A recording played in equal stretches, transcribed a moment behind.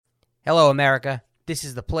Hello, America. This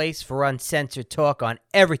is the place for uncensored talk on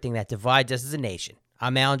everything that divides us as a nation.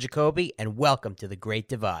 I'm Alan Jacoby, and welcome to The Great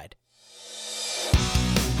Divide.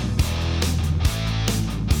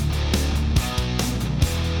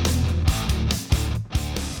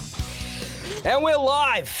 And we're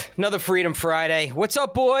live. Another Freedom Friday. What's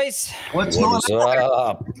up, boys? What's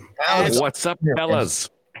up? What's up, fellas?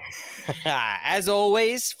 As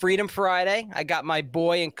always, Freedom Friday. I got my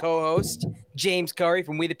boy and co-host James Curry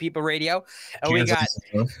from We the People Radio, and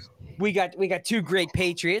we got two great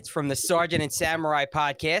patriots from the Sergeant and Samurai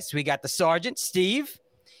podcast. We got the Sergeant Steve,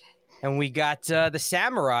 and we got the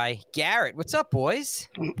Samurai Garrett. What's up, boys?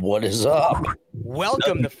 What is up?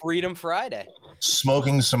 Welcome to Freedom Friday.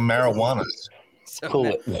 Smoking some marijuana. So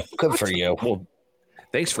Cool. Good for you. Well,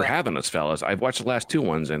 thanks for having us, fellas. I've watched the last two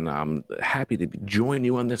ones, and I'm happy to join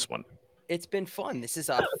you on this one. it's been fun. This is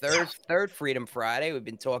our third Freedom Friday. We've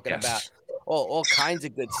been talking about all kinds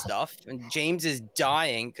of good stuff. And James is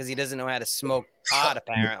dying because he doesn't know how to smoke pot,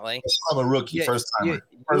 apparently. I'm a rookie, first time.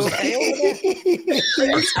 First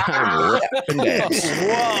time ripping dance.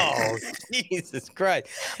 Whoa, Jesus Christ.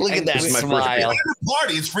 Look at that This is my first smile.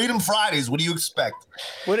 Party, it's Freedom Fridays. What do you expect?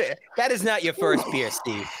 That is not your first beer,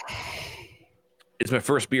 Steve. It's my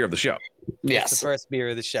first beer of the show. It's the Yes. first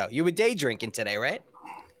beer of the show. You were day drinking today, right?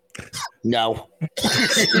 No.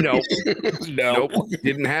 Nope.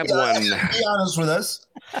 Didn't have one. Be honest with us.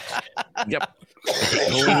 Yep.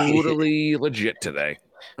 Totally legit today.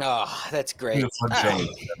 Oh, that's great. Fun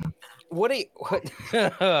We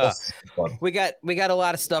got a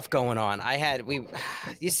lot of stuff going on.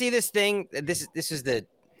 You see this thing? This is the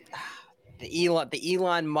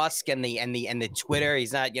Elon Musk and the Twitter.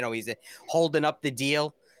 He's not, he's holding up the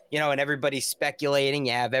deal, and everybody's speculating.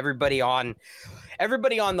 You have everybody on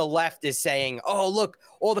the left is saying, "Oh, look,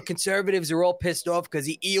 all the conservatives are all pissed off because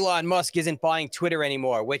Elon Musk isn't buying Twitter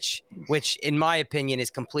anymore," which in my opinion is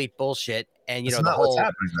complete bullshit. And It's not what's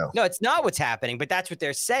happening, though. No, it's not what's happening, but that's what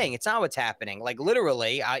they're saying. It's not what's happening. Like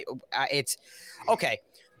literally, it's okay.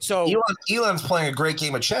 So Elon's playing a great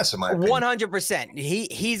game of chess, in my opinion. 100%.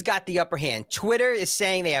 He's got the upper hand. Twitter is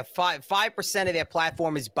saying they have 5% of their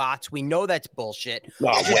platform is bots. We know that's bullshit.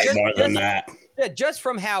 Well, way more than that. Just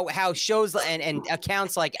from how shows and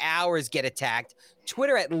accounts like ours get attacked,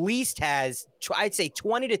 Twitter at least has, I'd say,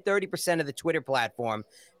 20 to 30% of the Twitter platform,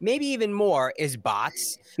 maybe even more, is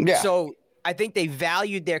bots. Yeah. So I think they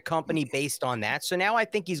valued their company based on that. So now I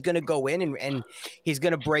think he's going to go in and he's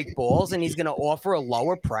going to break balls and he's going to offer a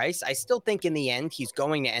lower price. I still think in the end he's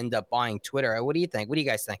going to end up buying Twitter. What do you think? What do you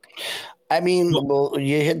guys think? I mean, well,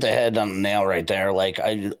 you hit the head on the nail right there. Like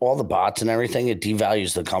all the bots and everything, it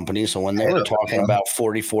devalues the company. So when they were talking about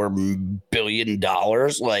 $44 billion,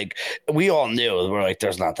 like we all knew, we're like,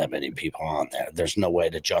 there's not that many people on there. There's no way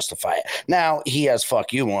to justify it. Now he has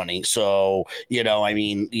fuck you money. So, I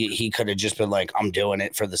mean, he could have just been like, I'm doing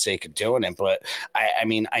it for the sake of doing it. But I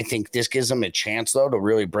mean, I think this gives them a chance though, to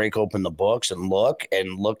really break open the books and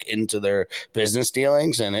look into their business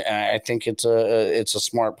dealings. And I think it's a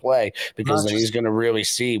smart play. Because then he's going to really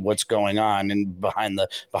see what's going on and behind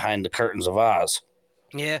the curtains of Oz.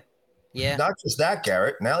 Yeah. Not just that,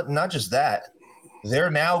 Garrett. Not just that.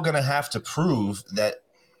 They're now going to have to prove that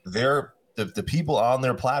the people on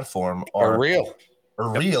their platform are real,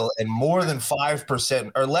 and more than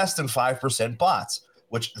 5% or less than 5% bots,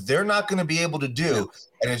 which they're not going to be able to do.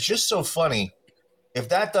 And it's just so funny. If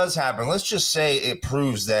that does happen, let's just say it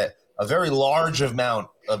proves that a very large amount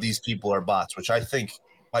of these people are bots, which I think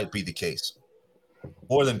might be the case.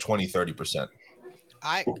 More than 20-30%.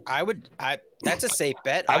 That's a safe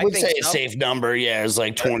bet. I would say so. a safe number, is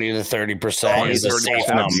like 20 to 30% is a safe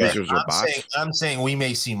number. I'm saying we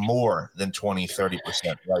may see more than 20-30%.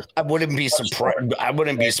 Right? I wouldn't be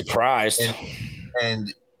surprised.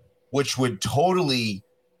 And which would totally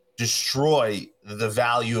destroy the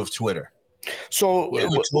value of Twitter. So it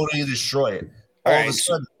would totally destroy it.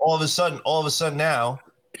 All of a sudden now,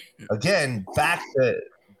 again, back to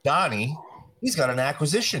Donnie, he's got an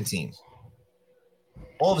acquisition team.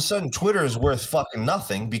 All of a sudden, Twitter is worth fucking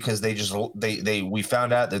nothing because we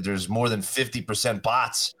found out that there's more than 50%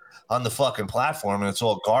 bots on the fucking platform and it's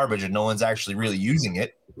all garbage and no one's actually really using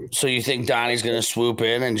it. So you think Donnie's going to swoop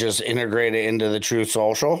in and just integrate it into the Truth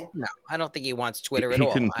Social? No, I don't think he wants Twitter at all.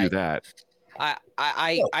 He couldn't do that. I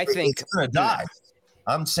think it's going to die.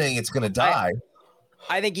 I'm saying it's going to die.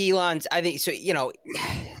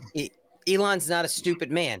 Elon's not a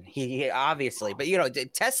stupid man. He obviously, but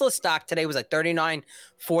Tesla stock today was like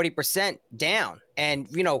 39-40% down. And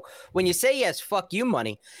when you say he has fuck you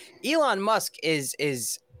money, Elon Musk is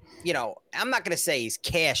I'm not going to say he's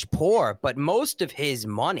cash poor, but most of his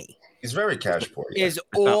money He's very cash poor. Yeah. Is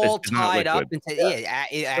all it's not tied up liquid.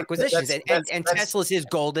 into acquisitions, and that's Tesla's his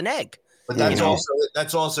golden egg. But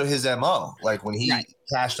that's also his MO. Like when he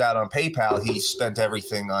cashed out on PayPal, he spent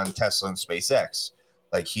everything on Tesla and SpaceX.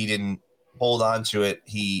 Like he didn't hold on to it.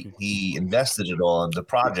 He invested it all in the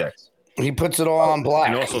project. He puts it all on black.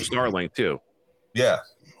 And also Starlink too. Yeah.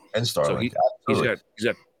 And Starlink. So he's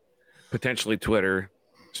got potentially Twitter,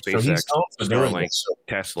 SpaceX, Starlink,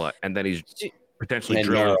 Tesla, and then he's potentially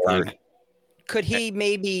drilling for. Could he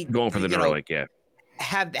maybe going for the Neuralink? Yeah.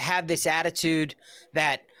 Have this attitude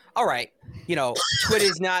that, all right,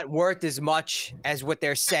 Twitter's not worth as much as what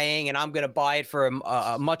they're saying, and I'm going to buy it for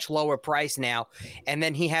a much lower price now. And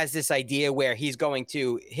then he has this idea where he's going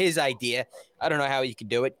to I don't know how you could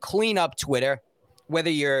do it, clean up Twitter, whether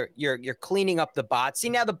you're cleaning up the bots. See,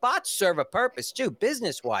 now the bots serve a purpose too,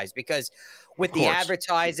 business wise, because with the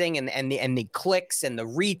advertising and the clicks and the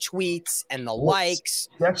retweets and the likes.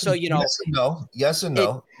 So yes and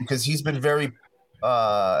no, because he's been very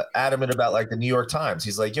adamant about like the New York Times.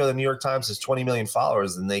 He's like, the New York Times has 20 million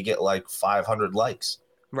followers and they get like 500 likes.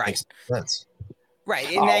 Right. Makes sense.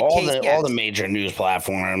 Right. In that case, all the major news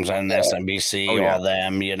platforms and SNBC, all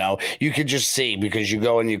them, you could just see, because you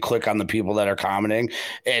go and you click on the people that are commenting,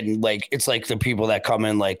 and like it's like the people that come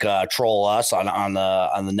in like troll us on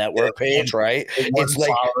the network page, right?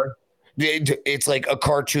 It's like a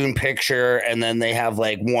cartoon picture, and then they have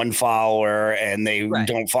like one follower, and they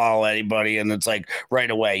don't follow anybody, and it's like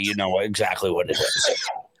right away you know exactly what it is.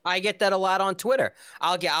 I get that a lot on Twitter.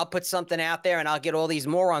 I'll put something out there and I'll get all these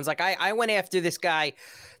morons. Like I went after this guy,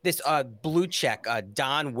 this blue check,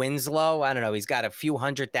 Don Winslow. I don't know. He's got a few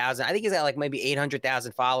 100,000. I think he's got like maybe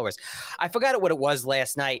 800,000 followers. I forgot what it was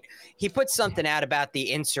last night. He put something out about the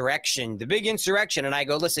insurrection, the big insurrection. And I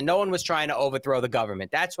go, listen, no one was trying to overthrow the government.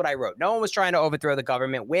 That's what I wrote. No one was trying to overthrow the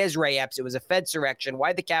government. Where's Ray Epps? It was a Fedsurrection.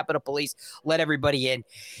 Why'd the Capitol Police let everybody in?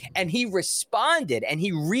 And he responded and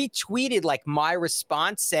he retweeted like my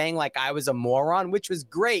response saying like I was a moron, which was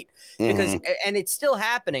great because, and it's still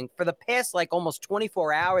happening for the past like almost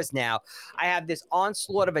 24 hours now. I have this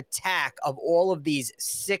onslaught of attack of all of these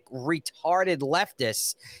sick, retarded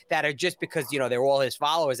leftists that are just because, they're all his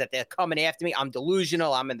followers, that they're coming after me. I'm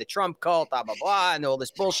delusional. I'm in the Trump cult, blah, blah, blah, and all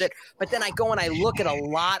this bullshit. But then I go and I look at a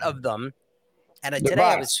lot of them. And today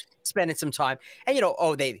I was spending some time and,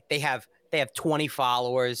 they have 20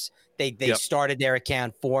 followers. They started their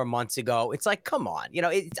account 4 months ago. It's like, come on,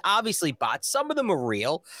 it's obviously bots. Some of them are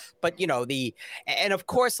real, but and of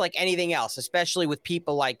course, like anything else, especially with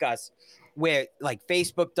people like us, where like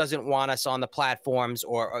Facebook doesn't want us on the platforms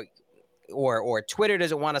or Twitter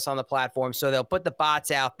doesn't want us on the platform. So they'll put the bots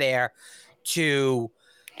out there to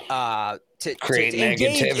create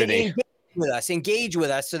negativity. Engage with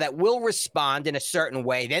us so that we'll respond in a certain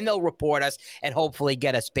way. Then they'll report us and hopefully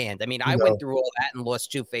get us banned. I mean, I went through all that and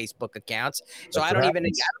lost 2 Facebook accounts. So I don't even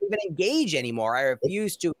engage anymore. I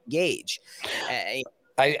refuse to engage.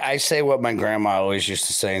 I say what my grandma always used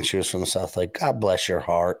to say, and she was from the South, like, God bless your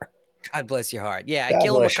heart. God bless your heart. Yeah, I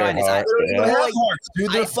kill them with kindness. They don't even have hearts,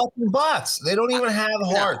 dude. They're fucking bots. They don't even have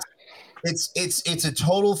hearts. It's a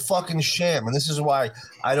total fucking sham. And this is why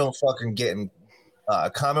I don't fucking get in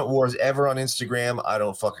comment wars ever on Instagram. I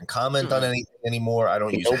don't fucking comment on anything anymore. I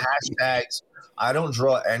don't use hashtags. I don't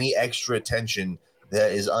draw any extra attention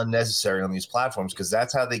that is unnecessary on these platforms because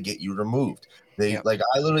that's how they get you removed. I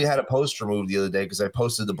literally had a post removed the other day because I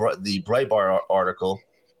posted the Breitbart article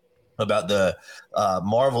about the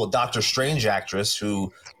Marvel Doctor Strange actress who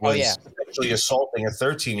was sexually assaulting a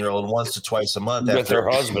 13-year-old once to twice a month with her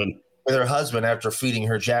husband after feeding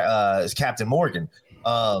her as Captain Morgan.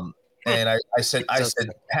 And I said,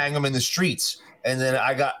 hang them in the streets. And then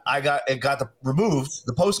it got removed.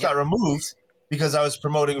 The post got removed because I was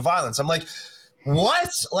promoting violence. I'm like, what?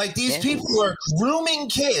 Like these people are grooming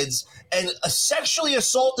kids and sexually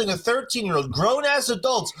assaulting a 13-year-old, grown ass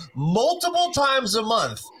adults multiple times a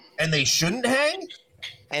month, and they shouldn't hang?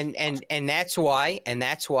 And that's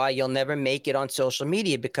why you'll never make it on social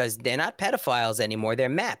media because they're not pedophiles anymore. They're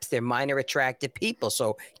MAPs. They're minor attracted people.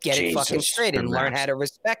 So get it fucking straight and learn how to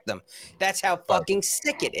respect them. That's how fucking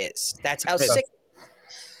sick it is. That's how sick.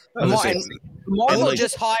 Marvel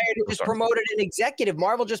just promoted an executive.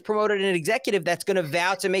 Marvel just promoted an executive that's going to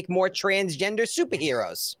vow to make more transgender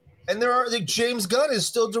superheroes. And there are James Gunn is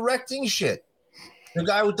still directing shit. The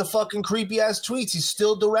guy with the fucking creepy ass tweets, he's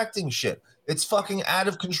still directing shit. It's fucking out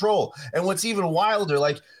of control. And what's even wilder,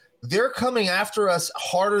 like they're coming after us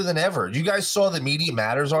harder than ever. You guys saw the Media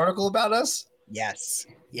Matters article about us? Yes.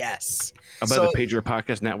 About the Patriot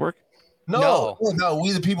Podcast Network? No,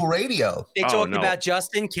 We the People Radio. They talked about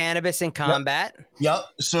Justin, cannabis, and combat. Yep.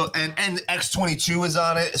 So and X22 was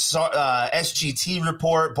on it. SGT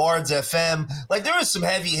Report, Bards FM. Like there was some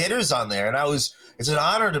heavy hitters on there, and it's an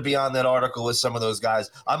honor to be on that article with some of those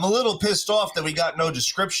guys. I'm a little pissed off that we got no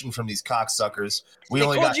description from these cocksuckers. They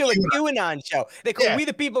called you a QAnon show. They called We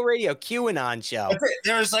the People Radio QAnon show.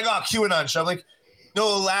 They're just like, oh, QAnon show. I'm like,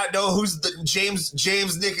 no, who's the James,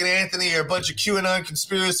 Nick, and Anthony are a bunch of QAnon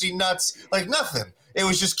conspiracy nuts. Like nothing. It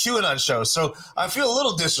was just QAnon show. So I feel a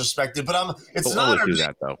little disrespected, but it's an honor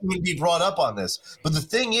to be brought up on this. But the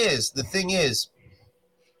thing is,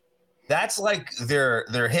 that's like their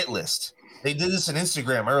hit list. They did this on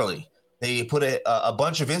Instagram early. They put a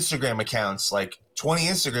bunch of Instagram accounts, like 20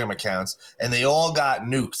 Instagram accounts, and they all got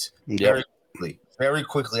nuked very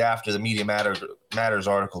quickly after the Media Matters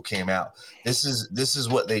article came out. This is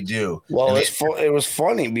what they do. Well, it was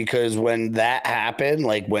funny because when that happened,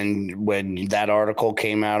 like when that article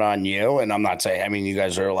came out on you, and I'm not saying, I mean, you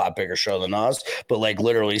guys are a lot bigger show than us, but like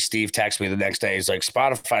literally Steve texted me the next day. He's like,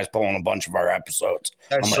 Spotify's pulling a bunch of our episodes.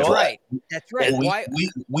 That's right. That's right.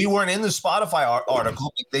 We weren't in the Spotify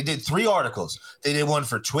article. They did 3 articles. They did one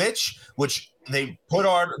for Twitch, which they put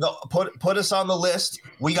us on the list.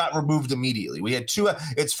 We got removed immediately. We had 2.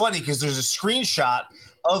 It's funny because there's a screenshot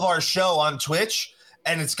of our show on Twitch,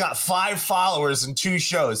 and it's got 5 followers and 2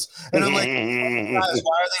 shows. And I'm like, guys,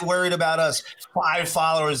 why are they worried about us? 5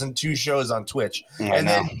 followers and 2 shows on Twitch. And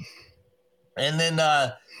then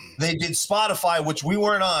they did Spotify, which we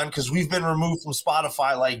weren't on because we've been removed from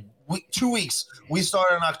Spotify like 2 weeks. We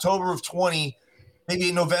started in October of 20, maybe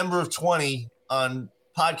in November of 20 on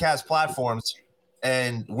podcast platforms,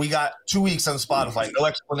 and we got 2 weeks on Spotify. No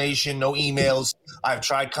explanation, no emails. I've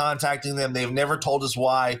tried contacting them. They've never told us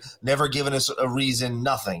why, never given us a reason,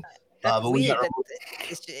 nothing. But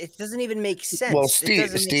it doesn't even make sense. Well,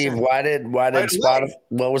 Steve, why did Spotify?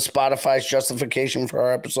 What was Spotify's justification for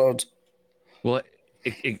our episodes? Well,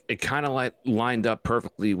 it kind of like lined up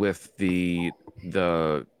perfectly with the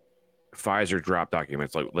Pfizer drop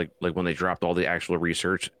documents, like when they dropped all the actual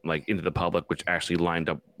research like into the public, which actually lined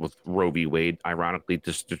up with Roe v. Wade, ironically,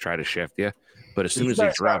 just to try to shift you. But as soon as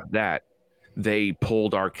they dropped that, they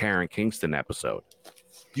pulled our Karen Kingston episode.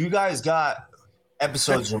 You guys got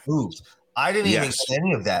episodes removed. I didn't even get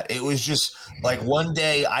any of that. It was just like one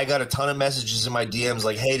day I got a ton of messages in my DMs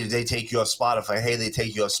like, hey, did they take you off Spotify? Hey, they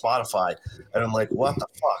take you off Spotify. And I'm like, what the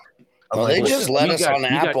fuck? Well, they just let us on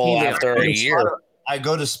Apple after a year. I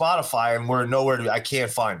go to Spotify and we're nowhere I can't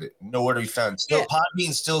find it. Nowhere to be found. Still,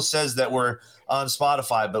 Podbean still says that we're on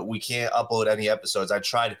Spotify, but we can't upload any episodes. I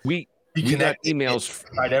tried. We got emails.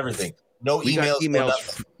 Tried everything. No emails.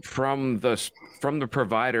 Emails from the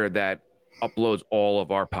provider that uploads all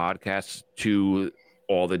of our podcasts to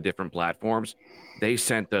all the different platforms. They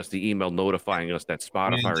sent us the email notifying us that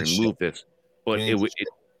Spotify removed this, but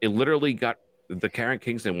it literally got the Karen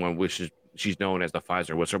Kingston one, which is she's known as the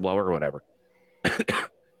Pfizer whistleblower or whatever.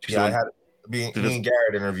 I had me and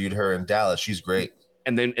Garrett interviewed her in Dallas. She's great.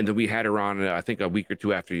 And then we had her on I think a week or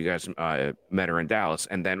 2 after you guys met her in Dallas,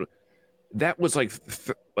 and then that was like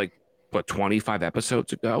 25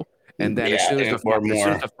 episodes ago. And then as soon as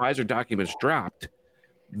the Pfizer documents dropped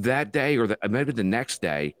that day, or maybe the next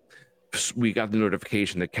day, we got the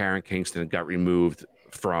notification that Karen Kingston got removed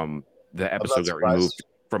from the episode, got removed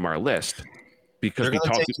from our list because we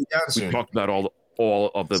talked about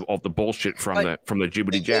all of the bullshit from the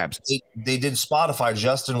jibbity jabs. They did Spotify.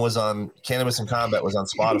 Justin was on Cannabis and Combat was on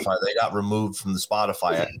Spotify. They got removed from the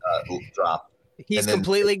Spotify drop. He's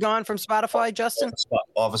completely gone from Spotify, Justin?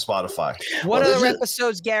 Off of Spotify. What other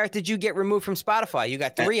episodes, Garrett, did you get removed from Spotify? You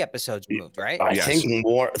got 3 episodes removed, right? I think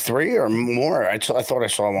more, 3 or more. I thought I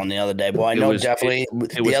saw one the other day. Well, I know definitely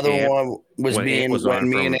the other one was when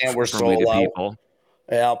me and Ant were solo.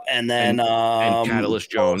 Yep, and then and Catalyst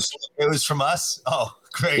Jones. It was from us. Oh,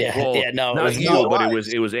 great. No, not you, but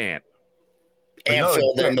it was Ant. Ant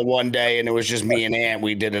filled in the one day, and it was just me and Ant.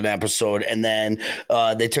 We did an episode, and then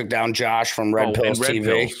they took down Josh from Red Pills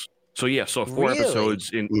TV. Pills. So 4 episodes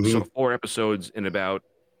in 4 episodes in about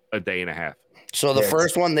a day and a half. So the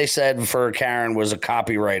first one they said for Karen was a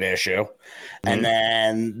copyright issue, and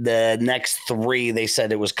then the next 3 they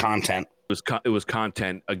said it was content. It was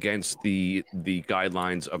content against the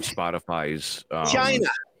guidelines of Spotify's China.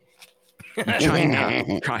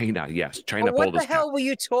 Yes, China. Well, what the hell were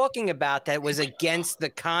you talking about that was against the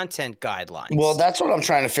content guidelines? Well, that's what I'm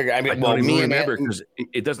trying to figure. I mean, remember because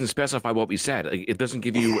it doesn't specify what we said. It doesn't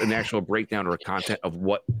give you an actual breakdown or a content of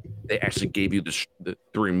what they actually gave you the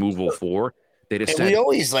removal for. They just and we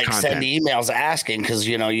always like send emails asking because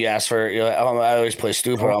you ask for. I always play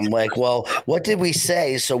stupid. I'm like, well, what did we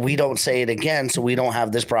say so we don't say it again, so we don't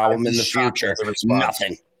have this problem in the future?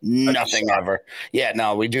 Nothing ever. Yeah,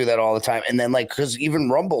 no, we do that all the time. And then because even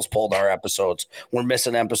Rumble's pulled our episodes. We're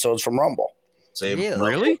missing episodes from Rumble.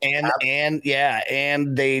 Really?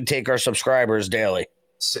 And they take our subscribers daily.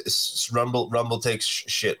 Rumble takes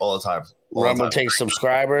shit all the time. Rumble takes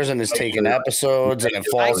subscribers and is taking episodes and it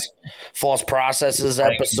false processes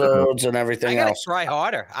episodes and everything else. I gotta try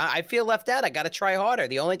harder. I feel left out. I gotta try harder.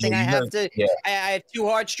 The only thing I have to, I have 2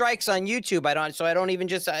 hard strikes on YouTube. I don't even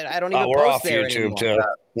we're post off there YouTube anymore. too.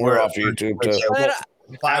 We're off YouTube too.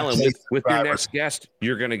 Alan, with your next guest,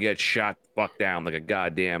 you're gonna get shot fuck down like a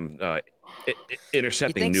goddamn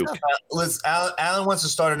intercepting nuke. Listen, Alan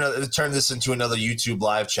wants to turn this into another YouTube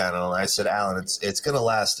live channel, and I said, Alan, it's going to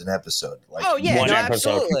last an episode. One episode,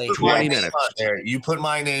 absolutely. 20 minutes. You put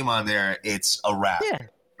my name on there, it's a wrap. Yeah,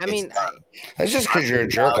 I mean, that's just because you're a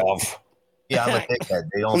jerk off. Yeah, I'm a dickhead.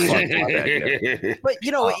 They don't fuck that. But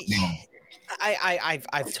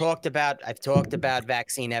I've talked about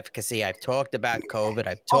vaccine efficacy. I've talked about COVID.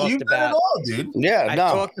 I've talked about it all, dude. Yeah, I've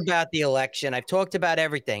talked about the election. I've talked about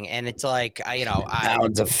everything, and it's like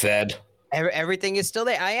Alan's a Fed. Everything is still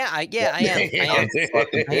there. I am.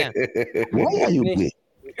 Why are you?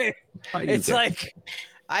 It's like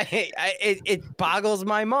it boggles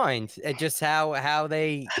my mind at just how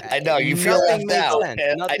they. I know you feel left out.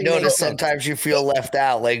 And I notice sometimes you feel left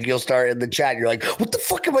out. Like you'll start in the chat. You're like, "What the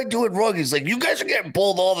fuck am I doing wrong?" He's like, "You guys are getting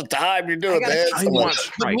pulled all the time. You're doing this."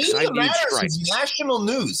 Media Matters is national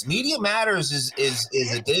news. Media Matters is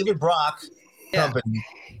a David Brock company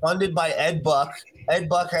funded by Ed Buck. Ed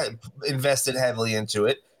Buck had invested heavily into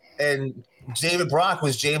it, and David Brock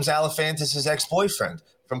was James Alefantis' ex-boyfriend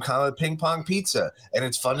from Comet Ping Pong Pizza, and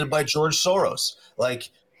it's funded by George Soros.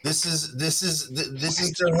 Like this is their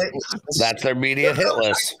hit. That's their media hit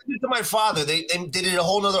list. To my father, they did a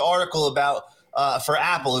whole nother article about for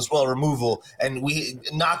Apple as well, removal, and we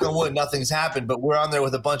knock on wood, nothing's happened, but we're on there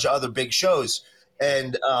with a bunch of other big shows,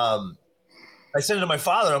 and I said to my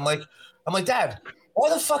father, I'm like, Dad, why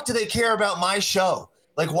the fuck do they care about my show?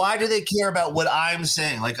 Like, why do they care about what I'm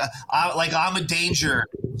saying? Like, I'm a danger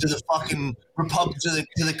to the fucking republic,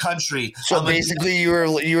 to the country. So basically,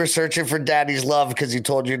 you were searching for Daddy's love because he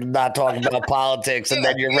told you to not talk about politics, and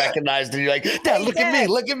then you're recognized, and you're like, Dad, look at me,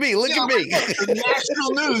 look at me, look at me.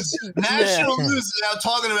 National news is now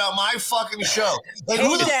talking about my fucking show. Like,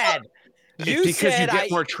 hey, Dad. Because you get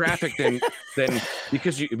more traffic than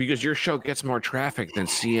because your show gets more traffic than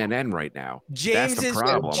CNN right now. That's the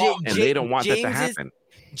problem, and they don't want that to happen.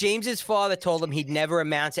 James's father told him he'd never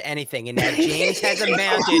amount to anything, and now James has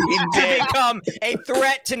amounted to become a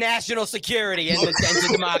threat to national security and to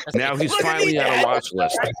democracy. Now he's finally on a watch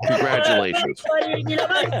list. Congratulations.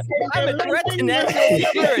 I'm a threat to national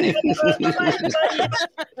security.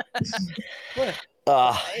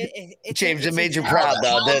 James, it made you proud,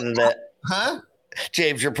 though, didn't it? Huh?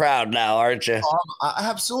 James, you're proud now, aren't you?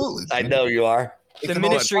 Absolutely. I know you are. The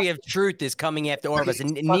Ministry of Truth is coming after all of us.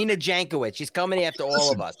 And Nina Jankowicz, she's coming after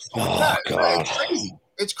all of us. Oh, God.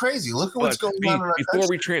 It's crazy. Look at what's going on. Before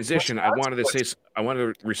we transition, I wanted to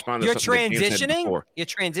respond to You're something James said before. You're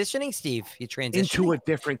transitioning, Steve. You're transitioning into a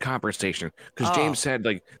different conversation because James said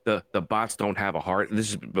like the bots don't have a heart.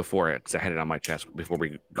 This is before because I had it on my chest before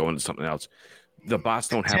we go into something else. The bots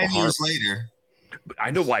don't have a heart. 10 years later.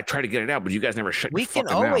 I know why I try to get it out, but you guys never shut. We can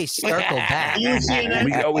always circle back.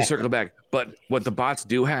 We can always circle back. But what the bots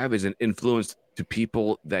do have is an influence to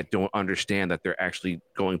people that don't understand that they're actually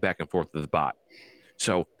going back and forth with the bot.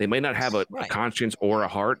 So they may not have a conscience or a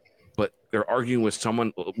heart, but they're arguing with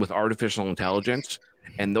someone with artificial intelligence,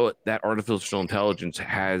 and though that artificial intelligence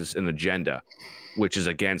has an agenda, which is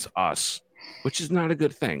against us, which is not a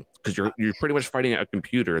good thing because you're pretty much fighting a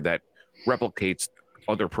computer that replicates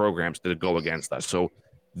other programs that go against us. So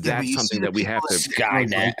that's something that we have to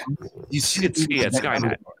Skynet. You see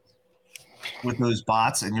Skynet with those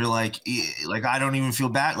bots, and you're like I don't even feel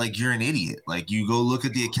bad. Like you're an idiot. Like you go look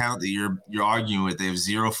at the account that you're arguing with. They have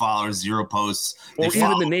 0 followers, 0 posts. Or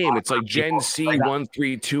even the name. It's like Gen C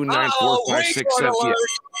 1329456.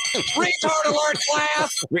 Retard alert,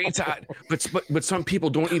 class. Retard. But some people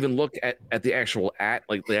don't even look at the actual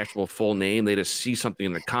like the actual full name. They just see something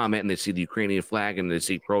in the comment and they see the Ukrainian flag and they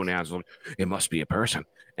see pronouns. Like, it must be a person,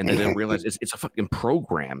 and then they realize it's a fucking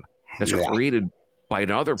program that's created by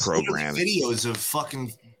another program. Videos of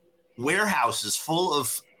fucking warehouses full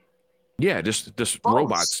of Yeah, just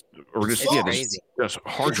robots or just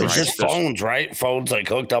hard drives. Just phones, right? Phones like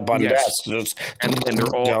hooked up on desks, and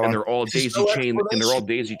they're all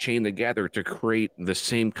daisy chained together to create the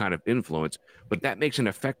same kind of influence. But that makes an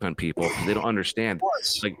effect on people. They don't understand.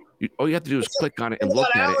 Like all you have to do is click on it and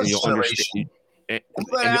look at it, and you'll understand. What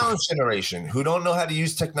about Alan's generation who don't know how to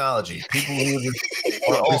use technology? People who hey,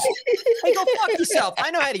 go fuck yourself.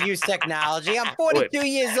 I know how to use technology. I'm 42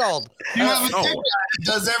 years old. You have a kid that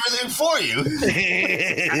does everything for you.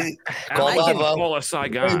 Call a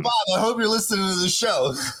Saigon. Hey Bob, I hope you're listening to the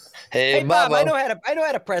show. Hey Bob, I know how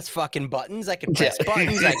to press fucking buttons. I can press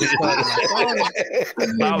buttons. I can plug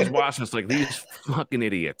Bob's watching us like these fucking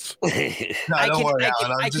idiots. No, don't worry,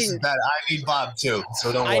 Alan. I'm just as bad. I need Bob too,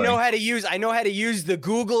 so don't worry. I know how to use the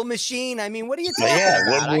Google machine. I mean, what are you talking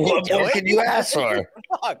about? What can you ask for?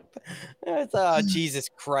 Oh, Jesus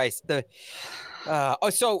Christ.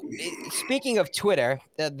 So speaking of Twitter,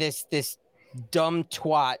 this dumb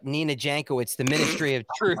twat Nina Jankowicz, the Ministry of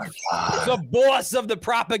Truth, the boss of the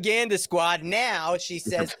propaganda squad. Now she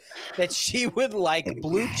says that she would like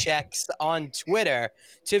blue checks on Twitter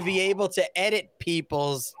to be able to edit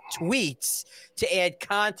people's tweets to add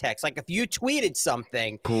context. Like if you tweeted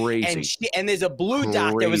something and there's a blue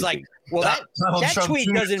dot that was like, well, that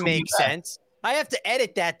tweet doesn't make sense. I have to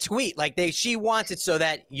edit that tweet. Like she wants it so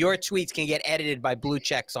that your tweets can get edited by blue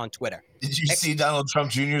checks on Twitter. Did you see Donald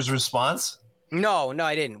Trump Jr.'s response? No,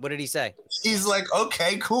 I didn't. What did he say? He's like,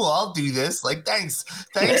 okay, cool, I'll do this. Like, thanks.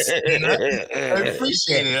 I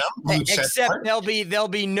appreciate it. Except there'll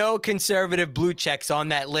be no conservative blue checks on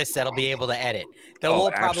that list that'll be able to edit. They'll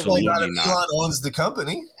probably not. If Elon owns the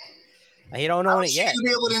company. He don't own it yet. You'll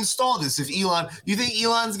be able to install this if Elon. You think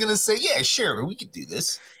Elon's gonna say, yeah, sure, we could do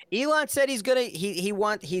this? Elon said he's gonna. He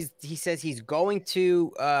says he's going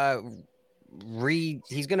to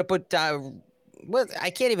he's gonna put. Well, I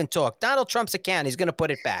can't even talk. Donald Trump's account. He's going to put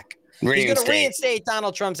it back. He's going to reinstate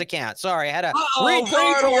Donald Trump's account. Sorry, I had a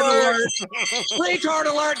retard alert. Retard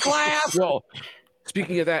alert, class. Well,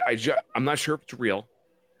 speaking of that, I'm not sure if it's real.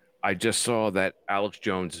 I just saw that Alex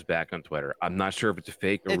Jones is back on Twitter. I'm not sure if it's a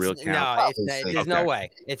fake or real account. No, there's no way.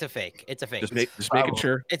 It's a fake. It's a fake. Just making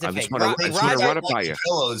sure. It's a fake. I just want to run it by you.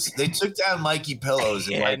 Pillows. They took down Mikey Pillows.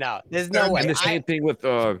 And no, there's no way. And the same thing with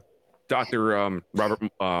Dr. Robert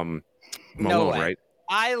Malone, right?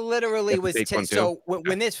 I literally was so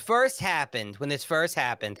when this first happened,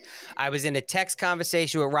 I was in a text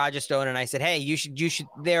conversation with Roger Stone, and I said, "Hey, you should.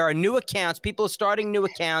 There are new accounts. People are starting new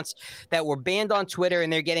accounts that were banned on Twitter,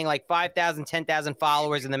 and they're getting like 5,000, 10,000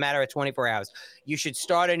 followers in the matter of 24 hours. You should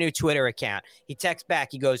start a new Twitter account." He texts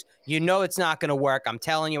back. He goes, "You know it's not going to work. I'm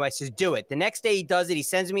telling you." I says, "Do it." The next day he does it. He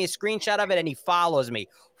sends me a screenshot of it, and he follows me.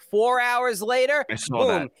 4 hours later,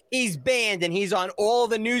 boom, he's banned, and he's on all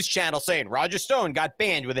the news channels saying Roger Stone got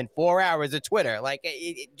banned within 4 hours of Twitter. Like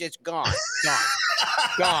it just gone.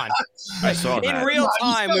 I saw that in real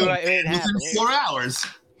time. It happened. Within 4 hours.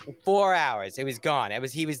 4 hours. It was gone.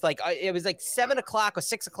 He was like 7 o'clock or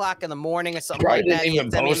 6 o'clock in the morning or something like that. Didn't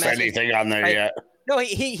even post anything on there yet. No,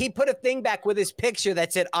 he put a thing back with his picture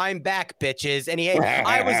that said "I'm back, bitches," and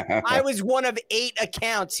I was one of 8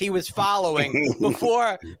 accounts he was following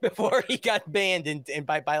before he got banned and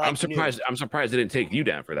by like. I'm surprised it didn't take you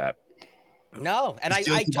down for that. No, and I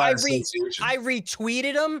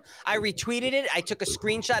retweeted him. I retweeted it. I took a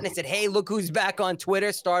screenshot and I said, "Hey, look who's back on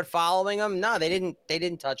Twitter. Start following him." No, they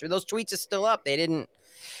didn't touch me. Those tweets are still up. They didn't.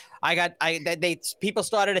 People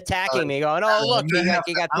started attacking me, going, "Oh, look, you got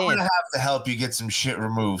banned." I'm gonna have to help you get some shit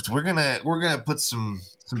removed. We're gonna put some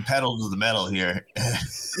pedal to the metal here.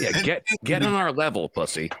 Yeah, get on our level,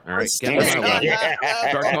 pussy. All right, get on our level.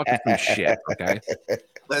 Start talking some shit, okay?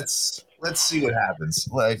 Let's see what happens.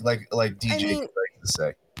 Like DJ likes to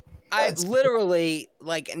say. I literally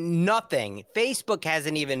like nothing. Facebook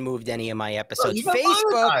hasn't even moved any of my episodes.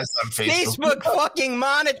 Facebook fucking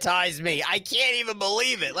monetized me. I can't even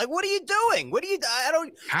believe it. Like, what are you doing?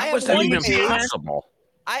 How is that even possible?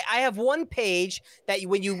 I have one page that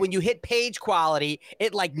when you hit page quality,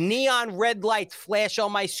 it like neon red lights flash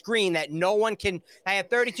on my screen that no one can. I have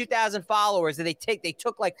 32,000 followers, and they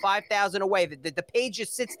took like 5,000 away. The page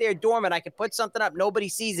just sits there dormant. I could put something up, nobody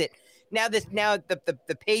sees it. Now the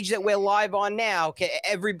page that we're live on now,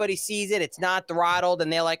 everybody sees it. It's not throttled,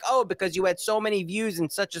 and they're like, "Oh, because you had so many views in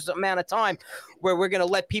such an amount of time, where we're gonna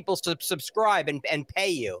let people subscribe and pay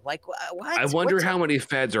you." Like, what? I wonder how many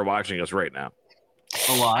feds are watching us right now.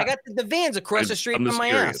 A lot. I got the vans across the street from my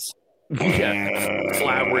house. Yeah,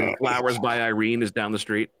 flowers by Irene is down the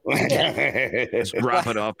street. Just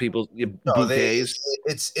dropping off people's bouquets.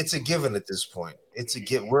 It's a given at this point. It's a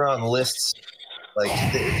given. We're on lists Like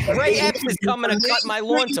Ray Epps is coming to cut my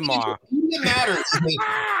lawn tomorrow. Media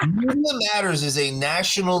Matters is a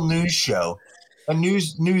national news show, a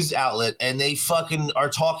news outlet, and they fucking are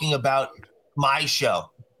talking about my show.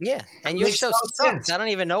 Yeah, and your show sucks. I don't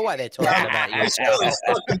even know why they're talking about your show.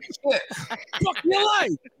 Fuck your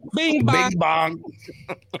life. Bing bong.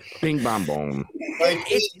 Bing bong boom. Like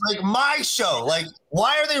like my show. Like,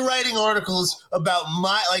 why are they writing articles about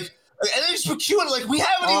my and they just put Q in, like we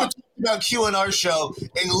haven't even talked about Q in our show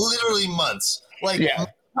in literally months. Like a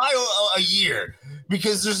year.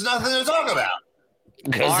 Because there's nothing to talk about.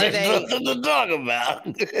 Because there's nothing to talk about.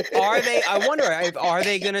 I wonder, are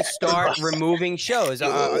they going to start removing shows?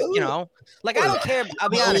 Like, I don't care. I'll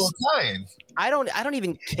be honest. I don't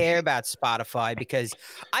even care about Spotify because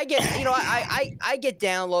I get, I get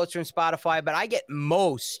downloads from Spotify, but I get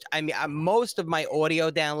most of my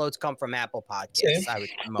audio downloads come from Apple Podcasts.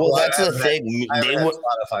 Well, that's the thing. They had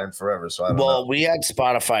Spotify forever, so I don't know. We had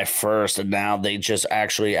Spotify first, and now they just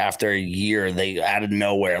actually, after a year, they out of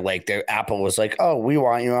nowhere, like Apple was like, "Oh, we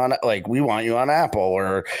want you on Apple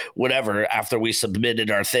or whatever." After we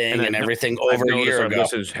submitted our thing and everything over a year ago,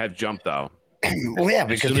 listeners have jumped though. Well, yeah,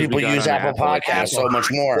 because people use Apple Podcasts so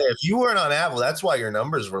much more. Yeah, if you weren't on Apple, that's why your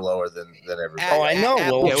numbers were lower than everybody. Oh, I know.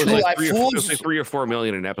 Well, it was like 3 or 4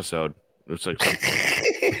 million an episode. It was like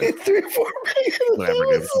 3 or 4 million.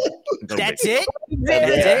 Whatever, dude. That's it.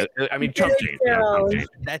 I mean, chump change.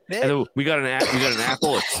 That's it. And we got an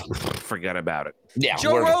Apple. Forget about it. Yeah,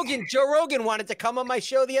 Joe Rogan wanted to come on my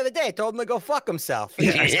show the other day. I told him to go fuck himself.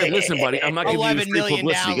 I said, "Listen, buddy, I'm not giving you free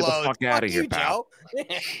publicity. Get the fuck out of here, pal."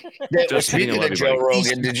 Speaking of Joe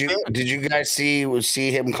Rogan, did you guys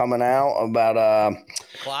see him coming out about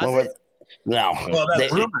Closet? No,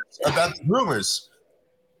 about the rumors.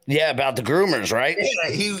 Yeah, about the groomers, right? Yeah,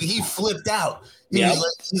 he flipped out.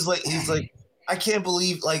 He's like, I can't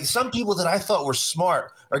believe, like, some people that I thought were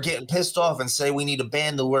smart are getting pissed off and say we need to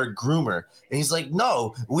ban the word groomer. And he's like,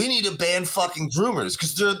 no, we need to ban fucking groomers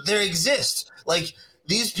because they exist. Like,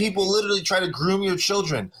 these people literally try to groom your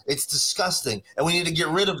children. It's disgusting, and we need to get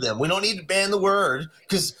rid of them. We don't need to ban the word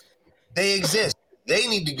because they exist. They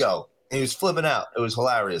need to go. And he was flipping out. It was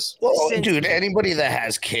hilarious. Well, dude, anybody that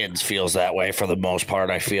has kids feels that way for the most part.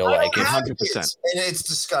 I feel like 100%. And it's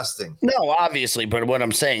disgusting. No, obviously, but what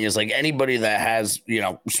I'm saying is, like, anybody that has,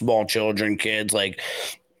 small children, kids, like,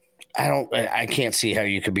 I can't see how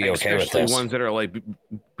you could be okay with this. Ones that are like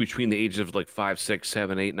between the ages of like 5, 6,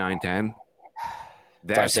 7, 8, 9, 10.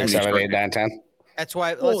 5, 6, 7, 8, 9, 10. That's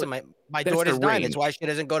why. Listen, my daughter's 9. That's why she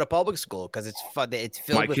doesn't go to public school because it's fun. It's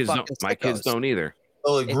filled with fucking sickos. My kids don't either.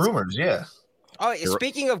 Oh, like groomers, yeah. Oh,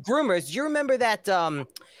 speaking of groomers, do you remember that?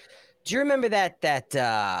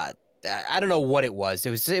 I don't know what it was. It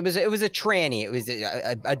was a tranny. It was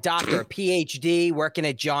a doctor, a PhD, working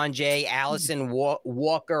at John Jay, Allison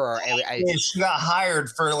Walker, or she got hired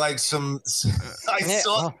for like some. I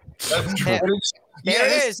saw. There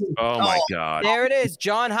it is. Oh my God. There it is.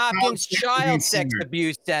 John Hopkins Child Sex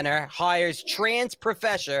Abuse Center hires trans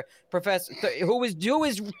professor who was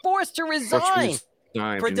forced to resign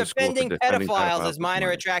for defending pedophiles as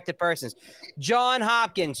minor attracted persons. John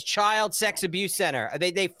Hopkins Child Sex Abuse Center.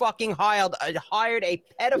 They fucking hired a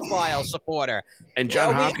pedophile supporter. And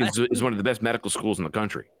John Hopkins is one of the best medical schools in the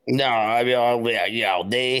country. No, I mean,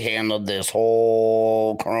 they handled this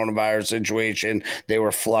whole coronavirus situation. They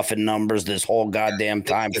were fluffing numbers this whole goddamn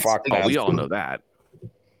time. Fuck that. We all know that.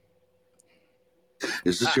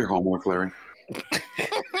 Is this your homework, Larry?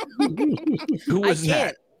 Who was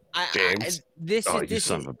that? James. You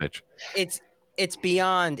son of a bitch. It's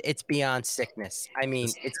beyond sickness. I mean,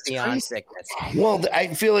 it's beyond sickness. Well, I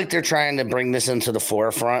feel like they're trying to bring this into the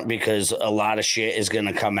forefront because a lot of shit is going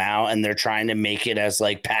to come out, and they're trying to make it as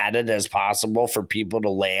like padded as possible for people to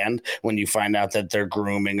land when you find out that they're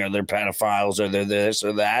grooming or they're pedophiles or they're this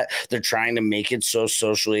or that. They're trying to make it so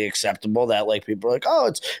socially acceptable that like people are like,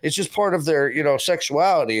 oh, it's just part of their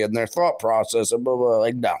sexuality and their thought process and blah blah.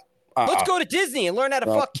 Like, no. Let's go to Disney and learn how to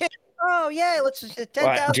fuck kids. Oh yeah, let's just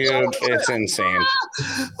 $10,000. Dude, it's insane.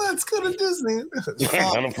 Let's go to Disney.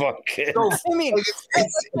 How to fuck kids. I mean,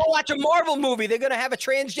 let's go watch a Marvel movie. They're gonna have a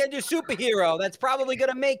transgender superhero that's probably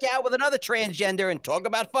gonna make out with another transgender and talk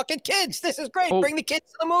about fucking kids. This is great. Bring the kids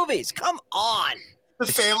to the movies. Come on. The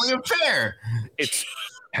family affair.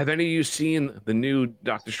 Have any of you seen the new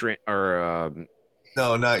Doctor Strange or?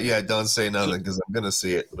 No, not yet. Don't say nothing because I'm gonna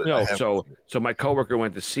see it. But no, so my coworker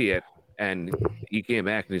went to see it, and he came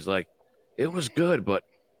back and he's like, "It was good," but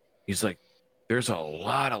he's like, "There's a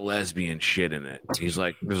lot of lesbian shit in it." He's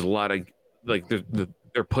like, "There's a lot of like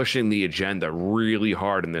they're pushing the agenda really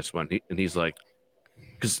hard in this one," and he's like,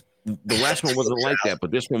 "Because the last one wasn't like that,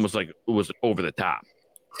 but this one was like it was over the top.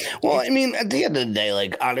 Well, I mean, at the end of the day,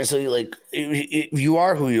 like honestly, like if you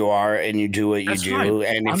are who you are and you do what you do,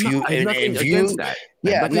 fine. and if it's not.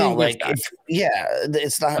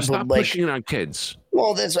 Stop pushing it on kids.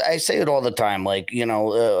 Well, I say it all the time. Like,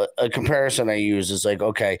 a comparison I use is like,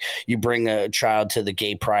 okay, you bring a child to the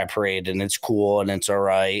gay pride parade and it's cool and it's all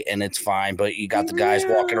right and it's fine, but you got the guys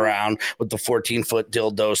walking around with the 14-foot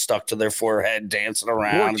dildo stuck to their forehead, dancing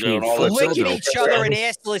around, doing all this, licking each other in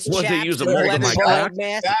assless chaps. They use a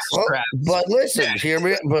but listen, hear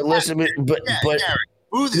me. But listen, but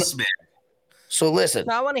who this man? So listen.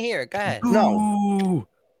 No, I want to hear it. Go ahead. No.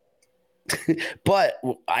 But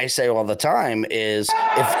I say all the time is if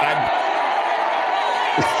I'm.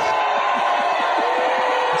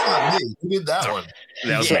 It's not me. Who did that one?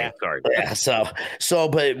 That was me. Sorry. Yeah. So,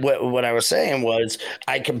 but what I was saying was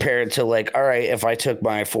I compare it to like, all right, if I took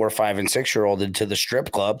my 4, 5, and 6-year-old into the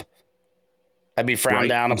strip club, I'd be frowned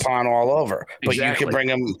down upon all over. But you could bring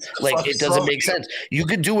them, like, it doesn't make sense. You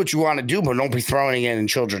could do what you want to do, but don't be throwing it in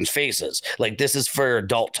children's faces. Like, this is for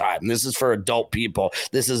adult time. This is for adult people.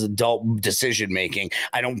 This is adult decision making.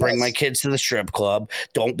 I don't bring my kids to the strip club.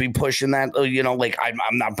 Don't be pushing that, like, I'm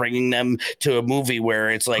not bringing them to a movie where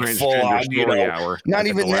it's like full on, not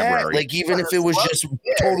even that. Like, even if it was just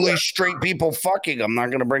totally straight people fucking, I'm not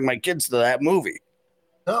going to bring my kids to that movie.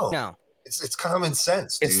 No. It's common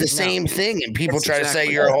sense. Dude. It's the same thing, and people try to say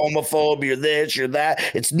you're a homophobe, you're this, you're that.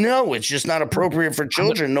 It's just not appropriate for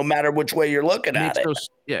children, no matter which way you're looking at it.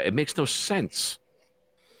 It makes no sense.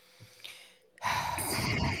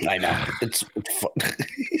 I know. It's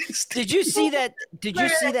Did you see that? Did you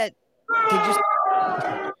see that?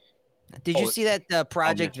 Did you see that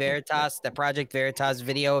Project Veritas, the Project Veritas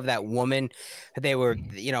video of that woman? They were,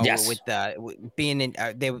 with being in,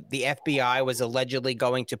 the FBI was allegedly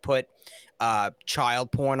going to put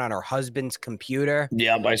child porn on her husband's computer.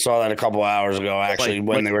 Yep, I saw that a couple hours ago, actually,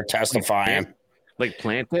 when they were testifying. Like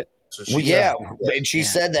plant it? So and she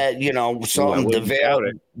said that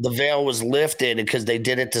the veil was lifted because they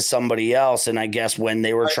did it to somebody else, and I guess when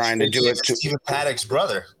they were trying to do it to Stephen Paddock's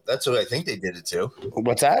brother, that's who I think they did it to.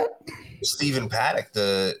 What's that? Stephen Paddock,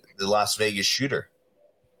 the Las Vegas shooter.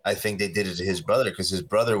 I think they did it to his brother because his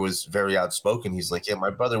brother was very outspoken. He's like, "Yeah, my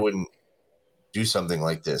brother wouldn't do something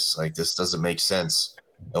like this. Like, this doesn't make sense."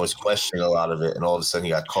 I was questioning a lot of it, and all of a sudden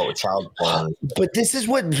he got caught with child porn. But this is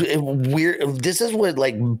what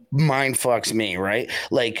like mind fucks me, right?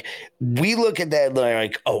 Like, we look at that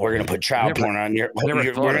like, oh, we're gonna put child porn on your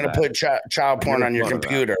child porn on your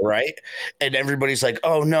computer, right? And everybody's like,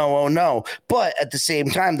 oh no. But at the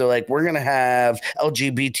same time, they're like, we're gonna have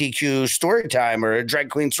LGBTQ story time or a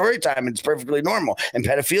drag queen story time. It's perfectly normal, and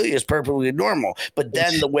pedophilia is perfectly normal. But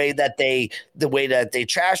then the way that they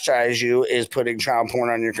chastise you is putting child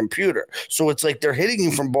porn on your computer. So it's like they're hitting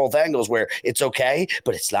you from both angles where it's okay,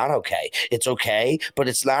 but it's not okay. It's okay, but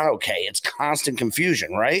it's not okay. It's constant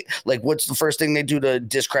confusion, right? Like, what's the first thing they do to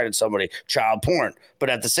discredit somebody? Child porn. But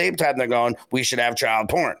at the same time, they're going, we should have child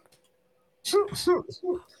porn.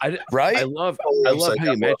 Right? I love how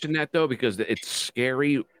you mentioned that, though, because it's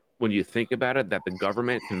scary when you think about it, that the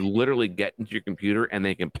government can literally get into your computer and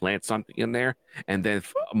they can plant something in there. And then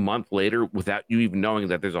a month later, without you even knowing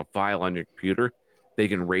that there's a file on your computer, they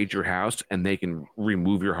can raid your house and they can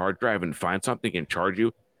remove your hard drive and find something and charge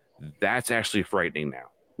you. That's actually frightening now.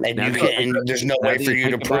 And there's no way for you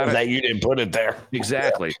to prove that you didn't put it there.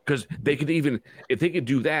 Exactly. Because they could even, if they could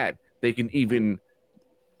do that, they can even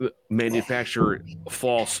manufacture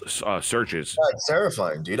false searches. That's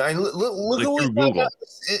terrifying, dude. Look at Google.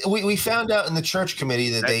 We found out in the church committee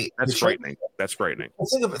that that's frightening. That's frightening.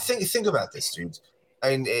 Think about this, dude.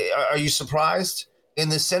 Are you surprised? In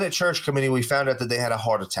the Senate Church Committee, we found out that they had a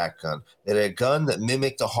heart attack gun. They had a gun that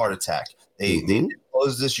mimicked a heart attack. They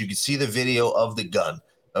disclosed this. You could see the video of the gun.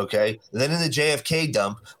 Okay. And then in the JFK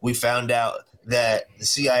dump, we found out that the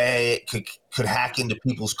CIA could hack into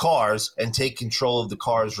people's cars and take control of the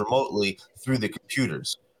cars remotely through the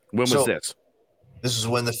computers. When was this? This is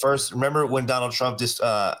when remember when Donald Trump just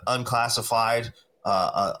unclassified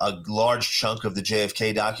a large chunk of the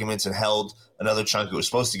JFK documents and held another chunk. It was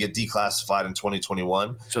supposed to get declassified in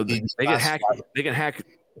 2021. So they can hack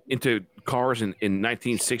into cars in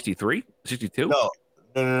 1963, 62?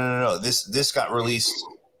 No. This got released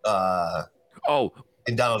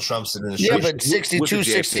in Donald Trump's administration. Yeah, but 62,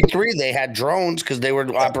 63, they had drones because they were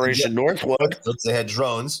Operation Northwood. They had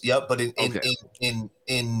drones. Yep, but in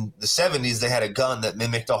the 70s, they had a gun that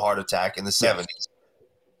mimicked a heart attack in the 70s.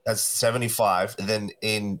 That's 75. And then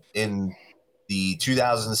in the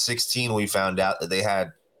 2016, we found out that they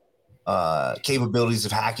had capabilities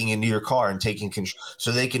of hacking into your car and taking control,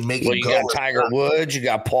 so they can make. Well, you got Tiger Woods, you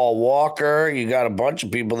got Paul Walker, you got a bunch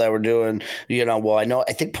of people that were doing.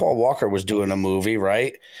 I think Paul Walker was doing a movie,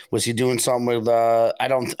 right? Was he doing something with? I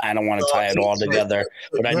don't want to tie it all together,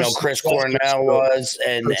 but I know Chris Cornell was,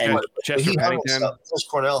 and Chester Bennington. Chris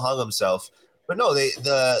Cornell hung himself, but no,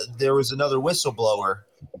 there was another whistleblower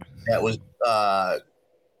that was.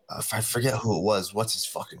 I forget who it was. What's his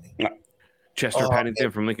fucking name? Chester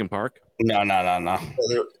Bennington from Lincoln Park? No. No.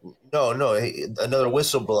 Another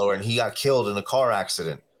whistleblower, and he got killed in a car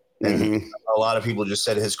accident. And a lot of people just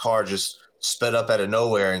said his car just sped up out of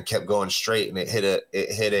nowhere and kept going straight, and it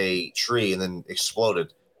hit a tree and then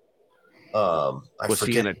exploded. Was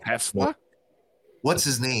he in a Tesla? What's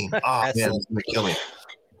his name? Oh man, it's gonna kill me.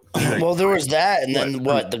 Well, there was that, and then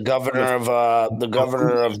what? The governor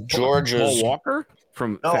of Georgia's Paul Walker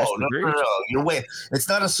from no. You're wait. It's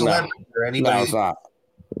not a celebrity or anybody. No, it's not.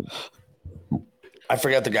 I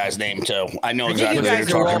forget the guy's name too. I know exactly what you're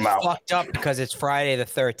talking about. Fucked up because it's Friday the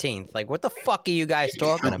 13th. Like, what the fuck are you guys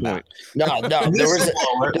talking about? No. There was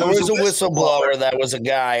a whistleblower that was a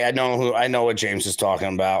guy. I know what James is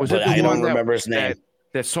talking about, but I don't remember his name.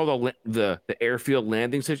 That saw the airfield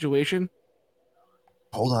landing situation.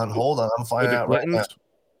 Hold on. I'm finding out right now.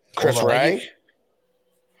 Chris Ray?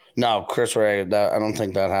 No, Chris Ray. I don't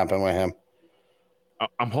think that happened with him.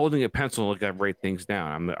 I'm holding a pencil to look at write things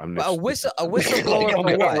down. A whistleblower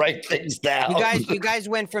for what? Write things down. You guys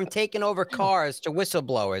went from taking over cars to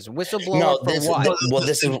whistleblowers. Whistleblower for what?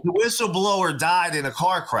 The whistleblower died in a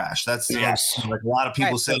car crash. That's yes. Like a lot of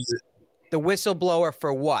people say. The whistleblower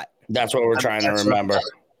for what? That's what we're trying to remember.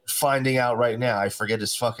 Finding out right now. I forget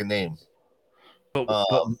his fucking name. But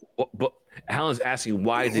Alan's asking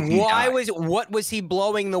why did he die? What was he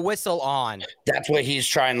blowing the whistle on? That's what he's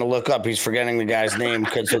trying to look up. He's forgetting the guy's name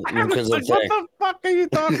because of what the fuck are you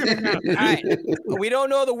talking about? All right. We don't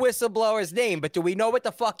know the whistleblower's name, but do we know what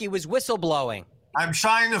the fuck he was whistleblowing? I'm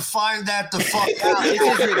trying to find that the fuck out.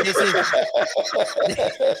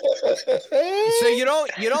 So you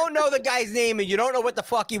don't know the guy's name and you don't know what the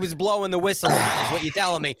fuck he was blowing the whistle on, is what you're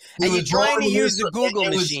telling me. And you're trying to use the Google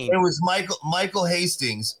machine. It was Michael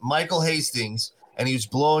Hastings. And he was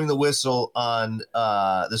blowing the whistle on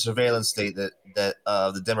the surveillance state that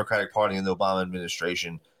the Democratic Party and the Obama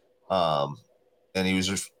administration. And he was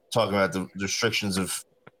just talking about the restrictions of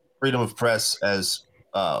freedom of press as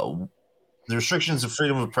the restrictions of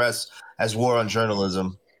freedom of press as war on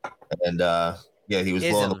journalism. And he was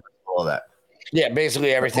blowing all that. Yeah,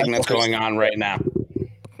 basically everything that's going on right now.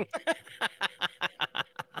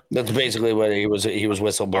 That's basically what he was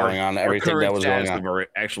whistleblowing on, everything that was going on. Of our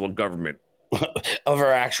actual government. Of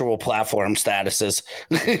our actual platform statuses.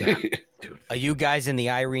 Are you guys in the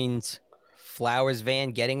Irene's Flowers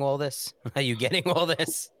van getting all this? Are you getting all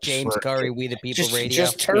this? James Curry, We the People Radio.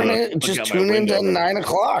 Just tune in to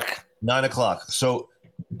 9:00. 9:00. So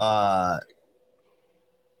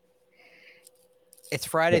it's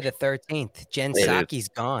Friday the 13th. Jen Psaki's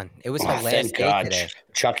gone. It was her last day today.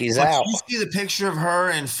 Chucky's out. Did you see the picture of her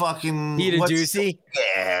and fucking Peter Ducey?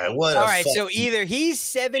 Yeah. What? All right. So either he's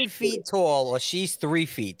 7 feet tall or she's 3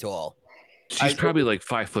 feet tall. She's probably like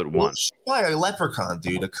 5'1". She's probably a leprechaun,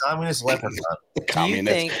 dude. A communist leprechaun.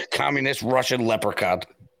 Communist Russian leprechaun.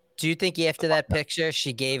 Do you think after that picture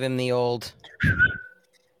she gave him the old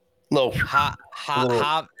the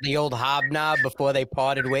old hobnob before they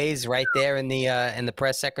parted ways right there in the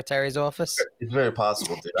press secretary's office? It's very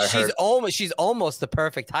possible, dude. She's almost the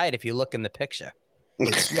perfect height if you look in the picture.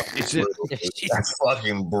 That's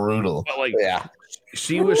fucking brutal. But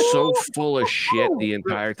she was so full of shit the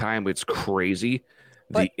entire time. It's crazy.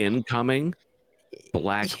 The incoming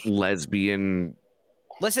black lesbian.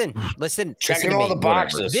 Listen. Checking all the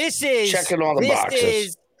boxes. This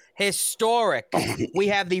is historic. We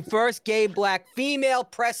have the first gay black female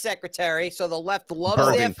press secretary. So the left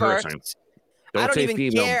loves their first. I don't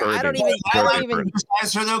even care. I don't even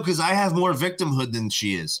criticize her though, because I have more victimhood than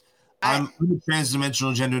she is. I'm a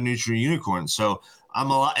transdimensional, gender-neutral unicorn, so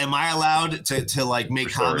am I allowed to like make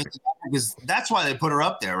comments? Because that's why they put her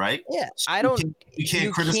up there, right? Yeah, so you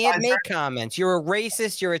can't make comments. You're a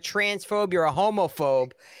racist. You're a transphobe. You're a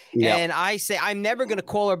homophobe. Yep. And I say I'm never going to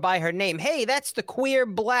call her by her name. Hey, that's the queer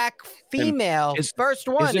black female first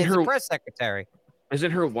one as the press secretary. Isn't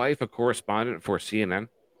her wife a correspondent for CNN?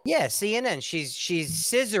 Yeah, CNN. She's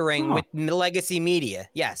scissoring with Legacy Media.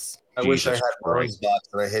 Yes. I wish I had Rory's box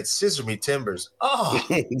and I hit Scissor Me Timbers. Oh,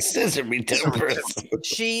 Scissor Me Timbers.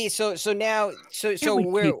 So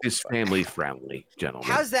we're keep this family friendly, gentlemen.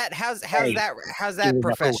 How's that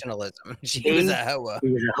professionalism? She was a hoa.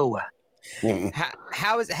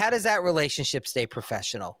 How does that relationship stay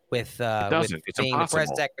professional with It's being impossible. the press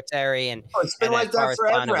secretary and it's been like that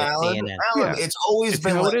forever, Alan. It's always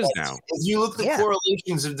been how like it is that. now. If you look at the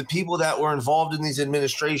correlations of the people that were involved in these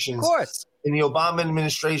administrations, of course, in the Obama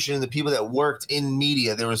administration, the people that worked in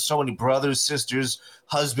media, there were so many brothers, sisters,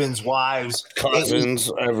 husbands, wives,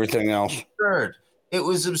 cousins, everything else. Absurd. It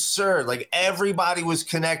was absurd. Like everybody was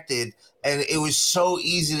connected, and it was so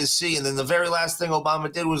easy to see. And then the very last thing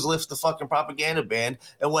Obama did was lift the fucking propaganda ban.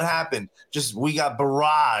 And what happened? We got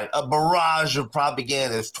a barrage of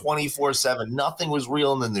propaganda 24/7. Nothing was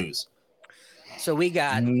real in the news. So we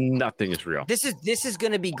got nothing is real. This is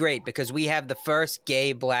going to be great because we have the first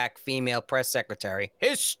gay black female press secretary,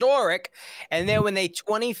 historic. And then when they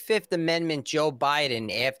 25th Amendment Joe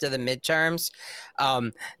Biden after the midterms,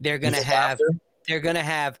 they're going to have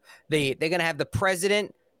the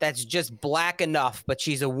president that's just black enough, but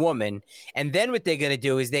she's a woman. And then what they're going to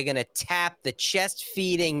do is they're going to tap the chest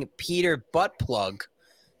feeding Peter Buttplug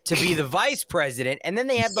to be the vice president, and then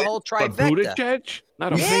they have the whole trifecta. Buttigieg?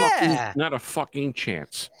 Not a fucking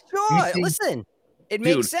chance. Sure, listen, it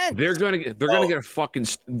makes sense. They're gonna get a fucking.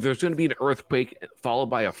 There's gonna be an earthquake folled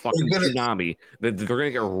by a fucking tsunami. They're gonna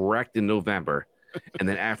get wrecked in November, and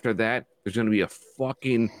then after that, there's gonna be a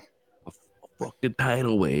fucking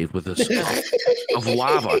tidal wave with a of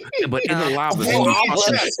lava, but in the lava,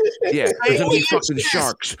 there's gonna be fucking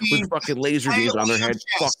sharks with fucking laser beams on their heads,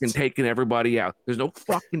 fucking taking everybody out. There's no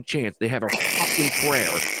fucking chance they have a fucking prayer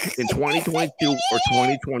in 2022 or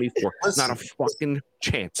 2024. Not a fucking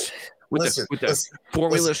chance. With the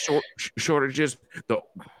formula shortages, the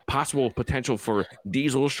possible potential for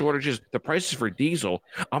diesel shortages, the prices for diesel,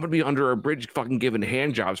 I'm gonna be under a bridge fucking giving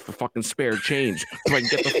hand jobs for fucking spare change so I can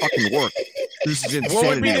get the fucking work. This is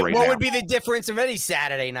insanity right now. What would be the difference of any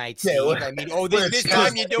Saturday night, Steve? I mean, this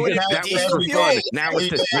time you're doing it. That was for fun. Now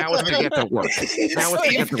it's to get to work.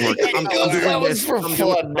 That was for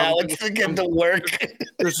fun. Now it's to get to work.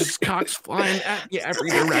 There's just cocks flying at you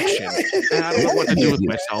every direction, and I don't know what to do with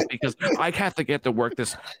myself because I have to get to work to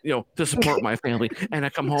support my family, and I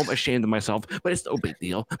come home ashamed of myself. But it's no big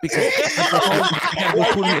deal because I gotta put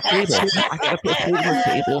food on the table. I gotta put food on the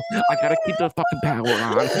table. I gotta keep the fucking power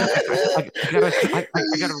on. I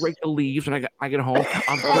gotta rake the leaves, and I get home. What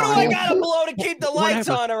do I gotta blow to keep the lights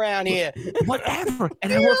on around here? Whatever.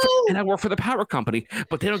 And I work for the power company,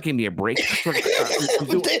 but they don't give me a break. You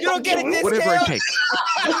don't get a discount. Whatever it takes.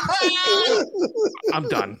 I'm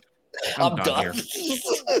done. I'm done here.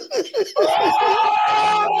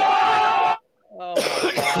 Oh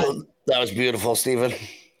my God. That was beautiful, Stephen.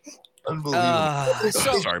 Unbelievable.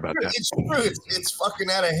 Sorry about that. It's true. It's fucking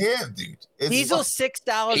out of hand, dude. Diesel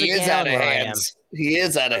 $6 he a is gallon. out of hands. He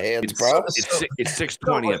is out of hands, bro. It's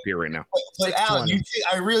 620 up here right now. But Alan,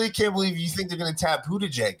 I really can't believe you think they're gonna tap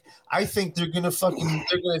Buttigieg. I think they're gonna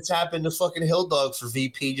tap into fucking Hill Dog for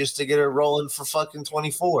VP just to get her rolling for fucking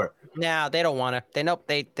 24. No, they don't want to.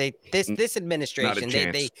 This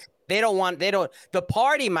administration, the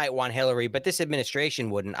party might want Hillary, but this administration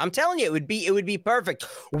wouldn't. I'm telling you, it would be perfect.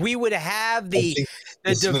 We would have the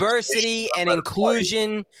diversity and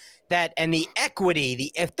inclusion and the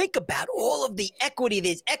equity. Think about all of the equity.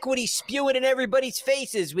 There's equity spewing in everybody's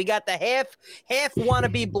faces. We got the half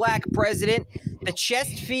wannabe black president, the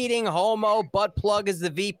chest feeding homo butt plug is the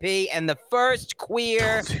VP, and the first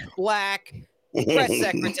queer black press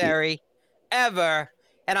secretary ever.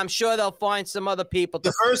 And I'm sure they'll find some other people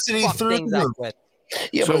to fuck things up with.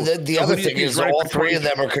 Yeah, but the other thing is all three of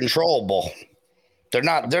them are controllable. They're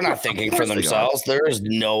not thinking for themselves. There is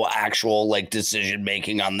no actual decision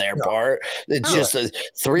making on their part. It's just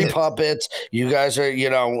three puppets. You guys are,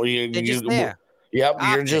 They're just there. Yep,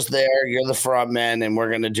 you're just there. You're the front man, and we're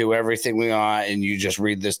going to do everything we want. And you just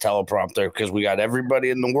read this teleprompter because we got everybody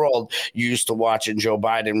in the world used to watching Joe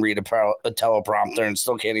Biden read a teleprompter and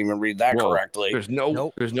still can't even read that correctly. There's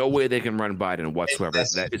no way they can run Biden whatsoever.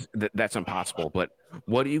 That's impossible. But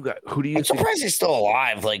what do you got? Who do you? I'm surprised he's still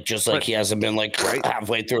alive. He hasn't been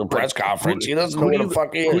halfway through a press conference. He doesn't know what the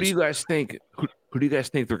fuck he is. Who do you guys think? Who do you guys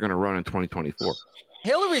think they're going to run in 2024?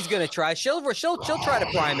 Hillary's going to try. She'll try to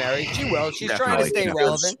primary. She will. She's trying to stay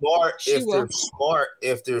relevant.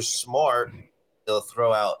 If they're smart, they'll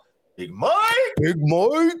throw out Big Mike.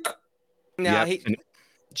 No,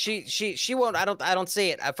 she won't. I don't see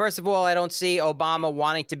it. First of all, I don't see Obama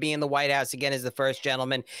wanting to be in the White House again as the first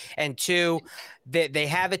gentleman, and two, they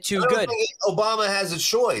have it too good. Obama has a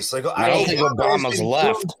choiit's. I don't think Obama's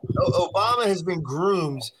left. Obama has been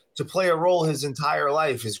groomed to play a role his entire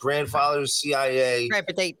life. His grandfather's CIA. Right,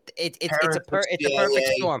 but it's a perfect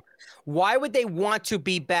storm. Why would they want to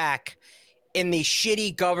be back in the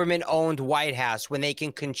shitty government-owned White House when they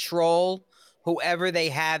can control whoever they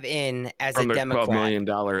have in as a Democrat. $12 million.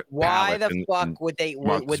 Why the fuck would they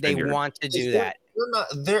want to do that?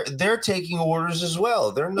 They're taking orders as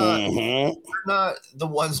well. They're not the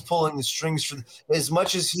ones pulling the strings for as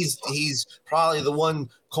much as he's probably the one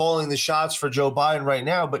calling the shots for Joe Biden right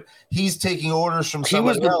now, but he's taking orders from somebody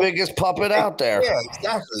else. He was the biggest puppet out there. Yeah,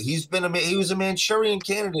 exactly. He was a Manchurian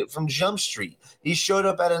candidate from Jump Street. He showed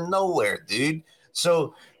up out of nowhere, dude.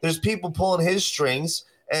 So there's people pulling his strings,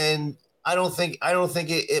 and I don't think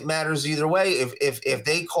it matters either way. If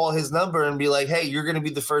they call his number and be like, hey, you're going to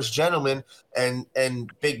be the first gentleman, and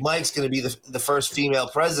Big Mike's going to be the first female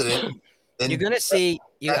president, then you're going to see.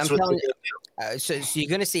 So you're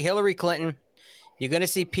going to see Hillary Clinton. You're going to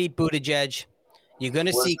see Pete Buttigieg. You're going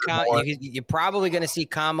to see. You're probably going to see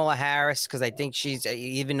Kamala Harris because I think she's,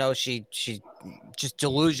 even though she's just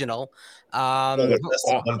delusional. All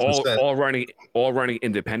running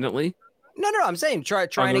independently. No, I'm saying trying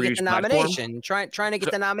to get the nomination. Trying to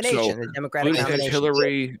get the nomination, the Democratic nomination.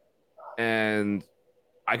 Hillary, and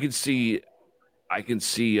I can see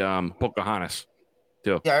Pocahontas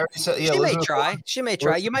too. Yeah, she may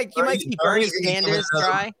try. You might see Bernie Sanders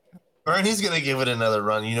try. Bernie's going to give it another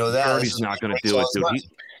run. You know that. Bernie's not going to do it, dude.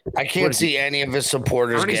 I can't see any of his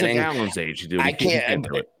supporters getting. Bernie's like Alan's age, dude. I can't.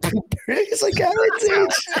 Bernie's like Alan's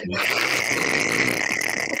age.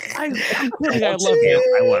 I'm kidding. I love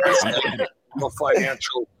you. I love you. No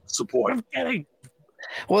financial support. I'm kidding.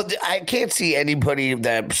 Well, I can't see anybody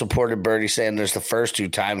that supported Bernie Sanders the first two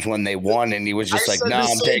times when they won, and he was just like, "No,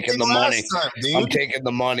 I'm taking the money. I'm taking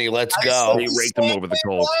the money. Let's go." He raked them over the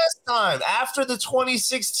coals. Last time, after the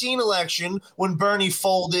 2016 election, when Bernie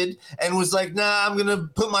folded and was like, "Nah, I'm gonna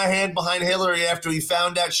put my hand behind Hillary," after he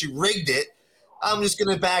found out she rigged it, I'm just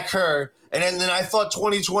gonna back her. And then I thought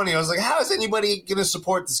 2020, I was like, "How is anybody gonna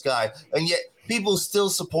support this guy?" And yet people still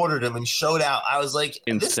supported him and showed out. I was like,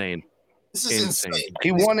 insane. This is insane.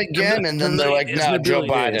 He won again, and then they're like, no, Joe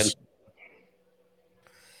Biden.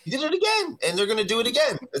 He did it again, and they're going to do it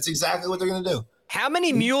again. That's exactly what they're going to do. How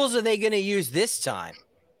many mules are they going to use this time?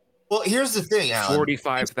 Well, here's the thing, Alan.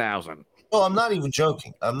 45,000. Well, I'm not even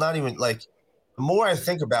joking. I'm not even like, the more I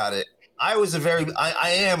think about it, I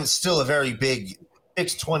am still a very big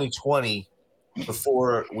fix 2020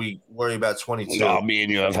 before we worry about 22. No, me and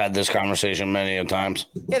you have had this conversation many a times.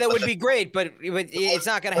 Yeah, that would be great, but it's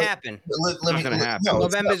not going to happen. It's not going to happen.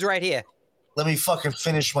 November's right here. Let me fucking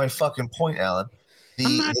finish my fucking point, Alan.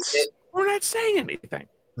 We're not saying anything.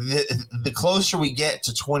 The closer we get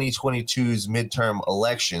to 2022's midterm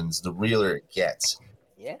elections, the realer it gets.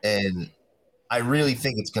 Yeah. And I really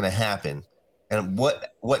think it's going to happen. And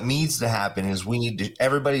what needs to happen is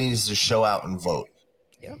everybody needs to show out and vote.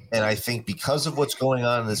 Yeah. And I think because of what's going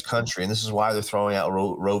on in this country, and this is why they're throwing out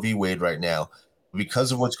Roe v. Wade right now,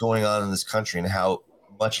 because of what's going on in this country and how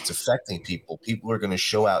much it's affecting people are going to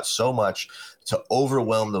show out so much to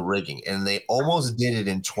overwhelm the rigging. And they almost did it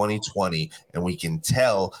in 2020. And we can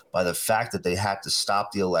tell by the fact that they had to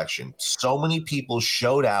stop the election. So many people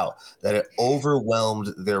showed out that it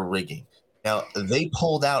overwhelmed their rigging. Now, they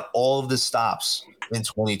pulled out all of the stops in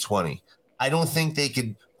 2020. I don't think they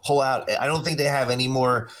could pull out. I don't think they have any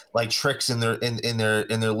more like tricks in their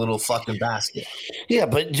little fucking basket. Yeah,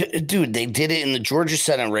 but dude, they did it in the Georgia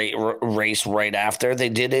Senate race right after. They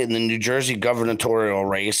did it in the New Jersey gubernatorial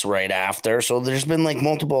race right after. So there's been like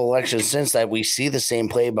multiple elections since that. We see the same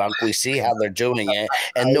playbook. We see how they're doing it,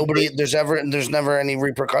 and there's never any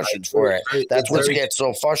repercussions for it. That's what gets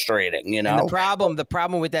so frustrating, you know. And the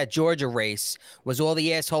problem with that Georgia race was all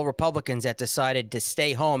the asshole Republicans that decided to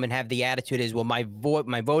stay home and have the attitude is, well, my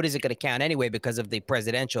vote isn't going to count anyway because of the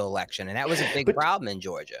presidential election, and that was a big problem in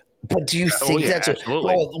Georgia. But do you think that's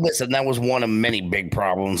listen? That was one of many big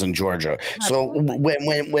problems in Georgia. So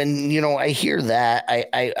when you know I hear that,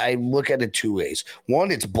 I look at it two ways.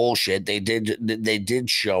 One, it's bullshit. They did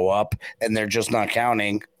show up, and they're just not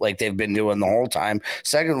counting like they've been doing the whole time.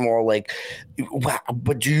 Second of all, like,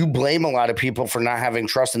 but do you blame a lot of people for not having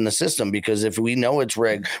trust in the system? Because if we know it's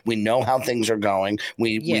rigged, we know how things are going.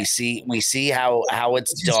 We see how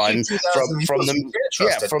it's done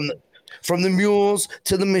from the mules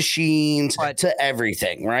to the machines to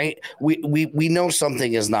everything, right? We know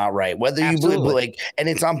something is not right. Whether you believe, like, and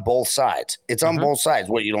it's on both sides. It's on both sides.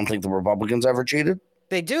 What, you don't think the Republicans ever cheated?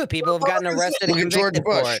 They do. People have gotten arrested and convicted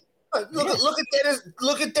for it.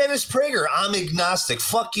 Look at Dennis Prager. I'm agnostic.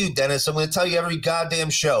 Fuck you, Dennis. I'm going to tell you every goddamn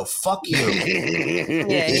show. Fuck you.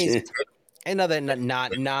 Yeah, he's another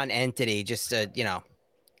non-entity. Just you know.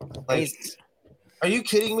 Are you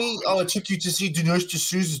kidding me? Oh, it took you to see Dinesh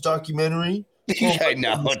D'Souza's documentary? I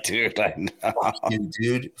know, dude. I know. Fuck you,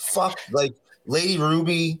 dude. Fuck, like Lady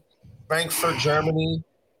Ruby, Frankfurt, Germany.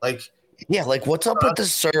 Like, yeah, like what's up with the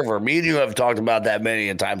server? Me and you have talked about that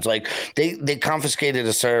many times. Like they confiscated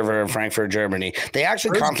a server in Frankfurt, Germany. They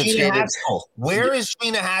actually confiscated. Where is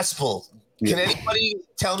Gina Haspel? Can anybody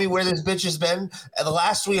tell me where this bitch has been? And the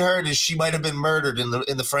last we heard is she might have been murdered in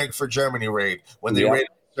the Frankfurt, Germany raid when they raided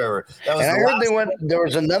the server. That was and I heard they went. There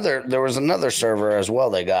was another server as well.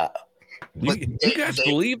 They got. You guys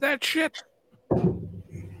believe that shit?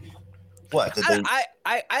 What?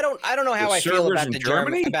 I don't know how I feel about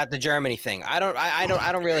the Germany thing. I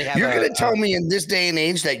don't really have. You're gonna tell me in this day and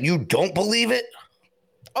age that you don't believe it?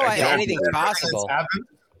 Oh, anything's possible.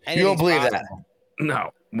 You don't believe that?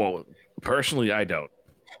 No. Well, personally, I don't.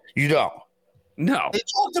 You don't? No. They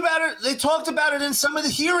talked about it in some of the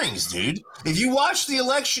hearings, dude. If you watch the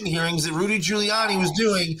election hearings that Rudy Giuliani was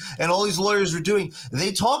doing and all these lawyers were doing,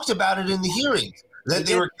 they talked about it in the hearings. That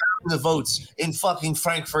they were counting the votes in fucking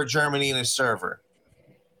Frankfurt, Germany, in a server.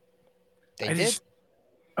 They did.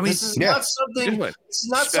 I mean, this is not something. This is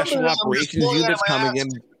not special operations units coming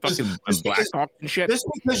in, fucking Black Hawk and shit. Just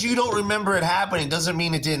because you don't remember it happening doesn't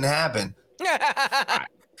mean it didn't happen.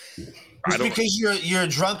 Just because you're a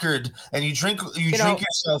drunkard and you drink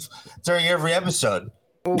yourself during every episode.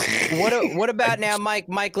 What about now,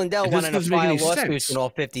 Mike Lindell wanting to file lawsuits in all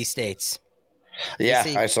 50 states? Yeah,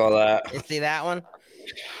 I saw that. You see that one?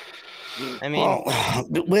 I mean, well,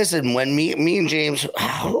 listen, when me and James,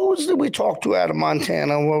 who did we talk to out of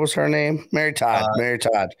Montana? What was her name? Mary Todd,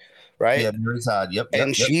 right? Yeah, Mary Todd. Yep.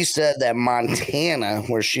 And she said that Montana,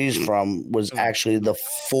 where she's from, was actually the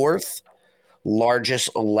 4th largest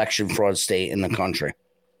election fraud state in the country.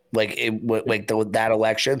 That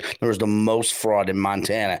election, there was the most fraud in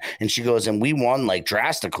Montana. And she goes, and we won like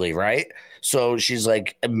drastically, right? So she's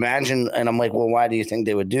like, imagine. And I'm like, well, why do you think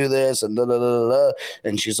they would do this? And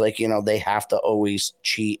And she's like, they have to always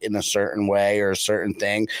cheat in a certain way or a certain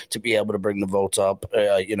thing to be able to bring the votes up,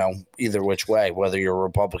 either which way, whether you're a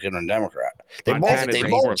Republican or Democrat. They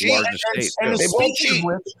both cheat.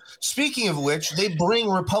 Speaking of which, they bring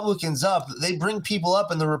Republicans up. They bring people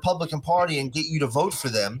up in the Republican Party and get you to vote for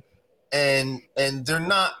them. And they're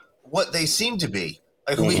not what they seem to be.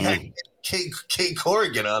 Like we had Kate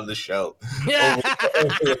Corrigan on the show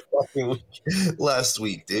last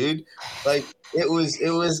week, dude. Like it was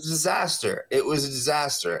a disaster. It was a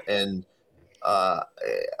disaster, and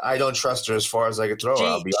I don't trust her as far as I could throw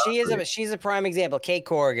her. She's a prime example. Kate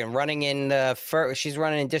Corrigan running in she's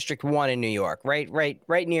running in District 1 in New York,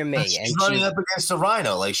 right near me. She's running up against a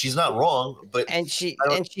rhino. Like she's not wrong, but she's not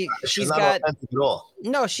got authentic at all.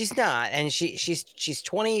 No, she's not. And she's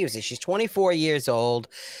 24 years old.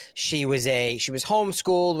 She was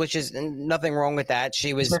homeschooled, which is nothing wrong with that.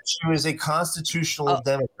 She was a constitutional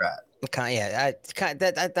Democrat. Yeah,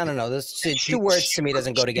 I don't know. Those two words to me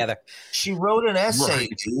doesn't go together. She wrote an essay,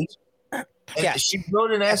 dude. Yeah, she wrote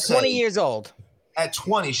an essay. At 20 years old. At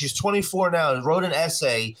 20, she's 24 now, and wrote an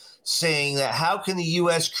essay saying that how can the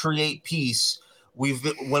U.S. create peace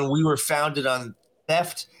when we were founded on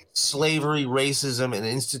theft, slavery, racism, and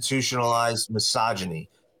institutionalized misogyny.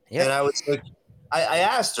 Yep. And I was like, I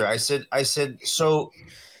asked her. I said, so.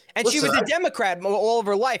 And listen, she was a Democrat all of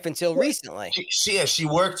her life until recently. She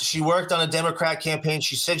worked on a Democrat campaign.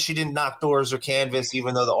 She said she didn't knock doors or canvass,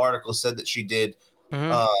 even though the article said that she did.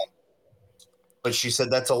 Mm-hmm. But she said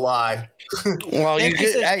that's a lie. Well,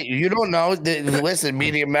 you don't know. Listen,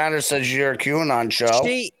 Media Matters says you're a QAnon show.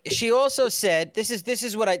 She also said this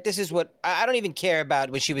is what I don't even care about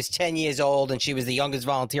when she was 10 years old and she was the youngest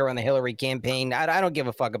volunteer on the Hillary campaign. I don't give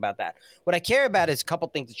a fuck about that. What I care about is a couple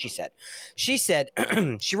things that she said. She said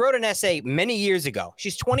she wrote an essay many years ago.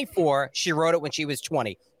 She's 24. She wrote it when she was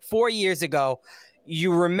 20. 4 years ago.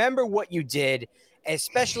 You remember what you did.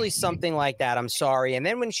 Especially something like that. I'm sorry. And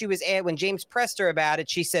then when James pressed her about it,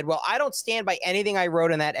 she said, well, I don't stand by anything I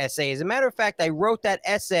wrote in that essay. As a matter of fact, I wrote that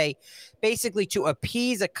essay basically to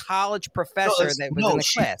appease a college professor that was in the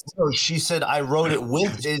class. No, she said, I wrote it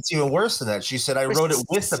with, it's even worse than that. She said, I wrote it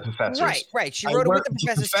with the professors. Right. She wrote it with the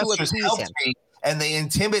professors to appease him. And they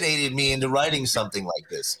intimidated me into writing something like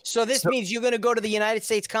this. So this means you're going to go to the United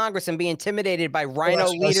States Congress and be intimidated by Rhino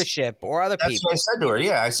leadership or other people. That's what I said to her.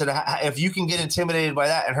 Yeah, I said, if you can get intimidated by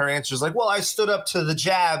that. And her answer is like, well, I stood up to the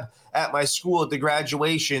jab at my school at the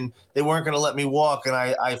graduation. They weren't going to let me walk. And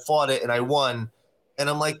I fought it and I won. And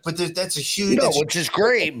I'm like, but that's a huge... No, which is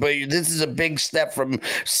great, but this is a big step from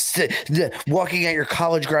walking at your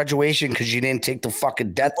college graduation because you didn't take the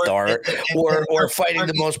fucking death dart or fighting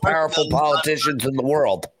the most powerful politicians in the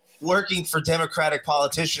world. Working for Democratic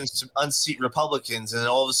politicians to unseat Republicans, and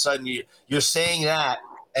all of a sudden you're saying that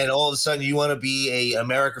and all of a sudden you want to be a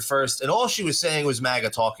America First, and all she was saying was MAGA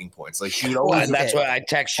talking points. Like she would always. That's why I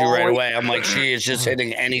text you right away. I'm like, she is just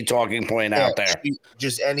hitting any talking point out there.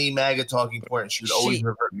 Just any MAGA talking point, and she would always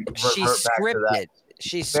revert back to that.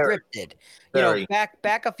 She's scripted. You know,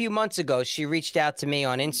 back a few months ago, she reached out to me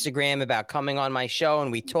on Instagram about coming on my show,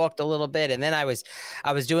 and we talked a little bit. And then I was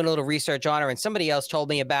doing a little research on her, and somebody else told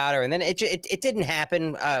me about her. And then it didn't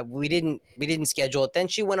happen. We didn't schedule it. Then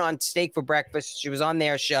she went on Steak for Breakfast. She was on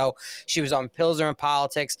their show. She was on Pilsner and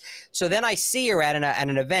Politics. So then I see her at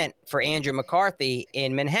an event for Andrew McCarthy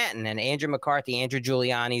in Manhattan, and Andrew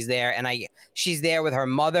Giuliani's there, and she's there with her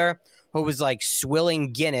mother, who was like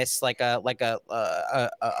swilling Guinness like a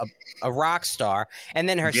rock star, and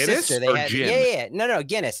then her Guinness sister. They had no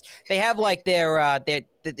Guinness. They have like their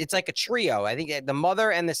it's like a trio. I think the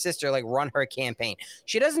mother and the sister like run her campaign.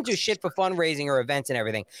 She doesn't do shit for fundraising or events and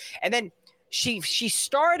everything. And then she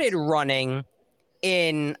started running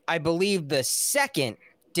in, I believe, the 2nd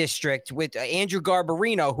district with Andrew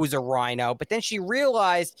Garbarino, who's a rhino, but then she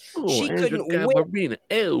realized she couldn't win.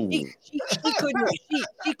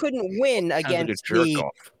 She couldn't win against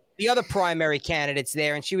the other primary candidates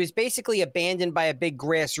there, and she was basically abandoned by a big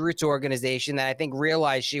grassroots organization that I think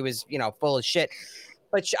realized she was, full of shit.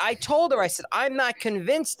 But I told her, I said, I'm not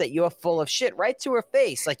convinced that you're full of shit, right to her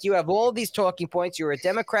face. Like, you have all these talking points. You're a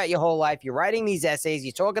Democrat your whole life. You're writing these essays.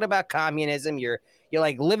 You're talking about communism. You're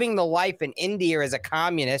like living the life in India as a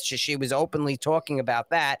communist. She was openly talking about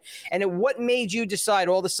that. And what made you decide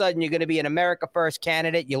all of a sudden you're going to be an America First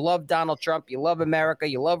candidate? You love Donald Trump. You love America.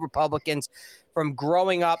 You love Republicans, from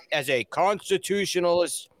growing up as a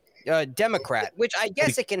constitutionalist Democrat, which I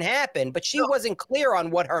guess it can happen, but she wasn't clear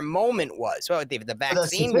on what her moment was. So the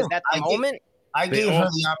vaccine, was that the moment? I gave her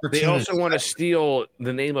the opportunity. They also want to steal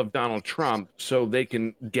the name of Donald Trump so they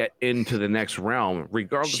can get into the next realm,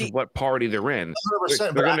 regardless of what party they're in.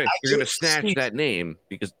 They're going to snatch that name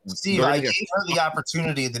because Steve, I gave her the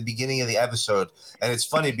opportunity at the beginning of the episode, and it's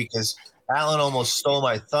funny because Alan almost stole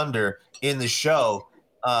my thunder in the show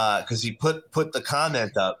because he put the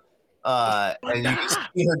comment up. And you can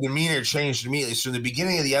see her demeanor changed immediately. So in the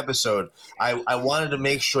beginning of the episode, I wanted to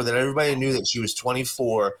make sure that everybody knew that she was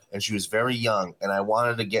 24 and she was very young, and I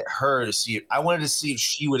wanted to get her to see it. I wanted to see if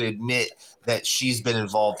she would admit that she's been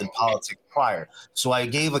involved in politics prior. So I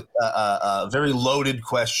gave a very loaded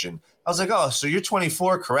question. I was like, "Oh, so you're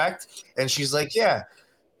 24, correct?" And she's like, "Yeah."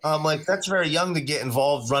 I'm like, that's very young to get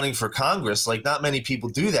involved running for Congress. Like, not many people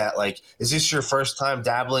do that. Like, is this your first time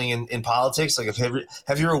dabbling in politics? Like,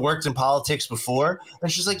 have you ever worked in politics before?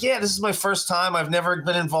 And she's like, yeah, this is my first time. I've never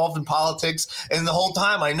been involved in politics. And the whole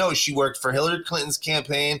time I know she worked for Hillary Clinton's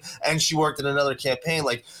campaign and she worked in another campaign.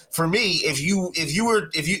 Like, for me, if you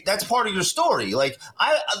that's part of your story. Like,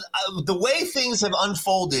 I the way things have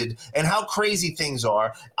unfolded and how crazy things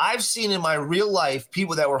are, I've seen in my real life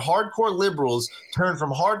people that were hardcore liberals turn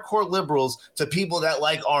from hardcore liberals to people that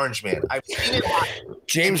like Orange Man. I've seen it happen.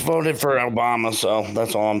 James voted for Obama, so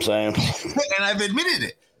that's all I'm saying. And I've admitted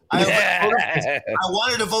it. I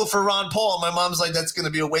wanted to vote for Ron Paul. My mom's like, that's going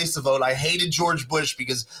to be a waste of vote. I hated George Bush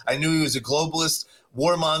because I knew he was a globalist,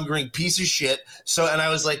 warmongering piece of shit. So, and I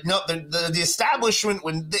was like, no, the establishment,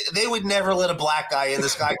 when they would never let a black guy in.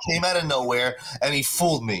 This guy came out of nowhere and he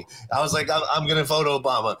fooled me. I was like, I'm going to vote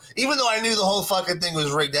Obama, even though I knew the whole fucking thing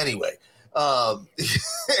was rigged anyway. But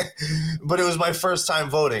it was my first time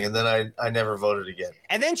voting, and then I never voted again.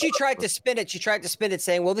 And then she tried to spin it. She tried to spin it,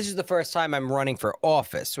 saying, "Well, this is the first time I'm running for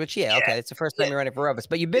office." Which, okay, it's the first time you're running for office.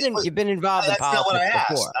 But you've been involved in politics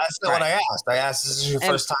before. That's not what I asked. I asked, "This is your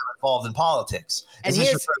first time involved in politics? Is this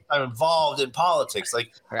your first time involved in politics?"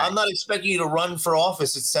 Like, I'm not expecting you to run for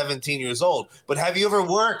office at 17 years old, but have you ever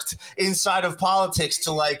worked inside of politics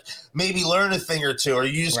to like maybe learn a thing or two, or are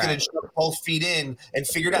you just going to jump both feet in and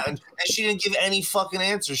figure it out? And she didn't give any fucking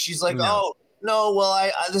answers. She's like, "Oh, no, well,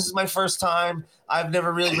 I this is my first time. I've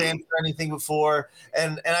never really ran for anything before."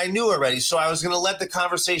 And I knew already. So I was going to let the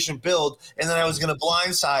conversation build, and then I was going to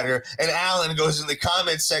blindside her. And Alan goes in the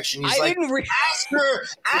comments section. He's like, ask her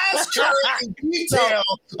in detail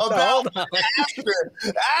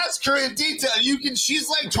ask her in detail. She's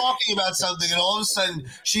like talking about something, and all of a sudden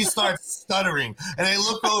she starts stuttering. And I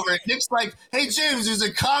look over, and Nick's like, "Hey, James, there's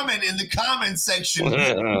a comment in the comment section."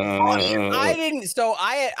 I didn't. So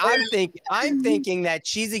I'm thinking that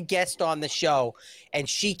she's a guest on the show, and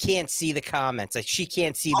she can't see the comments. Like, she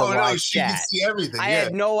can't see the live she chat. Can see everything. I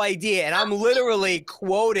had no idea, and I'm literally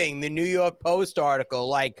quoting the New York Post article.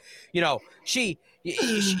 Like,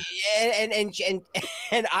 And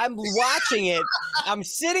I'm watching it. I'm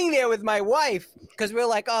sitting there with my wife because we're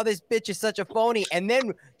like, oh, this bitch is such a phony. And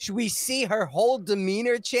then we see her whole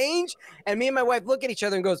demeanor change. And me and my wife look at each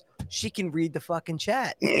other and goes, she can read the fucking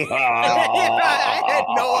chat. I had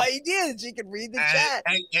no idea that she could read the chat.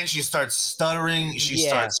 And she starts stuttering. She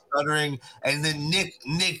starts stuttering. And then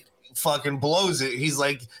Nick fucking blows it. He's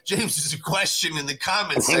like, James, there's a question in the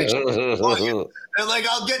comment section. And like,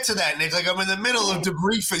 I'll get to that, Nick. Like, I'm in the middle of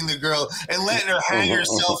debriefing the girl and letting her hang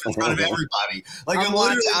herself in front of everybody. Like, I'm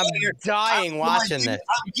dying watching this.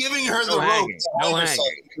 I'm giving her the rope to hang herself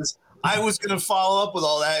because I was going to follow up with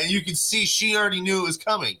all that. And you can see she already knew it was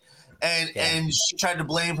coming. And she tried to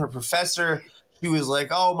blame her professor. He was like,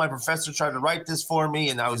 oh, my professor tried to write this for me,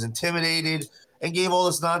 and I was intimidated, and gave all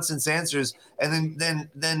this nonsense answers. And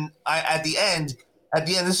then I at the end,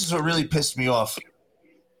 this is what really pissed me off.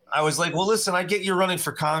 I was like, well, listen, I get you're running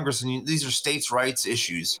for Congress, and these are states' rights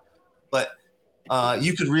issues, but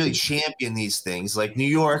you could really champion these things. Like New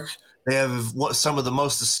York, they have some of the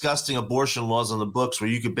most disgusting abortion laws on the books, where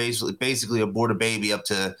you could basically abort a baby up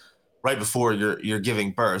to right before you're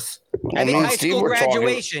giving birth. I think high school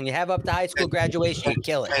graduation. You have up to high school graduation, you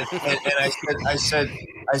kill it. And I said,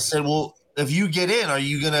 well, if you get in, are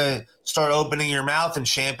you going to start opening your mouth and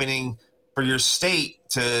championing for your state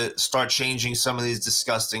to start changing some of these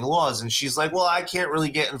disgusting laws? And she's like, well, I can't really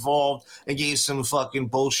get involved, and gave some fucking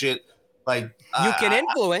bullshit. Like, you can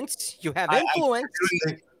influence. You have influence.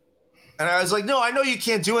 And I was like, no, I know you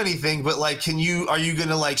can't do anything, but like, are you going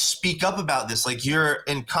to like speak up about this? Like, you're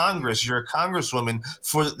in Congress, you're a congresswoman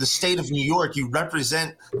for the state of New York. You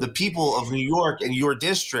represent the people of New York and your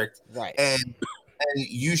district. Right. And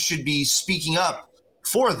you should be speaking up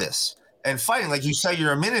for this and fighting. Like you say,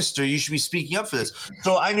 you're a minister, you should be speaking up for this.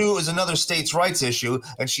 So I knew it was another states' rights issue.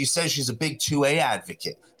 And she says she's a big 2A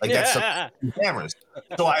advocate. Like that's some cameras.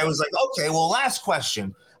 So I was like, okay, well, last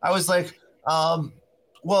question. I was like,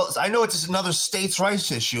 well, I know it's another states'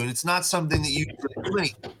 rights issue, and it's not something that you can do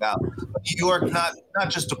anything about. But New York, not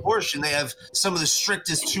just abortion, they have some of the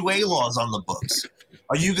strictest 2A laws on the books.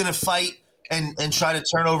 Are you going to fight and try to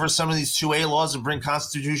turn over some of these 2A laws and bring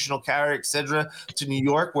constitutional carry, et cetera, to New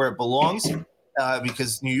York where it belongs?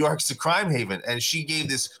 Because New York's a crime haven. And she gave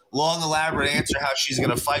this long, elaborate answer how she's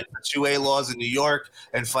going to fight for 2A laws in New York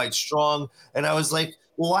and fight strong. And I was like,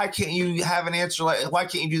 well, why can't you have an answer? Why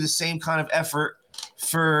can't you do the same kind of effort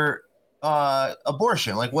for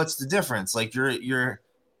abortion? Like, what's the difference? Like, you're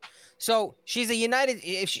so she's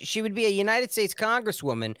if she would be a United States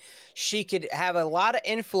Congresswoman, she could have a lot of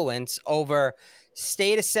influence over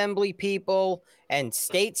state assembly people and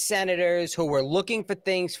state senators who were looking for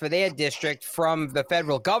things for their district from the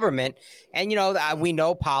federal government. And, we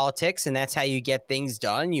know politics, and that's how you get things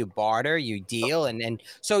done. You barter, you deal. And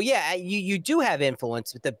so, yeah, you do have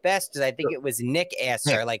influence. But the best is, I think it was Nick asked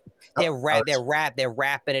her, like, they're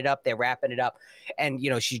wrapping it up.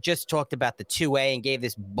 And, she just talked about the 2A and gave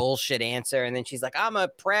this bullshit answer. And then she's like, I'm a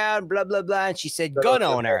proud blah, blah, blah. And she said, gun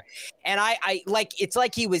owner. And I like, it's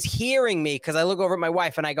like he was hearing me, because I look over at my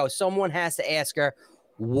wife and I go, someone has to ask her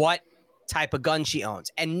what type of gun she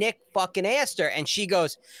owns. And Nick fucking asked her, and she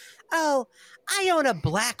goes, oh, I own a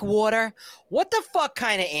Blackwater. What the fuck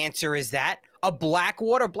kind of answer is that? A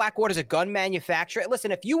Blackwater? Blackwater's a gun manufacturer.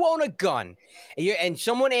 Listen, if you own a gun and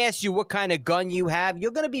someone asks you what kind of gun you have,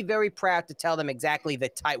 you're going to be very proud to tell them exactly the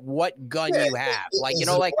type, what gun you have. Like,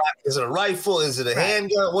 is it a rifle? Is it a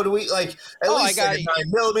handgun? What do we like? At least I got a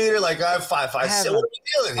 9mm. Like, I have 5.56. What are we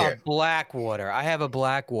dealing here? A Blackwater. I have a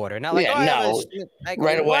Blackwater. Not like,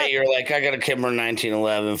 right away, you're like, I got a Kimber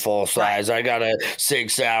 1911 full size. Right. I got a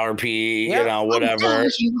 6-hour P, whatever.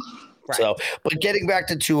 Right. So, but getting back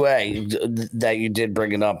to 2A, that you did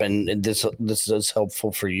bring it up, and this is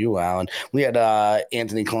helpful for you, Alan. We had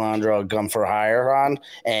Anthony Calandra, Gun for Hire, on,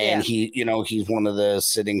 and he, he's one of the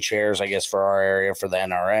sitting chairs, I guess, for our area for the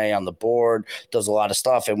NRA on the board, does a lot of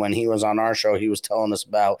stuff. And when he was on our show, he was telling us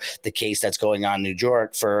about the case that's going on in New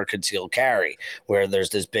York for concealed carry, where there's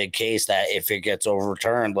this big case that if it gets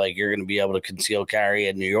overturned, like, you're going to be able to conceal carry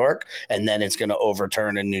in New York, and then it's going to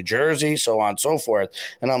overturn in New Jersey, so on and so forth.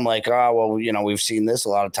 And I'm like, well, we've seen this a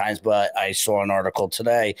lot of times, but I saw an article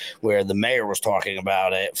today where the mayor was talking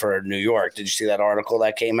about it for New York. Did you see that article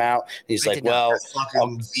that came out? He's like, well,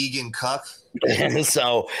 fucking vegan cuck.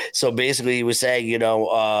 So basically he was saying,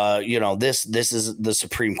 this is the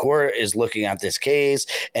Supreme Court is looking at this case,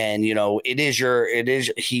 and he's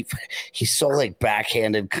so like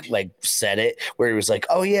backhanded, like said it where he was like,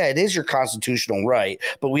 oh yeah, it is your constitutional right,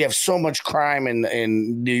 but we have so much crime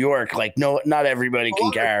in New York, like no, not everybody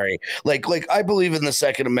can carry. Like I believe in the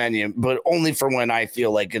Second Amendment, but only for when I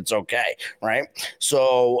feel like it's okay, right?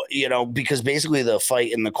 So because basically the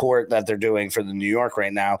fight in the court that they're doing for the New York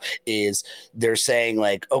right now is they're saying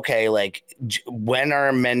like, okay, like when are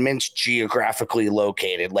amendments geographically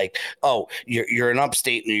located? Like, oh, you're in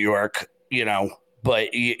upstate New York,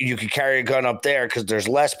 but you can carry a gun up there because there's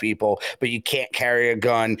less people, but you can't carry a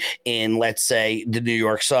gun in, let's say, the New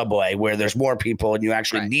York subway where there's more people and you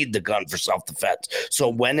actually need the gun for self-defense. So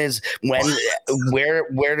where does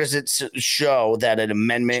it show that an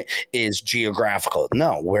amendment is geographical?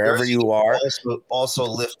 No, wherever you are. Also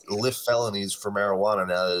lift felonies for marijuana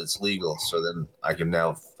now that it's legal. So then I can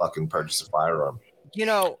now fucking purchase a firearm.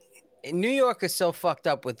 New York is so fucked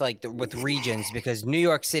up with with regions because New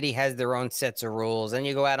York City has their own sets of rules. Then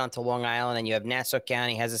you go out onto Long Island and you have Nassau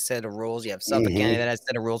County has a set of rules. You have Suffolk County that has a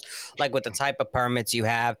set of rules, like with the type of permits you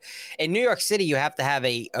have. In New York City, you have to have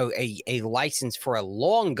a license for a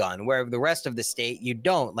long gun, where the rest of the state you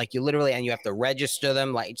don't. Like you literally, and you have to register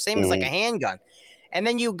them, like same as like a handgun. And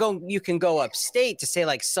then you can go upstate to say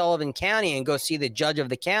like Sullivan County and go see the judge of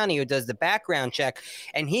the county who does the background check,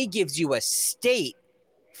 and he gives you a state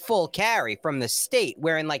full carry from the state,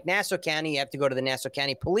 where in like Nassau County, you have to go to the Nassau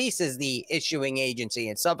County Police as the issuing agency.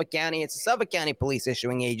 In Suffolk County, it's the Suffolk County Police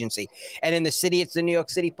issuing agency. And in the city, it's the New York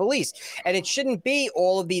City Police. And it shouldn't be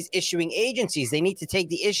all of these issuing agencies. They need to take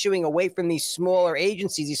the issuing away from these smaller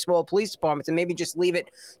agencies, these small police departments, and maybe just leave it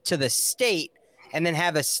to the state. And then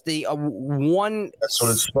have one. That's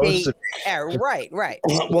what it's supposed to be. Right.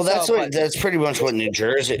 Well, that's pretty much what New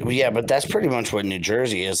Jersey. Yeah, but that's pretty much what New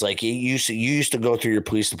Jersey is. Like you used to go through your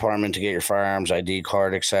police department to get your firearms ID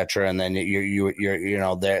card, etc. And then your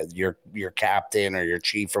captain or your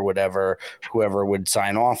chief or whoever would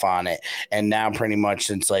sign off on it. And now pretty much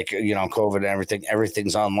since COVID and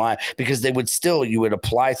everything's online, because you would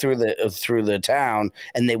apply through the town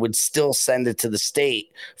and they would still send it to the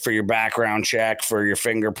state for your background check, for your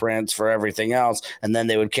fingerprints, for everything else, and then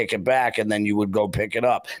they would kick it back and then you would go pick it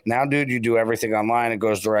up. Now, dude, you do everything online. It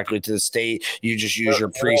goes directly to the state. You just use your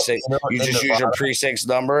precinct. Use your precinct's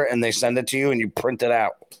number and they send it to you and you print it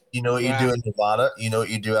out. You know what you do in Nevada? You know what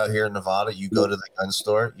you do out here in Nevada? You go to the gun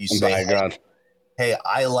store. You say, hey,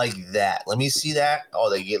 I like that. Let me see that. Oh,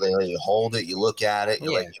 they hold it. You look at it.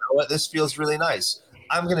 You're like, you know what? This feels really nice.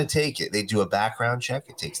 I'm going to take it. They do a background check.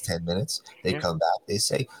 It takes 10 minutes. They come back. They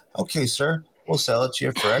say, okay, sir, we'll sell it to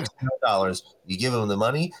you for X $100. You give them the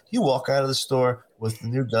money. You walk out of the store with the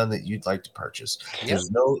new gun that you'd like to purchase. Yep.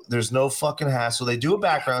 There's no fucking hassle. They do a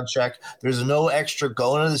background check. There's no extra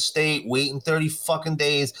going to the state, waiting 30 fucking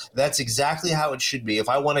days. That's exactly how it should be. If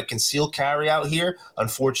I want to conceal carry out here,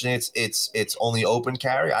 unfortunately, it's only open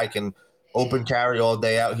carry. I can open carry all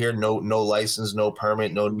day out here. No license, no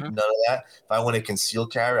permit, none of that. If I want to conceal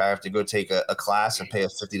carry, I have to go take a class and pay a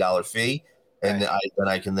 $50 fee. And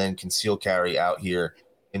I can then conceal carry out here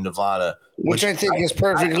in Nevada, which I think is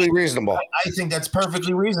perfectly reasonable. I think that's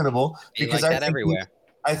perfectly reasonable because I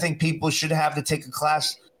think people should have to take a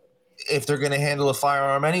class if they're going to handle a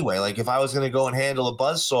firearm anyway. Like if I was going to go and handle a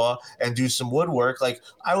buzzsaw and do some woodwork, like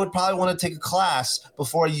I would probably want to take a class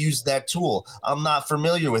before I use that tool. I'm not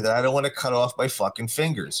familiar with it. I don't want to cut off my fucking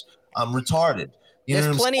fingers. I'm retarded.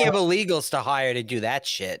 There's plenty of illegals to hire to do that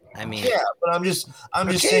shit. I mean, yeah, but I'm just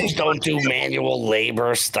saying, don't do manual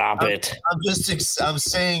labor. Stop it. I'm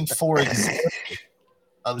saying for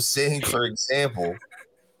example,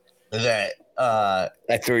 that I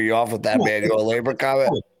threw you off with that manual labor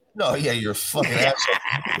comment. No, yeah, you're a fucking asshole.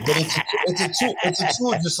 But it's a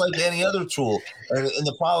tool just like any other tool. And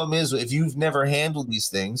the problem is, if you've never handled these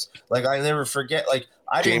things, like I never forget, like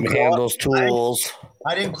I didn't handle tools.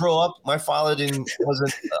 I didn't grow up. My father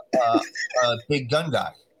wasn't a big gun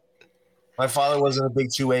guy. My father wasn't a big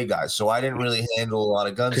 2A guy, so I didn't really handle a lot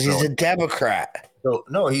of guns. Because he's a Democrat. So,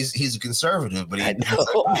 no, he's a conservative, but I'm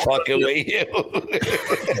fucking with you.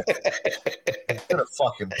 I'm gonna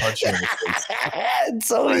fucking punch you in the face. It's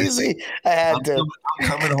so easy. I'm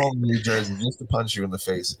coming home to New Jersey just to punch you in the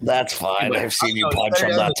face. That's fine. I've seen you punch.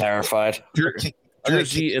 I'm not terrified.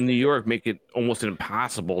 Jersey and New York make it almost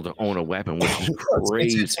impossible to own a weapon, which is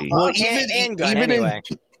crazy. Well,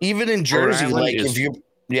 even in Jersey, like if you,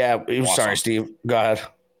 awesome. Sorry, Steve. Go ahead.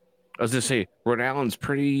 I was gonna say Rhode Island's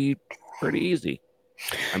pretty easy.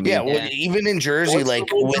 I mean, even in Jersey, like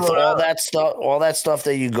with all that stuff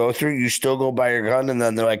that you go through, you still go buy your gun, and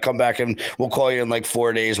then they're like, come back and we'll call you in like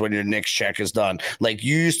 4 days when your NICS check is done. Like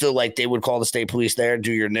you used to, like they would call the state police there,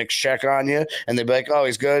 do your NICS check on you, and they'd be like, oh,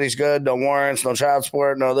 he's good, no warrants, no child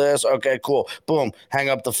support, no this, okay, cool, boom, hang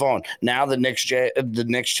up the phone. Now the NICS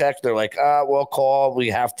check, they're like, we'll call, we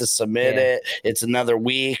have to submit it. It's another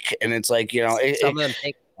week, and it's like, you know, some of them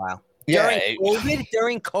take a while.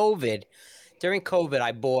 During COVID,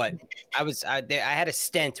 I had a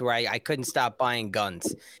stint where I couldn't stop buying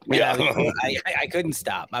guns. I couldn't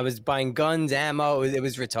stop. I was buying guns, ammo. It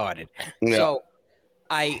was retarded. Yeah. So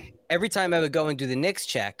every time I would go and do the NICS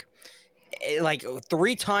check, like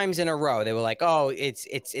 3 times in a row, they were like, "Oh,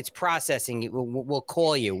 it's processing. We'll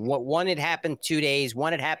call you." One had happened 2 days,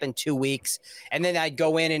 one had happened 2 weeks, and then I'd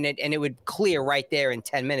go in and it would clear right there in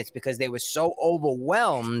 10 minutes because they were so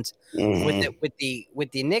overwhelmed with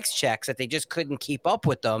the NICS checks that they just couldn't keep up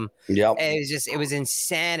with them. Yep. And it was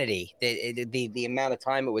insanity the amount of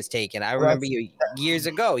time it was taking. I remember years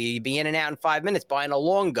ago, you'd be in and out in 5 minutes buying a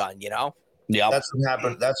long gun. You know. Yeah. That's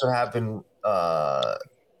what happened.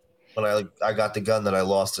 When I got the gun that I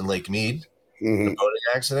lost in Lake Mead, the boating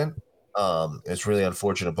accident. It's really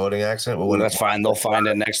unfortunate boating accident. But that's fine. They'll find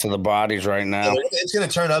it next to the bodies right now. It's going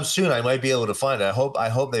to turn up soon. I might be able to find it. I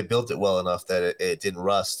hope they built it well enough that it didn't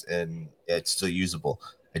rust and it's still usable.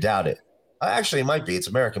 I doubt it. Actually, it might be. It's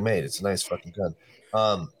American made. It's a nice fucking gun.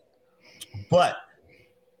 But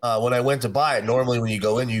when I went to buy it, normally when you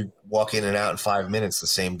go in, you walk in and out in 5 minutes the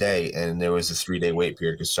same day, and there was a 3-day wait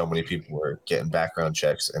period because so many people were getting background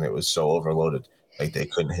checks, and it was so overloaded, like they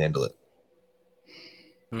couldn't handle it.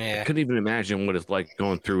 Yeah. I couldn't even imagine what it's like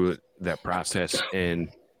going through that process in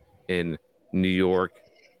New York,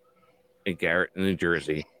 in Garrett, in New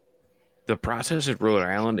Jersey. The process at Rhode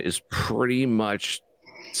Island is pretty much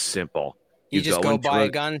simple. You just go buy a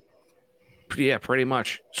gun? Yeah, pretty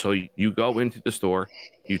much. So you go into the store,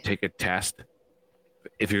 you take a test.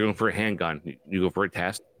 If you're going for a handgun, you go for a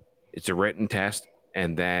test. It's a written test,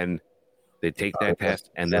 and then they take that test,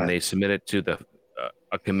 and then they submit it to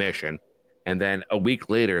a commission, and then a week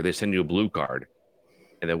later they send you a blue card,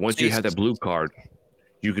 and then once you have the blue card,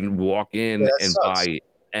 you can walk in and buy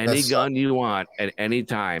any gun you want at any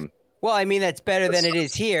time. Well, I mean, that's better than it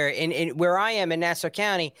is here. In where I am in Nassau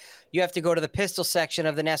County, you have to go to the pistol section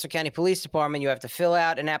of the Nassau County Police Department. You have to fill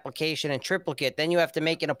out an application in triplicate. Then you have to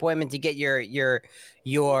make an appointment to get your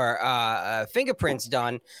fingerprints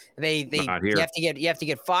done. You have to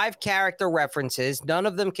get 5 character references. None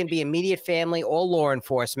of them can be immediate family or law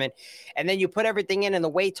enforcement. And then you put everything in, and the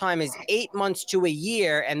wait time is 8 months to a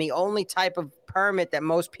year. And the only type of permit that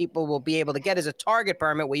most people will be able to get is a target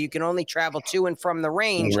permit, where you can only travel to and from the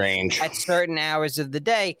range at certain hours of the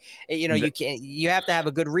day. You have to have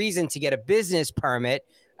a good reason to get a business permit.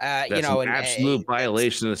 That's an absolute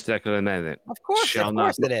violation of the Second Amendment. Of course,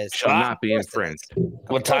 it is. Shall not be infringed.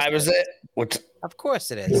 What time is it? Of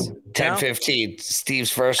course it is. 10:15.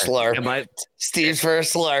 Steve's first slur. Steve's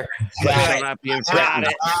first slur. Shall not be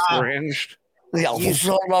infringed. Yeah,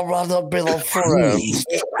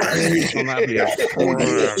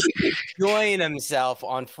 enjoying himself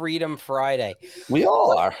on Freedom Friday. We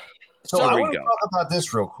all are. So I want to talk about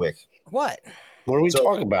this real quick. What are we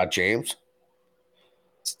talking about, James?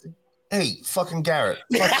 Hey, fucking Garrett.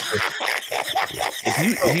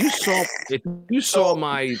 If you saw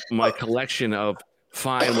my collection of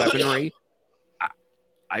fine weaponry,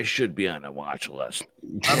 I should be on a watch list.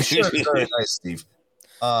 I'm sure it's very nice, Steve.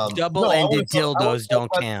 Double-ended dildos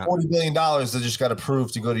don't count. $40 billion that just got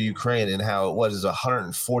approved to go to Ukraine, and how it was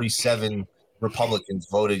 147 Republicans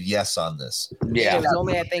voted yes on this. Yeah, it was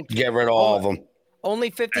only, I think, get rid of all of them.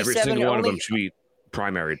 Only 57. Every single one of them should be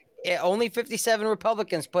primaried. Yeah, only 57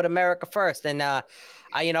 Republicans put America first, and but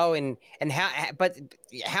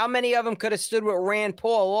how many of them could have stood with Rand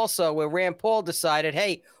Paul also, where Rand Paul decided,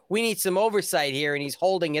 hey, we need some oversight here, and he's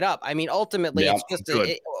holding it up. I mean, ultimately, it's just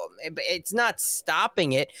it's not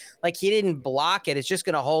stopping it. Like, he didn't block it. It's just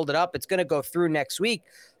going to hold it up. It's going to go through next week.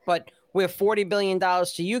 But we have $40 billion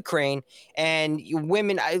to Ukraine, and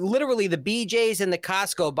women, literally the BJ's and the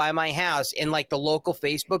Costco by my house in like the local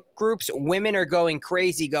Facebook groups, women are going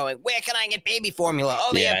crazy going, where can I get baby formula?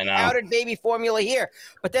 Oh, they have powdered baby formula here.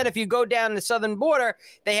 But then if you go down the southern border,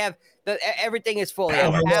 they have Everything is full. They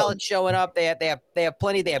have pallets showing up. They have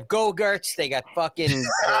plenty. They have Go-Gurts. They got fucking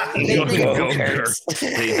Go-Gurts.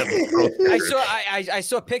 I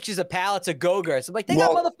saw pictures of pallets of Go-Gurts. I'm like, they got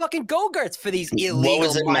motherfucking Go-Gurts for these illegal what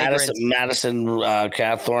was it, migrants. Madison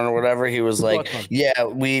Cathorn or whatever. He was like, yeah,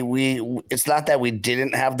 we it's not that we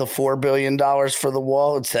didn't have the $4 billion for the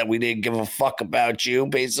wall. It's that we didn't give a fuck about you,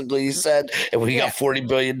 basically, he said. And we got $40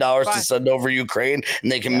 billion to send over Ukraine,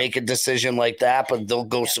 and they can make a decision like that, but they'll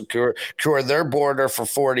go secure their border for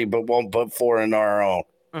 40, but won't put 4 in our own.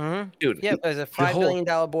 Mm-hmm. Dude, yeah, it was a $5 billion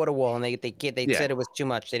border wall, and they said it was too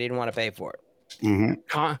much. They didn't want to pay for it.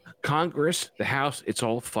 Mm-hmm. Congress, the House, it's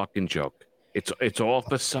all a fucking joke. It's all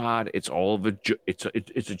facade. It's all of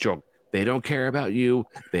it's a joke. They don't care about you.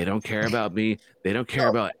 They don't care about me. They don't care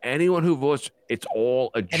about anyone who votes. It's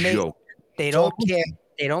all a joke. They don't care.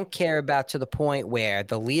 They don't care about to the point where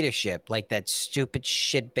the leadership, like that stupid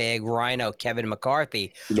shitbag rhino Kevin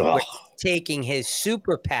McCarthy, taking his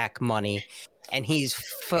super PAC money and he's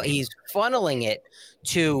funneling it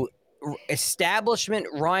to establishment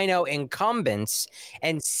rhino incumbents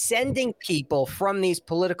and sending people from these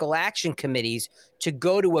political action committees to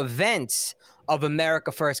go to events of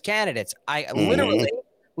America First candidates. I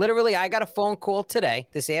literally, I got a phone call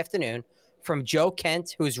this afternoon from Joe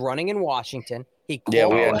Kent, who's running in Washington. We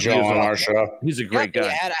had Joe on our show. He's a great guy.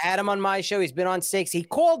 I had him on my show. He's been on 6. He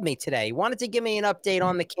called me today. He wanted to give me an update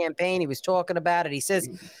on the campaign. He was talking about it. He says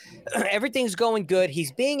everything's going good.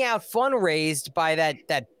 He's being out fundraised by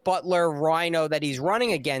that Butler rhino that he's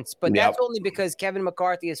running against, but that's only because Kevin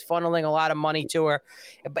McCarthy is funneling a lot of money to her.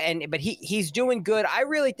 But he's doing good. I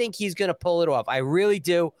really think he's going to pull it off. I really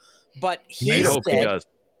do. But he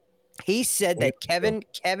said that Kevin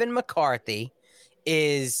McCarthy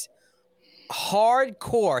is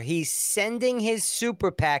hardcore. He's sending his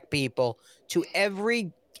super PAC people to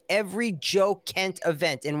every Joe Kent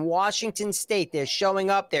event in Washington State. They're showing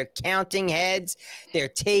up, they're counting heads, they're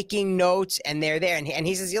taking notes, and they're there. And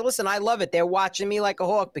he says, listen, I love it. They're watching me like a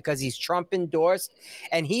hawk because he's Trump endorsed.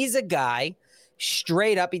 And he's a guy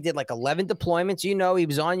straight up. He did like 11 deployments. He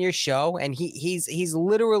was on your show, and he's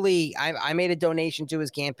literally, I made a donation to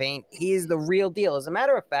his campaign. He is the real deal. As a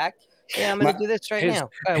matter of fact, I'm going to do this now.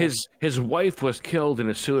 His wife was killed in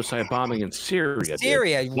a suicide bombing in Syria.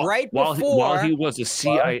 While he was a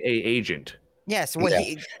CIA agent. Yes,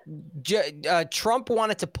 Trump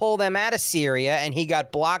wanted to pull them out of Syria, and he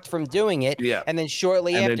got blocked from doing it. Yeah, and then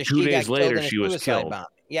shortly after, then 2 days later, she was killed. Bomb.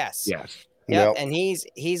 Yes. Yep. And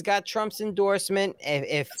he's got Trump's endorsement.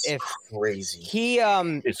 If crazy,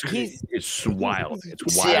 it's wild.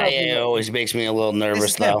 It's wild. CIA always makes me a little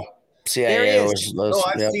nervous though. CIA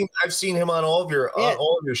I've seen him on all of your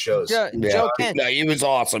shows. Joe Kent. No, he was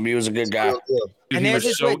awesome. He was a good guy. Dude,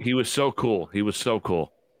 he was so cool. He was so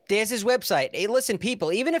cool. There's his website. Hey, listen,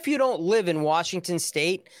 people, even if you don't live in Washington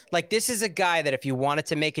State, like this is a guy that if you wanted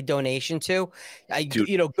to make a donation to,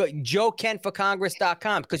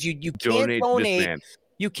 JoeKentForCongress.com, because you can't donate.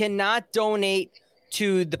 You cannot donate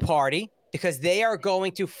to the party because they are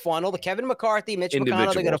going to funnel the Kevin McCarthy, Mitch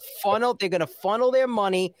McConnell. They're going to funnel their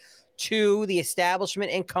money to the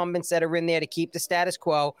establishment incumbents that are in there to keep the status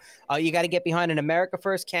quo. You got to get behind an America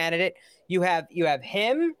First candidate. You have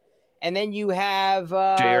him. And then you have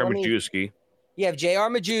J.R. Majewski. You have J.R.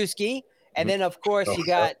 Majewski, and then of course you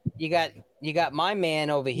got my man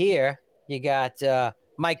over here. You got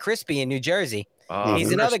Mike Crispy in New Jersey.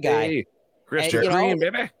 He's another guy. Green,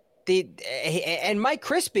 baby. And Mike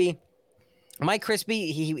Crispy,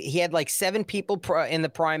 he had like 7 people in the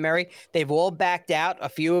primary. They've all backed out. A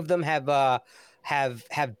few of them have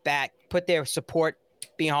put their support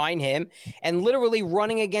behind him, and literally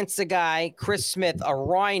running against a guy, Chris Smith, a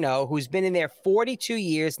rhino who's been in there 42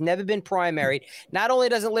 years, never been primaried. Not only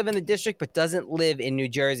doesn't live in the district, but doesn't live in New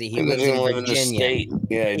Jersey. He lives in Virginia.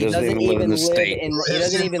 Yeah, he doesn't even live in the state. He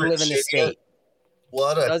doesn't even live in the state.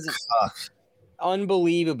 What a cock.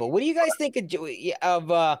 Unbelievable. What do you guys think of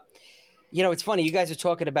it's funny. You guys are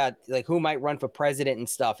talking about like who might run for president and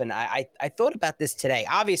stuff. And I thought about this today.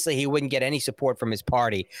 Obviously, he wouldn't get any support from his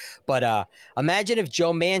party. But imagine if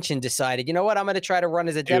Joe Manchin decided, you know what, I'm going to try to run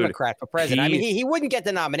as a Democrat for president. He wouldn't get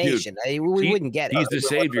the nomination. We wouldn't get it. He's the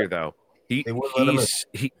savior, though.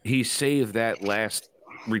 He saved that last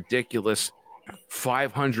ridiculous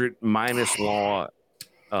 500 minus law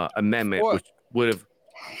amendment, which would have.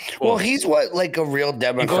 Well, he's what like a real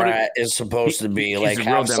Democrat is supposed to be. Like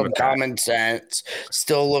have some common sense,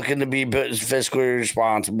 still looking to be fiscally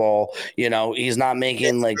responsible. He's not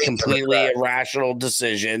making like completely irrational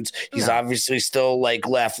decisions. He's obviously still like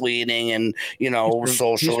left leaning and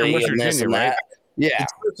socially and this and that. Yeah,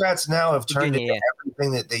 Democrats now have turned into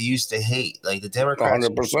everything that they used to hate. Like the Democrats,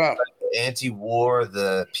 100%. Anti-war,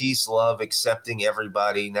 the peace, love, accepting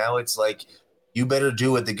everybody. Now it's like you better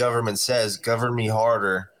do what the government says. Govern me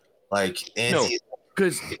harder. Like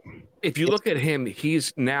because if you look at him,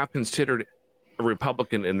 he's now considered a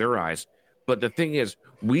Republican in their eyes. But the thing is,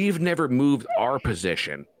 we've never moved our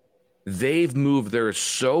position. They've moved theirs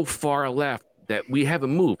so far left that we haven't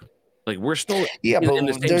moved. Like we're still in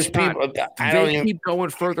the same there's spot. people. They keep going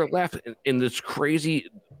further left in this crazy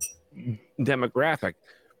demographic.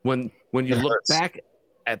 When you look back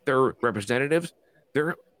at their representatives,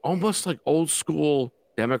 they're almost like old school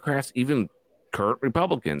Democrats, even current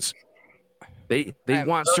Republicans. They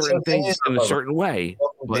want certain things in a certain way.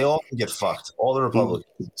 They all can get fucked. All the Republicans,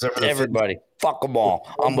 except for everybody. Fuck them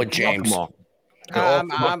all. I'm with James. I'm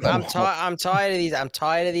tired of these. I'm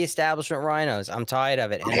tired of the establishment rhinos. I'm tired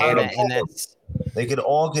of it. And that's they could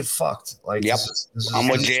all get fucked. Like, I'm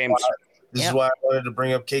with James. This is why I wanted to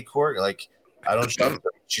bring up Kate Court. Like, I don't trust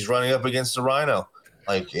her. She's running up against the rhino.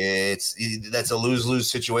 Like, that's a lose-lose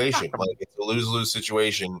situation. Like, it's a lose-lose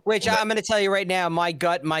situation. Which I'm going to tell you right now, my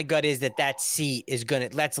gut is that seat is going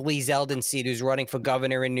to. That's Lee Zeldin's seat, who's running for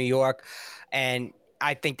governor in New York, and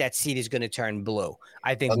I think that seat is going to turn blue.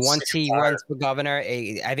 I think once he runs for governor,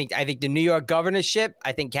 I think the New York governorship.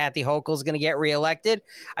 I think Kathy Hochul is going to get reelected.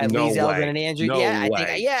 Lee Zeldin and Andrew.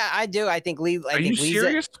 I do. I think Lee. Are you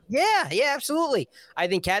serious? Yeah, absolutely. I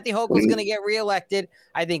think Kathy Hochul is going to get reelected.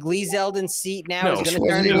 I think Lee Zeldin's seat now is going to turn. She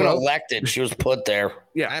wasn't even elected. She was put there.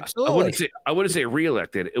 Yeah, absolutely. I wouldn't say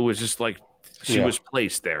reelected. It was just like she was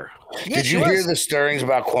placed there. Yeah, Did you hear the stirrings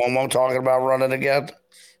about Cuomo talking about running again?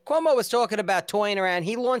 Cuomo was talking about toying around.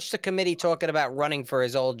 He launched a committee talking about running for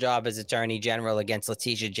his old job as Attorney General against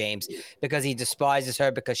Letitia James because he despises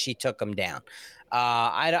her because she took him down.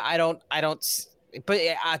 I don't. But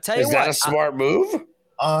I'll tell you what. Is that a smart move?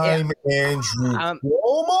 I'm Andrew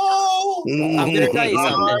Cuomo. I'm going to tell you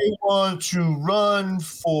something. I want to run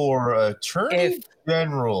for Attorney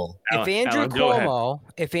General. If Andrew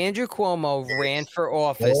Cuomo ran for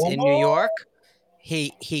office in New York,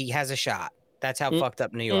 he has a shot. That's how fucked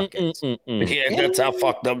up New York is. Yeah, that's how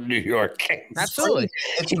fucked up New York is. Absolutely.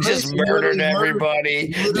 He just murdered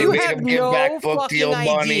everybody. They made him give back book deal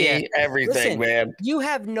money, everything, man. You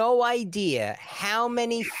have no idea how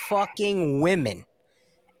many fucking women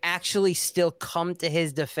actually still come to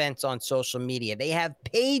his defense on social media. They have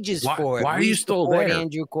pages for it. Why are you still there?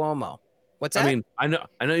 Andrew Cuomo. What's that? I mean, I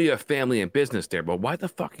know you have family and business there, but why the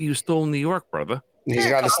fuck are you still in New York, brother? He's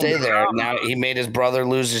got to stay there. Now he made his brother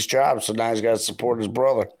lose his job, so now he's got to support his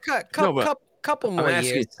brother. Couple more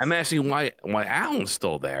years. I'm asking why Alan's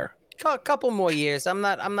still there. Couple more years. I'm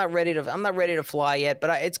not ready to fly yet,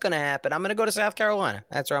 but it's gonna happen. I'm gonna go to South Carolina.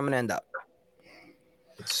 That's where I'm gonna end up.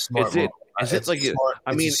 It's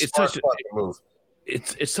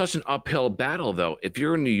such an uphill battle, though. If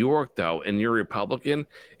you're in New York, though, and you're Republican,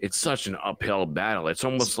 it's such an uphill battle. It's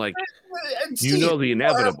almost like the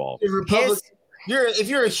inevitable. If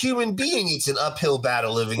you're a human being, it's an uphill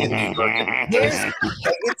battle living in New York.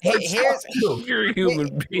 You're a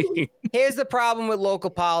human being. Here's the problem with local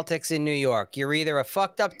politics in New York. You're either a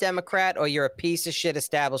fucked up Democrat or you're a piece of shit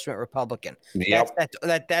establishment Republican. Yep.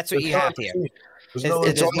 That's what you have here.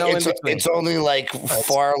 It's only like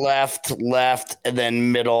far left, and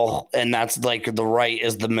then middle, and that's like the right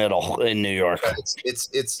is the middle in New York.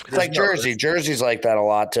 It's like Jersey. Jersey's like that a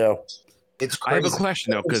lot too. It's crazy. I have a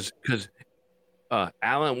question though, because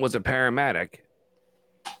Alan was a paramedic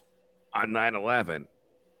on 9/11.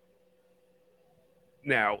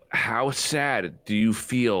 Now, how sad do you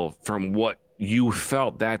feel from what you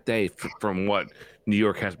felt that day from what New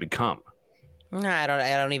York has become? I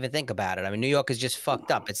don't even think about it. I mean, New York is just fucked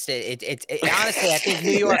up. It's honestly, I think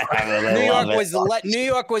New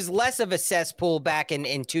York was less of a cesspool back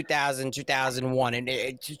in 2000, 2001.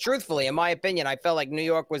 And truthfully, in my opinion, I felt like New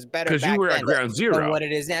York was better because you were at ground zero than what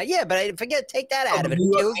it is now. Yeah, but take that out of it.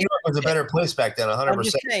 New York was a better place back then, 100%. I'm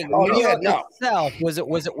just saying, New York itself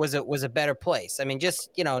was a better place. I mean, just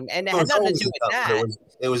and it had nothing to do with that.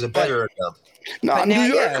 It was a better. No, New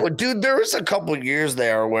York, dude. There was a couple of years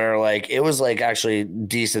there where like it was like actually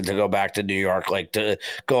decent to go back to New York, like to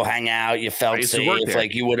go hang out. You felt safe,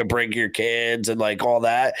 like you would have bring your kids and like all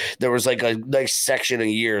that. There was like a nice section of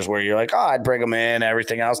years where you're like, oh, I'd bring them in.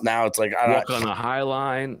 Everything else now it's like I walk on the High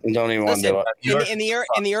Line. Don't even want to do it. In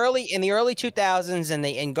the early 2000s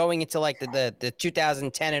and going into like the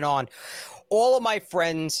 2010 and on, all of my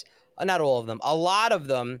friends. not all of them, a lot of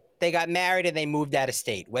them, they got married and they moved out of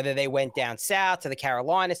state, whether they went down south to the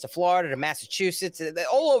Carolinas, to Florida, to Massachusetts,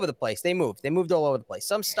 all over the place. They moved all over the place.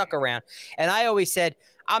 Some stuck around. And I always said,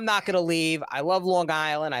 I'm not going to leave. I love Long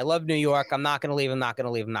Island. I love New York. I'm not going to leave. I'm not going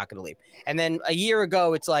to leave. I'm not going to leave. And then a year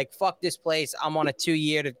ago, it's like, fuck this place. I'm on a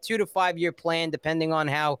 2 to 5 year plan, depending on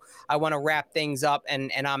how I want to wrap things up.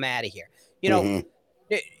 And I'm out of here. You know,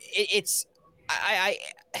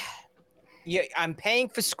 I'm paying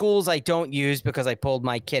for schools I don't use because I pulled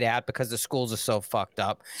my kid out because the schools are so fucked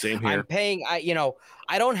up. Same here. I'm paying, I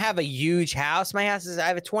don't have a huge house. I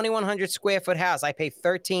have a 2,100 square foot house. I pay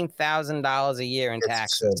 $13,000 a year in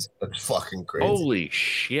taxes. That's fucking crazy. Holy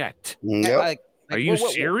shit. Yep. Are you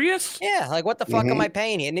serious? Yeah. Like, what the fuck am I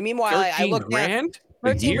paying here? And meanwhile, I look down.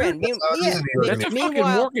 13 grand. That's a fucking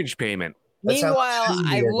mortgage payment. Meanwhile,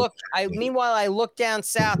 I look down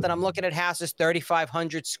south and I'm looking at houses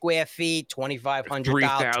 3,500 square feet, $2,500,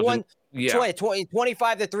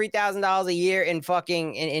 $25,000 to $3,000 a year in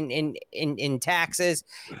fucking in taxes.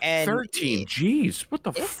 And 13 G's. What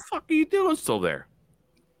the fuck are you doing still there?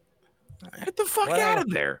 Get the fuck out of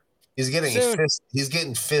there. He's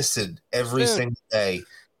getting fisted every single day.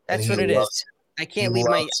 That's what it is. I can't leave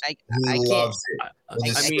my. I can't. I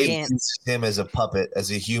mean, him as a puppet, as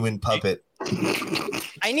a human puppet.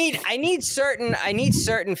 I need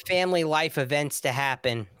certain family life events to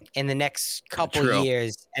happen in the next couple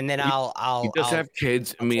years, and then I'll. He does have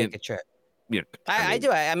kids. I mean, take a trip. Yeah, I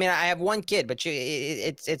do. I mean, I have one kid, but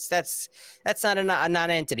that's not a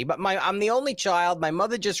non-entity. But I'm the only child. My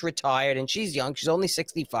mother just retired, and she's young. She's only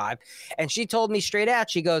 65, and she told me straight out.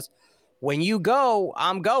 She goes, when you go,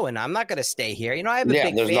 I'm going. I'm not going to stay here. I have a big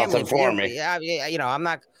family. There's nothing for me. I'm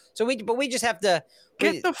not. So we just have to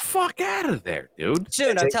get the fuck out of there, dude.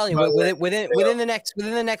 Soon, I'm telling you, within the next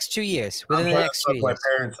 2 years.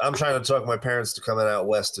 I'm trying to talk my parents to coming out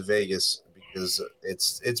west to Vegas because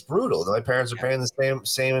it's brutal. My parents are paying the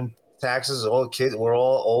same in taxes. All kids, we're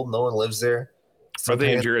all old. No one lives there. Are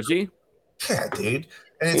they in Jersey? Yeah, dude.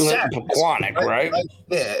 And it's sad. Pequannock, right?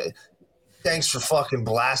 Yeah. Thanks for fucking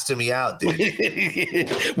blasting me out, dude.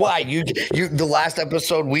 Why? You the last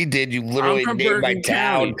episode we did, you literally named my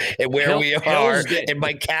town and where we are in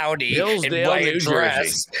my county and my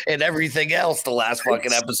address and everything else the last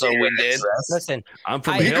fucking episode we did. Listen, I'm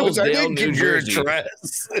from Hillsdale, New Jersey.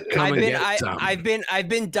 I've been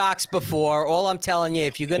doxxed before. All I'm telling you,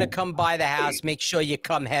 if you're gonna come by the house, make sure you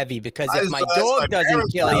come heavy because if my dog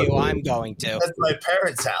doesn't kill you, I'm going to. That's my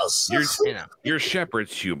parents' house. Your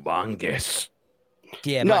shepherd's humongous.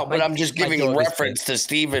 Yeah, but I'm just giving reference to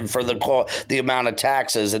Steven for the amount of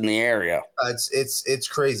taxes in the area. It's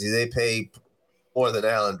crazy. They pay more than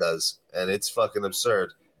Alan does, and it's fucking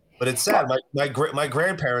absurd. But it's sad. My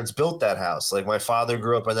grandparents built that house. Like my father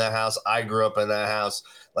grew up in that house. I grew up in that house.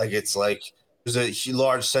 Like it's like there's a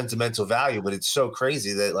large sentimental value, but it's so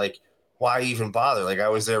crazy that like why even bother? Like I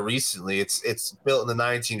was there recently. It's built in the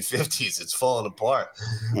 1950s. It's falling apart.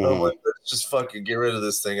 Mm-hmm. Let's just fucking get rid of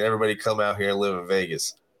this thing and everybody come out here and live in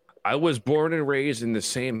Vegas. I was born and raised in the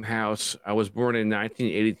same house. I was born in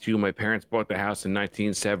 1982. My parents bought the house in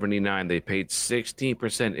 1979. They paid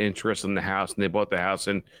 16% interest on the house, and they bought the house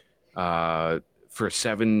for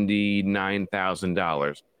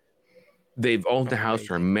 $79,000. They've owned the house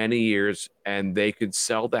for many years, and they could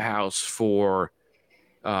sell the house for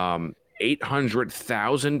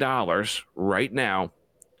 $800,000 right now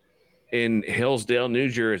in Hillsdale, New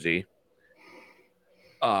Jersey.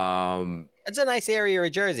 It's a nice area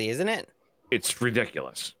of Jersey, isn't it? It's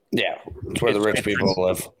ridiculous. Yeah, it's where the rich people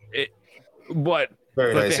live.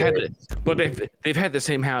 They've had the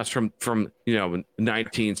same house from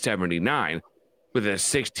 1979 with a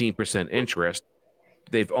 16% interest.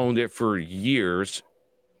 They've owned it for years,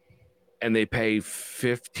 and they pay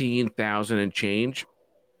 $15,000 and change.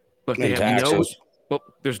 But they have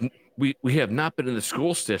we have not been in the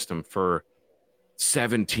school system for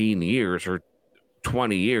 17 years or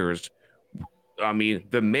 20 years. I mean,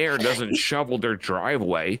 the mayor doesn't shovel their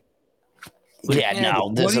driveway.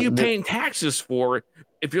 What are you paying taxes for?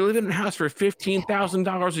 If you're living in a house for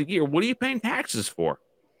 $15,000 a year, what are you paying taxes for?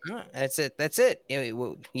 That's it. And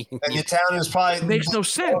your town is probably it makes no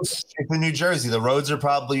sense. In New Jersey, the roads are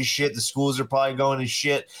probably shit. The schools are probably going to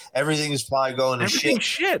shit. Everything is probably going to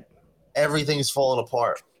shit. Everything is falling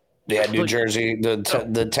apart. Yeah, New Jersey,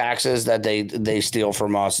 the taxes that they steal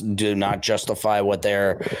from us do not justify what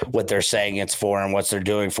they're saying it's for and what they're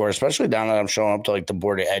doing for. Especially now that I'm showing up to like the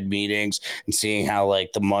Board of Ed meetings and seeing how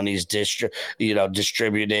like the money's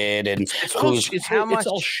distributed and it's all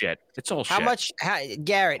shit. It's all how shit. Much,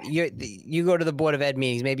 Garrett? You go to the Board of Ed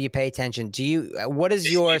meetings. Maybe you pay attention. What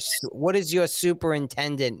does your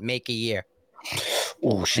superintendent make a year?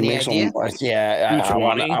 Oh, she makes one. Yeah, I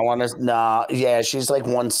want to. Nah, yeah, she's like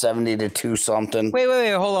 170 to 2 something.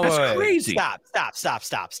 Wait, hold on. That's crazy. Stop.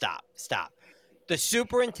 The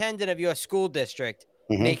superintendent of your school district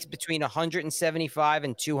makes between 175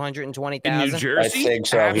 and 220,000. In New Jersey, I think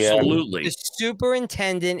so. Absolutely. Yeah. The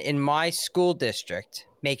superintendent in my school district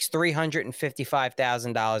makes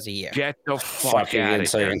 $355,000 a year. Get the fuck out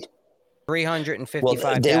of here.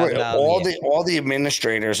 $355,000. All the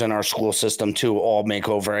administrators in our school system too all make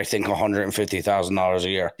over, I think, $150,000 a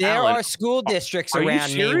year. There are school districts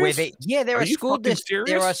around me where they there are school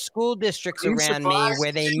districts around me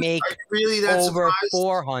where they make over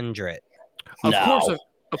 400. Of course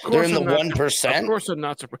they're in the 1%. Of course, I'm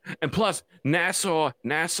not surprised. And plus, Nassau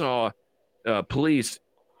police,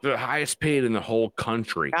 the highest paid in the whole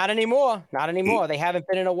country. Not anymore. They haven't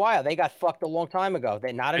been in a while. They got fucked a long time ago.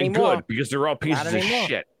 They're not anymore. Good, because they're all pieces of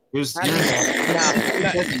shit.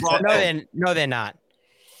 No, they're not.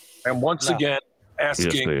 And once again,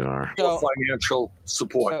 asking for financial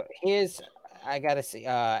support. So I gotta see.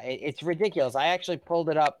 It's ridiculous. I actually pulled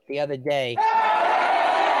it up the other day.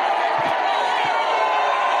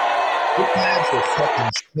 Your pads are fucking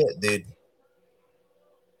shit, dude.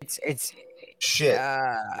 It's shit.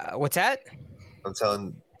 What's that? I'm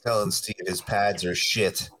telling Steve his pads are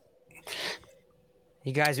shit.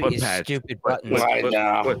 You guys with your stupid buttons.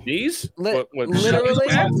 What these? Literally.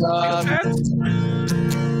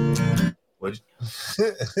 What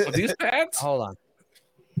these pads? Hold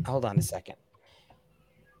on a second.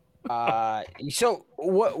 So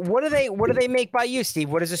what do they make by you, Steve?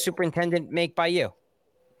 What does the superintendent make by you?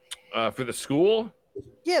 For the school?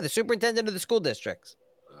 Yeah, the superintendent of the school districts.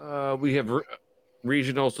 We have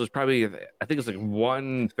regionals, so it's probably, I think it's like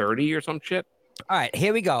 130 or some shit. All right,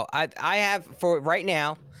 here we go. I have for right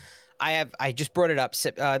now, I just brought it up.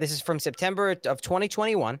 This is from September of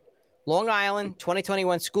 2021. Long Island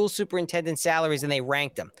 2021 school superintendent salaries, and they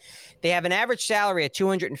ranked them. They have an average salary of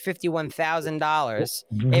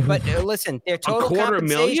 $251,000. But listen, their total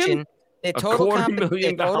compensation. Their total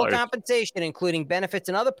compensation, including benefits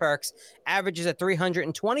and other perks, averages at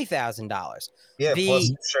 $320,000. Yeah,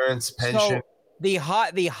 plus insurance, pension. So the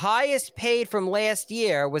highest paid from last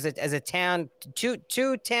year was as a town,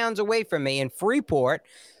 two towns away from me in Freeport,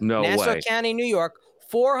 Nassau County, New York,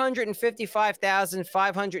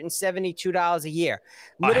 $455,572 a year.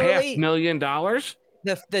 Literally $500,000.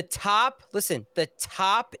 The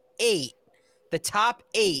top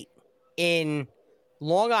eight in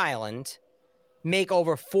Long Island make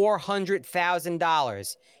over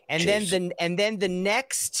 $400,000, and then the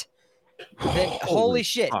next, holy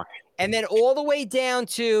shit, and then all the way down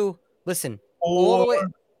to all the way.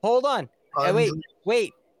 Hold on,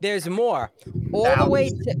 wait. There's more. All the way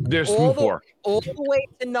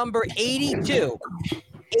to number 82.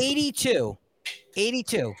 82.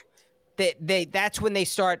 That's when they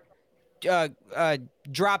start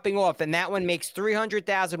dropping off, and that one makes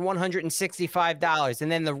 $300,165,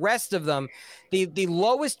 and then the rest of them, the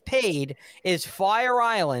lowest paid is Fire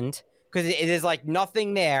Island, because it is like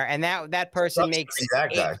nothing there, and that person makes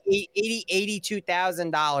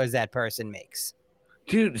 $82,000. That person makes.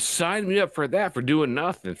 Dude, sign me up for that, for doing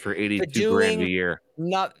nothing for $82,000 a year.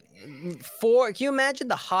 Can you imagine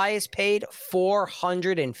the highest paid?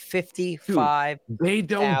 $455,000. They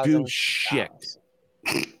don't do shit.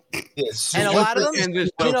 Yes. And a lot of them, you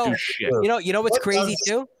know what's crazy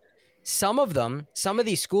too? Some of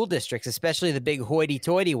these school districts, especially the big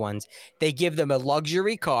hoity-toity ones, they give them a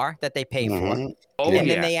luxury car that they pay for. Oh, and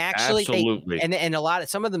then they actually,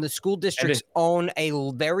 some of them, the school districts own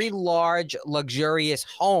a very large, luxurious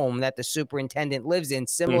home that the superintendent lives in,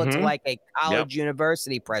 similar to like a college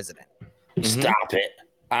university president. Stop it.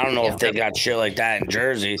 I don't know if they got shit like that in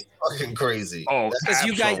Jersey. Fucking crazy. Oh, because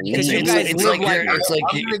you guys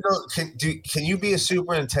can you be a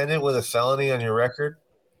superintendent with a felony on your record?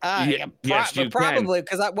 Yes, you probably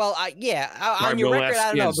because on your record,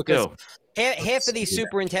 I don't know, because Half of these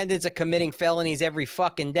superintendents are committing felonies every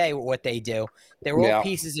fucking day with what they do. They're all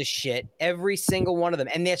pieces of shit, every single one of them.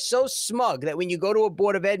 And they're so smug that when you go to a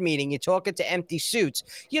Board of Ed meeting, you're talking to empty suits.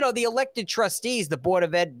 You know, the elected trustees, the Board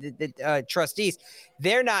of Ed trustees,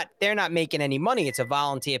 they're not making any money. It's a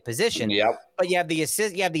volunteer position. Yep. But you have the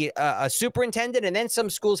superintendent, and then some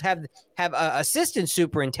schools have assistant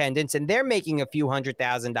superintendents, and they're making a few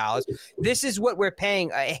 $100,000. This is what we're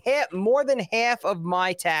paying. More than half of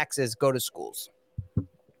my taxes go to schools.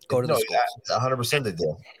 Go to the schools. 100% they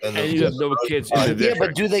do. And you have no kids. Yeah,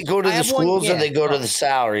 but do they go to the schools or they go to the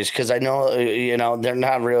salaries? Because I know, they're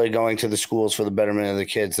not really going to the schools for the betterment of the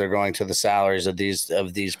kids. They're going to the salaries of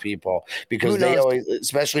these people because they always,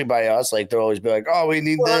 especially by us, like they'll always be like, "Oh, we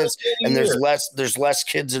need this," and there's less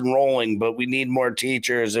kids enrolling, but we need more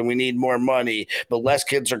teachers and we need more money, but less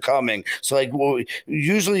kids are coming. So like,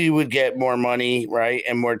 usually you would get more money, right,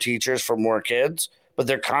 and more teachers for more kids. But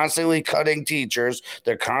they're constantly cutting teachers.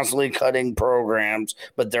 They're constantly cutting programs,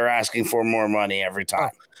 but they're asking for more money every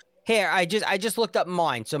time. Here, I just looked up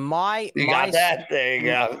mine. So got that? There you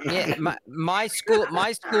go. Yeah, my school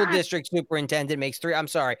district superintendent makes he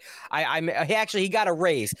got a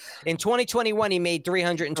raise. In 2021, he made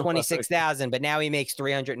 $326,000, but now he makes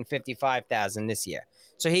 $355,000 this year.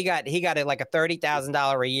 So he got like a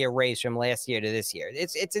 $30,000 a year raise from last year to this year.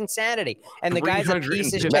 It's insanity. And the guy's a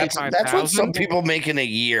piece of shit. That's what some people make in a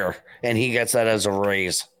year, and he gets that as a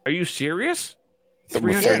raise. Are you serious?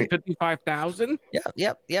 $355,000?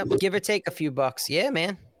 Yep. Give or take a few bucks. Yeah,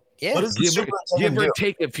 man. Yeah. What does give or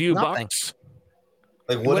take a few bucks?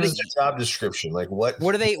 Like, what is the job description? Like, what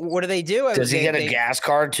do they do? Does he get a gas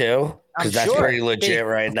card too? Because that's pretty legit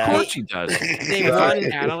right now. Of course he does. They run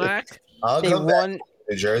Cadillac. They run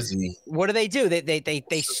New Jersey. What do they do?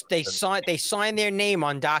 They sign their name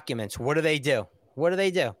on documents. What do they do?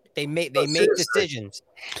 They make decisions.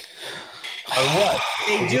 On what?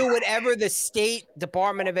 They do whatever the state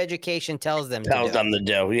Department of Education tells them to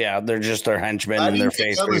do. Yeah, they're just their henchmen and their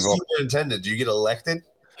face people. Superintendent, do you get elected?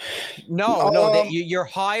 No. You're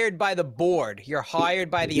hired by the board. You're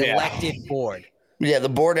hired by the elected board. Yeah, the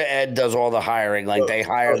Board of Ed does all the hiring. Like they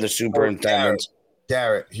hire the superintendents.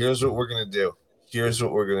 Garrett, here's what we're gonna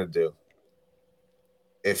do.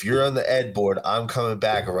 If you're on the Ed board, I'm coming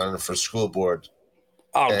back and running for school board.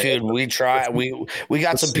 Oh, dude, we try. We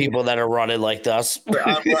got some people that are running like us. And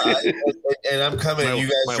I'm coming. You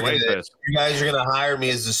guys are gonna hire me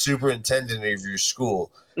as the superintendent of your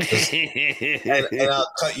school, and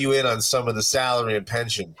I'll cut you in on some of the salary and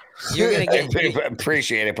pension. You're gonna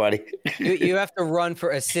appreciate it, buddy. You have to run for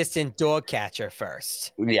assistant dog catcher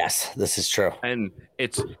first. Yes, this is true. And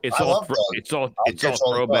it's all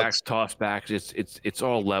throwbacks, tossbacks. It's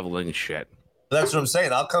all leveling shit. That's what I'm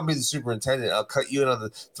saying. I'll come be the superintendent. I'll cut you in on the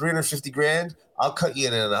 $350,000. I'll cut you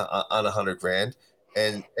in on $100,000.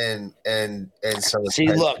 And so see,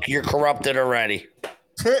 look, you're corrupted already.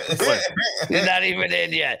 You're not even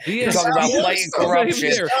in yet. You're talking about fighting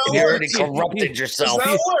corruption. You already corrupted yourself.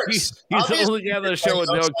 He's the only guy on the show with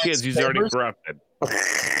no kids. He's already corrupted.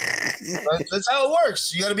 That's how it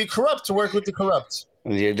works. You got to be corrupt to work with the corrupt.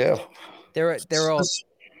 You do. They're all.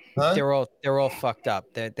 Huh? They're all fucked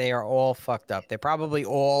up. They are all fucked up. They're probably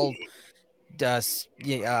all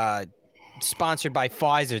sponsored by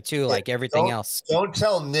Pfizer too, like everything else. Don't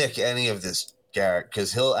tell Nick any of this, Garrett,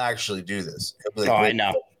 because he'll actually do this. Like, I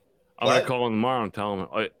know. I'm gonna call him tomorrow and tell him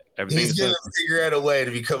everything. He's gonna figure out a way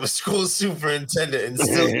to become a school superintendent and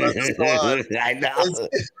still run the squad. I know.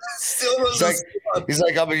 Still run the squad. He's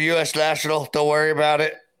like, I'm a U.S. national. Don't worry about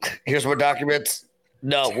it. Here's my documents.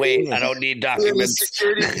 No, wait, I don't need documents.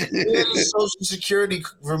 Social Security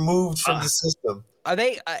removed from the system. Are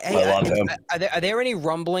they? I love him. Are there any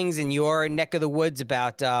rumblings in your neck of the woods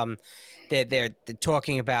about they're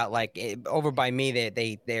talking about, like, over by me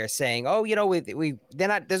they're saying, oh, they're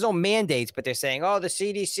not, there's no mandates, but they're saying, oh, the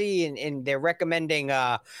CDC and they're recommending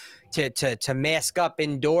to mask up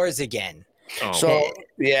indoors again. Oh, so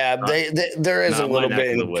yeah, there is a little bit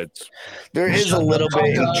in the woods. There is a little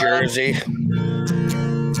bit in Jersey.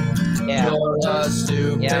 Yeah.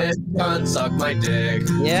 Cunt, suck my dick.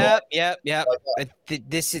 Yep.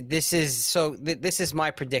 This is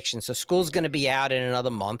my prediction. So school's going to be out in another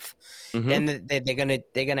month. Then they're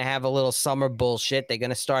gonna have a little summer bullshit. They're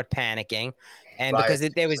gonna start panicking, and because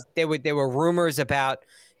there were rumors about,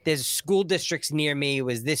 there's school districts near me, it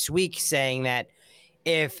was this week, saying that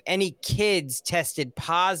if any kids tested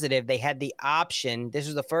positive, they had the option. This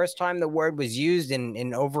was the first time the word was used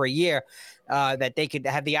in over a year, that they could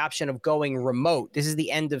have the option of going remote. This is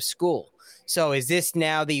the end of school. So is this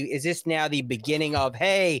now the beginning of,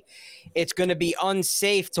 hey, it's going to be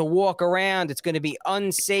unsafe to walk around. It's going to be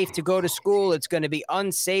unsafe to go to school. It's going to be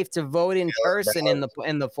unsafe to vote in person in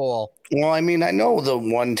the fall. Well, I mean, I know the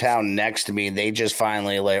one town next to me, they just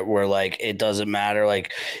finally were like, it doesn't matter.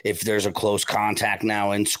 Like if there's a close contact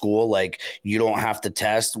now in school, like you don't have to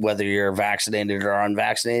test whether you're vaccinated or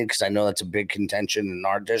unvaccinated. Cause I know that's a big contention in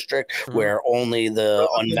our district where only the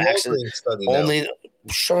unvaccinated,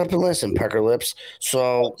 shut up and listen, Pecker Lips.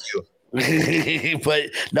 So, but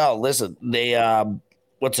no, listen, they,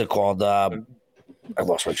 what's it called? I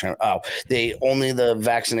lost my train. The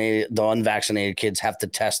unvaccinated kids have to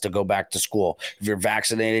test to go back to school. If you're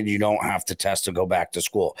vaccinated, you don't have to test to go back to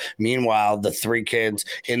school. Meanwhile, the 3 kids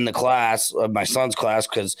in the class, my son's class,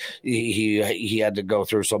 because he had to go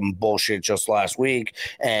through some bullshit just last week,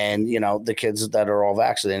 and the kids that are all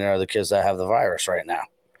vaccinated are the kids that have the virus right now.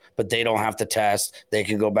 But they don't have to test. They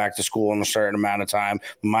can go back to school in a certain amount of time.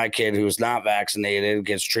 My kid who's not vaccinated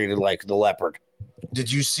gets treated like the leopard.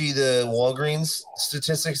 Did you see the Walgreens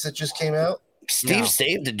statistics that just came out? Steve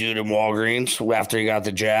saved the dude in Walgreens after he got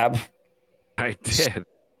the jab. I did.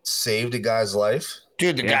 Saved a guy's life?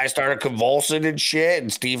 Dude, the guy started convulsing and shit,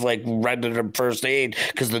 and Steve rendered him first aid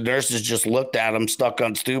because the nurses just looked at him, stuck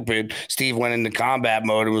on stupid. Steve went into combat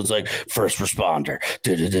mode and was like, first responder.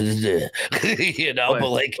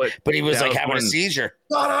 But he was like having a seizure.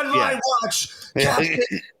 Not on my watch.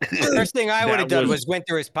 First thing I would have done was went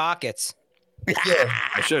through his pockets. Yeah,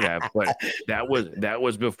 I should have, but that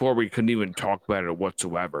was before we couldn't even talk about it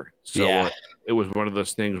whatsoever. So it was one of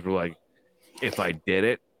those things where, like, if I did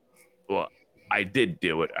it, well, I did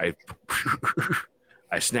do it.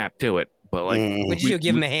 I snapped to it, but like, what did you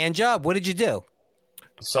give him a hand job? What did you do?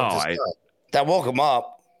 That woke him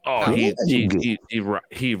up. Oh, he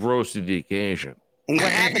rose to the occasion. What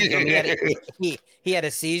happened to him? He had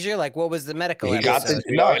a seizure. Like, what was the medical? He got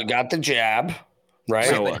the jab. Right.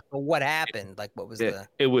 So, what happened? Like, what was it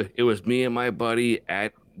was me and my buddy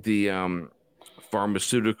at the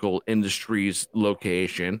pharmaceutical industries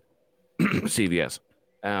location, CVS.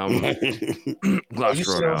 You said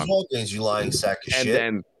Walgreens, you lying sack of shit. And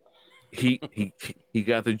then he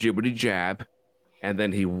got the jibbity jab, and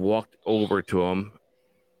then he walked over to him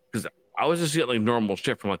because I was just getting like normal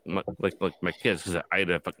shit from like my kids because I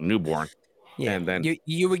had a fucking newborn. Yeah, and then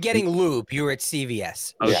you were getting lube. You were at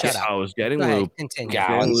CVS. I was getting lube. Steve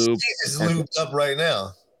is lubed up right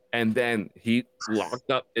now. And then he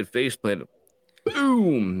locked up and faceplanted.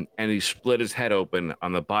 Boom! And he split his head open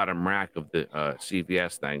on the bottom rack of the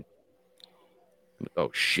CVS thing. I'm like,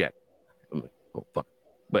 oh shit! I'm like, oh fuck!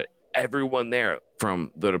 But everyone there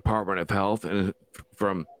from the Department of Health and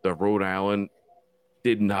from the Rhode Island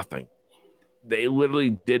did nothing. They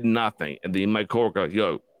literally did nothing. And then my coworker,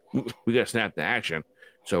 yo, we got to snap to action.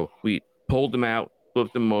 So we pulled him out,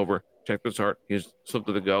 flipped him over, checked his heart. He's slipped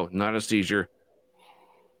to the go, not a seizure.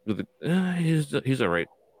 He's all right.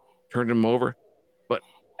 Turned him over. But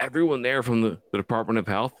everyone there from the Department of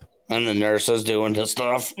Health and the nurses doing the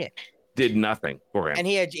stuff did nothing for him. And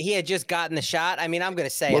he had just gotten the shot. I mean, I'm going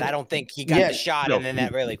to say it. I don't think he got the shot, and then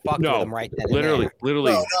that really fucked with him right then. Literally.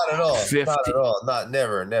 No, not at all. 50. Not at all.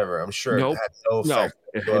 Never. I'm sure it had no effect.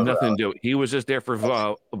 It had nothing to do. He was just there for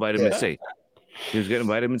vitamin C. He was getting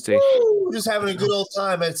vitamin C. Just having a good old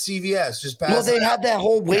time at CVS. Well, they had that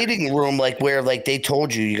whole waiting room, where they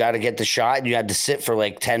told you got to get the shot, and you had to sit for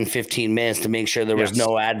 10, 15 minutes to make sure there was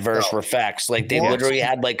no adverse effects. They literally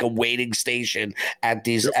had a waiting station at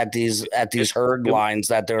these herd lines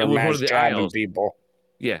that they were mass jabbing people.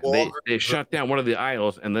 Yeah, they shut down one of the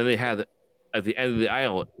aisles, and then they had at the end of the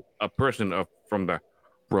aisle a person from the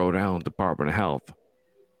Rhode Island Department of Health.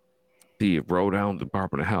 The Rhode Island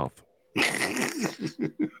Department of Health.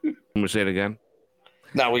 Let me say it again.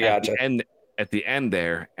 No, we got you. And at the end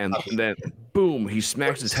there, and then boom, he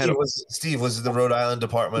smacks his head. Steve, was it the Rhode Island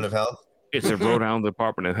Department of Health? It's the Rhode Island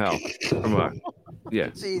Department of Health. Come on. Yeah.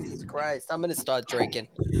 Jesus Christ, I'm gonna start drinking.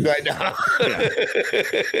 Right now. Yeah.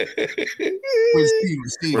 Steve, it was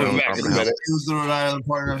the Rhode Island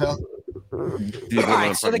Department of Health. All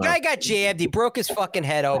right, so the guy got jabbed. He broke his fucking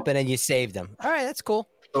head open, and you saved him. All right, that's cool.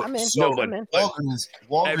 I'm in. I'm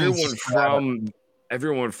in.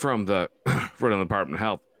 Everyone from the Rhode Island Department of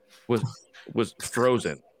Health was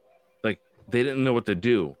frozen. They didn't know what to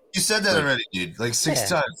do. You said that already, dude. 6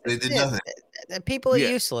 times. They did nothing. People are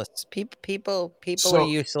useless. People are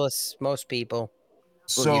useless. Most people.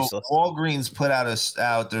 So useless. Walgreens put out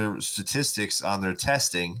their statistics on their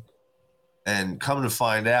testing, and come to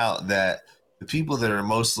find out that the people that are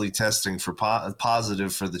mostly testing for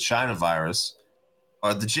positive for the China virus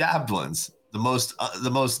are the jabbed ones. The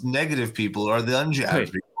most negative people are the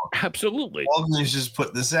unjabbed people. Absolutely. Walgreens just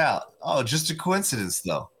put this out. Oh, just a coincidence,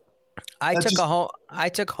 though. I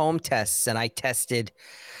took home tests, and I tested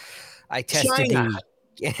the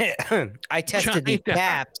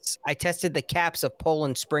caps. I tested the caps of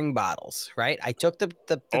Poland Spring bottles. Right. I took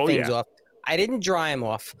the things off. I didn't dry them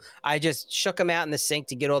off. I just shook them out in the sink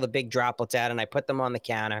to get all the big droplets out, and I put them on the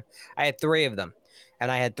counter. I had 3 of them,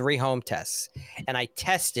 and I had 3 home tests, and I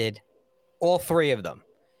tested all 3 of them,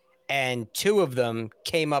 and 2 of them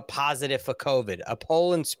came up positive for COVID. A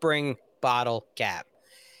Poland Spring bottle cap.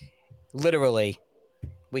 Literally,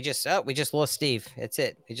 we just lost Steve. That's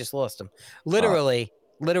it. We just lost him. Literally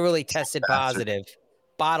tested positive.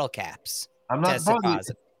 Bottle caps. I'm not tested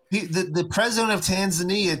positive. The president of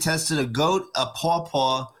Tanzania tested a goat, a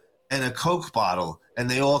pawpaw, and a Coke bottle, and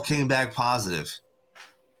they all came back positive.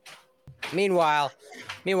 Meanwhile,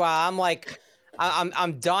 I'm like,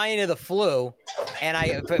 I'm dying of the flu,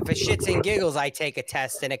 and for shits and giggles, I take a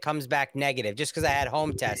test and it comes back negative just because I had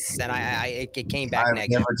home tests and it came back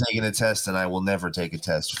negative. I've never taken a test, and I will never take a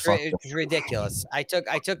test. It's ridiculous. I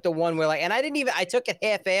took the one where and I took it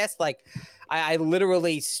half-assed. Like I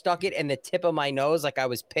literally stuck it in the tip of my nose, like I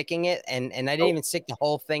was picking it, and I didn't even stick the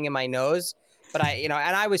whole thing in my nose. But and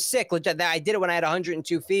I was sick. I did it when I had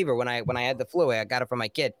 102 fever when I had the flu. I got it from my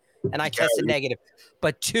kid. And I tested negative,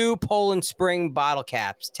 but 2 Poland Spring bottle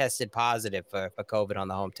caps tested positive for COVID on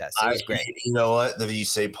the home test. It was great. You know what? If you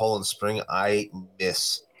say Poland Spring, I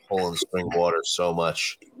miss Poland Spring water so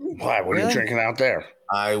much. Why? What are you drinking out there?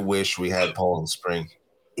 I wish we had Poland Spring.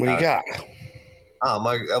 What do you got? Oh,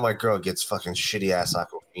 my girl gets fucking shitty ass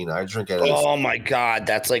Aquafina. I drink it. Oh my god,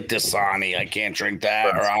 that's like Dasani. I can't drink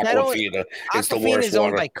that or Aquafina. It's the worst is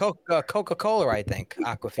owned by Coca-Cola, I think.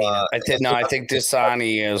 Aquafina. I think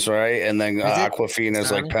Dasani is right, and then Aquafina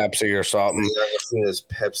is like Pepsi or something. Aquafina is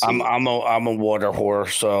Pepsi. I'm a water whore,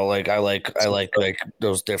 so like I like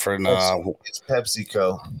those different. It's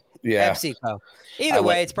PepsiCo. Yeah, PepsiCo. Either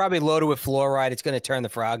way, it's probably loaded with fluoride. It's going to turn the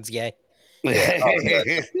frogs gay. Yeah.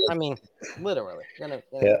 I mean, literally. I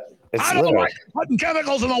don't like putting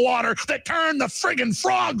chemicals in the water that turn the friggin'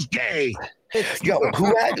 frogs gay. Yo,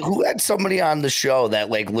 who had somebody on the show that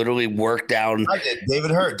like literally worked down? I did. David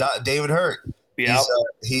Hurt. Yeah.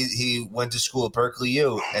 He went to school at Berkeley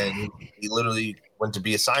U, and he literally went to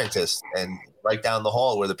be a scientist. And right down the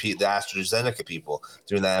hall where the AstraZeneca people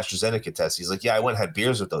doing the AstraZeneca test, he's like, yeah, I went and had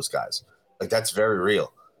beers with those guys. Like that's very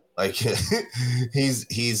real. Like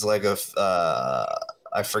he's like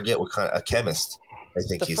I forget what kind of a chemist. I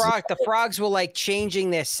think the frogs were like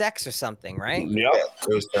changing their sex or something, right? Yeah,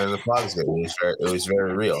 it was turning the frogs. It was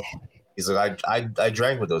very real. He's like, I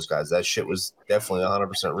drank with those guys. That shit was definitely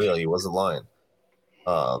 100% real. He wasn't lying.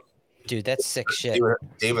 Dude, that's sick shit.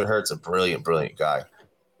 David Hurt's a brilliant guy.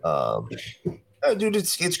 Dude,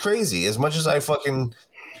 it's crazy. As much as I fucking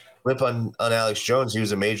rip on Alex Jones, he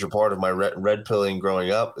was a major part of my red pilling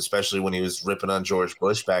growing up, especially when he was ripping on George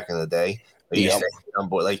Bush back in the day.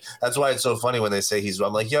 Like that's why it's so funny when they say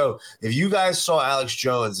I'm like, yo, if you guys saw Alex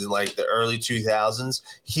Jones in like the early 2000s,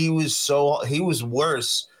 he was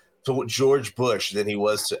worse to George Bush than he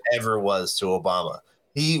was to Obama.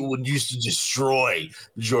 He used to destroy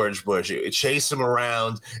George Bush. It chased him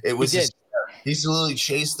around. He used to literally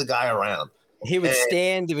chase the guy around. He would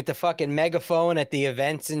stand with the fucking megaphone at the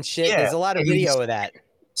events and shit. Yeah, there's a lot of video of that.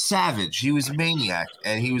 Savage. He was a maniac,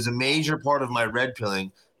 and he was a major part of my red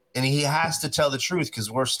pilling. And he has to tell the truth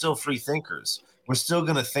because we're still free thinkers. We're still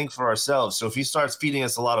going to think for ourselves. So if he starts feeding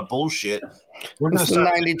us a lot of bullshit, we're going to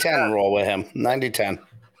start 90-10 roll with him. 90-10.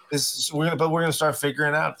 We're going to start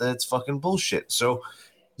figuring out that it's fucking bullshit. So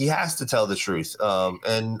he has to tell the truth.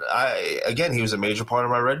 And he was a major part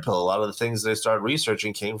of my red pill. A lot of the things that I started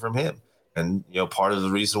researching came from him. And, part of the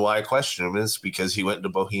reason why I question him is because he went into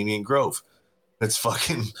Bohemian Grove. It's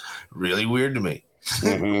fucking really weird to me.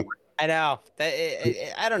 Mm-hmm. I know.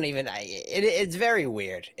 It's very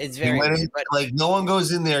weird. It's very weird. But like no one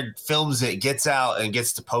goes in there, films it, gets out, and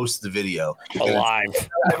gets to post the video. Alive.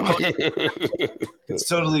 It's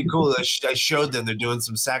totally cool. I showed them they're doing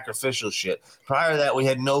some sacrificial shit. Prior to that, we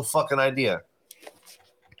had no fucking idea.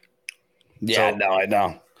 Yeah, I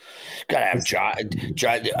know. Gotta have Josh.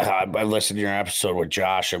 I listened to your episode with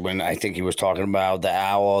Josh, and when I think he was talking about the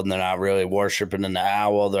owl, and they're not really worshiping in the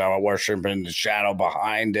owl, they're worshiping the shadow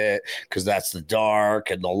behind it because that's the dark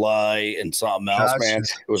and the light and something else. Man,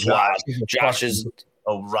 it was wild. Josh is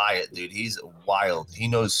a riot, dude. He's wild. He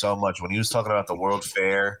knows so much. When he was talking about the World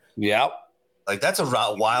Fair, yep, like that's a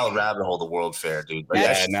wild rabbit hole. The World Fair, dude. Like,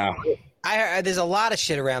 yeah, no. I heard there's a lot of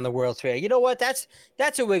shit around the World Fair. You know what? That's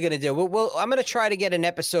what we're gonna do. I'm gonna try to get an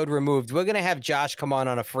episode removed. We're gonna have Josh come on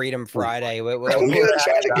a Freedom Friday.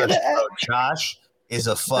 Josh is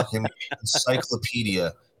a fucking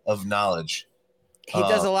encyclopedia of knowledge. He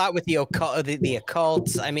does a lot with the occult, the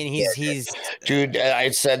occults. I mean, he's dude.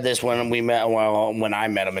 I said this when we met. Well, when I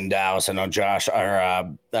met him in Dallas, I know Josh,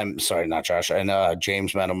 or I'm sorry, not Josh. And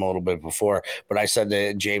James met him a little bit before, but I said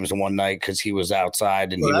to James one night because he was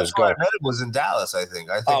outside and he was going. I met him was in Dallas, I think.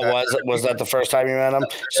 Was that the first time you met him?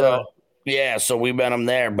 So. Yeah, so we met him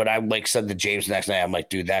there, but I said to James the next night, I'm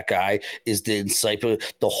like, dude, that guy is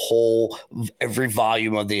every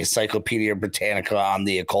volume of the Encyclopedia Britannica on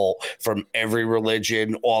the occult from every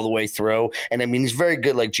religion all the way through. And I mean, he's very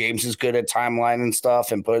good. Like James is good at timeline and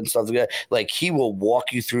stuff and putting stuff together. Like he will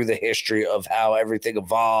walk you through the history of how everything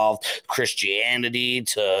evolved, Christianity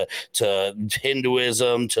to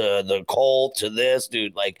Hinduism to the cult to this,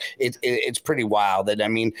 dude. Like it's pretty wild. And I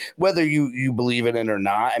mean, whether you believe in it or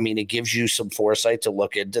not, I mean, it gives you some foresight to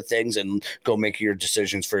look into things and go make your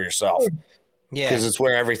decisions for yourself. Yeah, because it's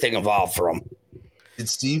where everything evolved from. Did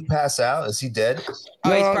Steve pass out? Is he dead?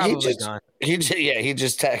 Oh, he's probably gone. He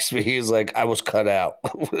just texted me. He's like, I was cut out.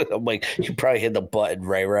 I'm like, you probably hit the button,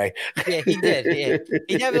 Ray. Yeah, he did. Yeah.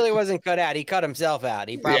 He definitely wasn't cut out. He cut himself out.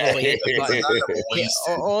 He probably hit the button.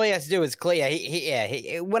 All he has to do is clear.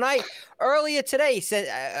 When I earlier today, he said,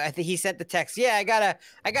 I think he sent the text. Yeah, I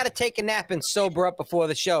gotta take a nap and sober up before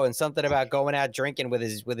the show, and something about going out drinking with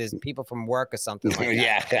his people from work or something like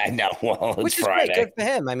that. Yeah, I know. Well, which is Friday. great. Good for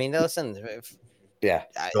him. I mean, listen. Yeah.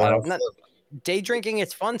 Day drinking,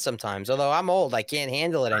 it's fun sometimes. Although I'm old, I can't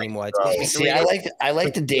handle it anymore. I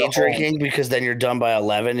like the day drinking because then you're done by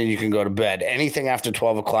 11 and you can go to bed. Anything after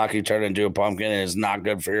 12 o'clock, you turn into a pumpkin and it's not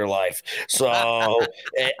good for your life. So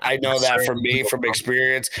I know that from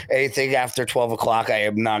experience. Anything after 12 o'clock, I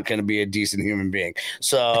am not going to be a decent human being.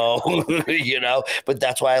 So but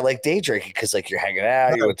that's why I like day drinking because like you're hanging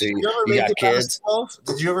out, you got kids.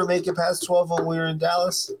 Did you ever make it past 12 when we were in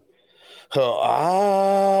Dallas? Did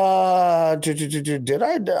I?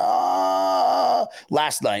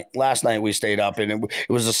 Last night we stayed up and it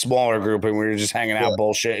was a smaller group and we were just hanging out,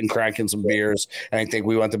 bullshit and cranking some beers. And I think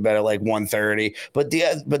we went to bed at like 1:30. But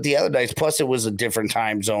the other nights, plus it was a different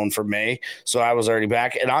time zone for me, so I was already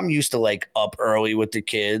back. And I'm used to like up early with the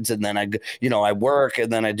kids, and then I work and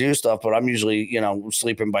then I do stuff. But I'm usually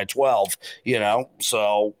sleeping by 12.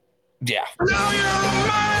 So yeah.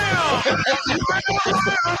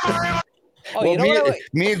 Oh,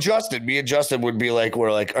 me and Justin would be like,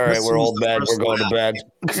 we're like, all right, we're old men, we're going to bed.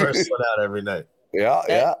 First one out every night.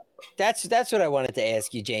 Yeah. That's what I wanted to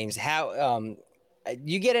ask you, James. How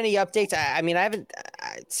you get any updates? I mean, I haven't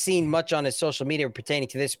seen much on his social media pertaining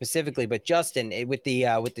to this specifically, but Justin with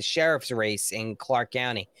the sheriff's race in Clark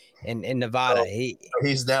County in Nevada,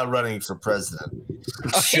 he's now running for president.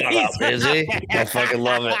 Shut up, is he? I fucking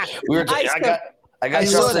love it. I got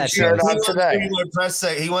Justin's shirt on today.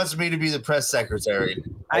 He wants me to be the press secretary.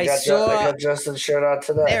 I got Justin's shirt on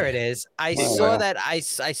today. There it is. I saw that. I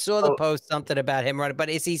saw the post, something about him running, but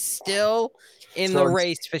is he still in the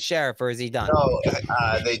race for sheriff, or is he done? No,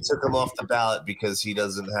 they took him off the ballot because he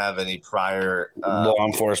doesn't have any prior law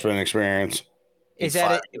enforcement experience. Is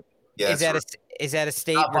that a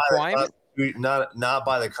state requirement? Not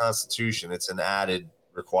by the Constitution. It's an added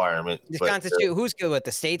requirement. Who's good with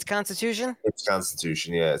the state's constitution? It's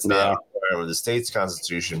Constitution, yeah. It's not a requirement of the state's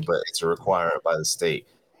constitution, but it's a requirement by the state.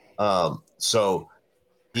 So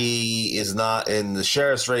he is not in the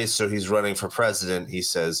sheriff's race, so he's running for president, he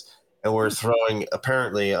says. And we're throwing,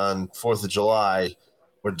 apparently on 4th of July,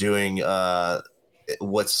 we're doing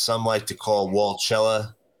what some like to call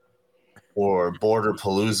Walchella or Border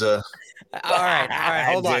Palooza. All right.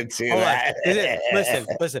 Hold on.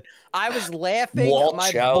 Listen. I was laughing my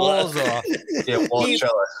balls off. Yeah,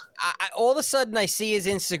 Walchella. All of a sudden, I see his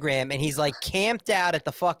Instagram, and he's like camped out at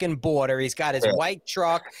the fucking border. He's got his white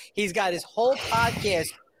truck. He's got his whole podcast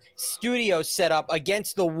studio set up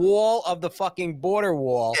against the wall of the fucking border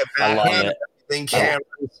wall. Yeah, I love it.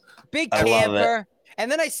 Big camper. And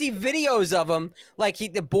then I see videos of him, like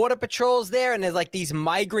the border patrol's there, and there's like these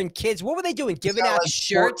migrant kids. What were they doing? Giving out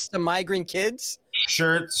shirts to migrant kids?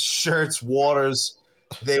 Shirts, waters.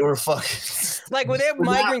 They were fucking like were there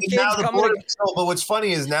migrant kids coming? But what's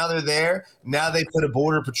funny is now they're there. Now they put a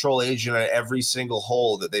border patrol agent at every single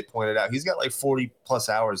hole that they pointed out. He's got like 40 plus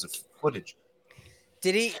hours of footage.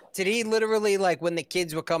 Did he literally, like, when the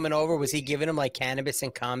kids were coming over, was he giving them like cannabis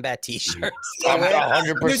and combat T-shirts?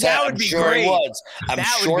 100%. That would be great. I'm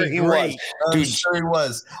sure he was. Dude, sure he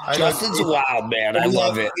was. Justin's wild, man. I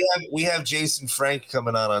love it. We have Jason Frank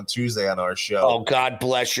coming on Tuesday on our show. Oh, God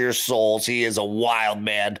bless your souls. He is a wild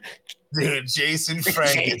man. Dude, Jason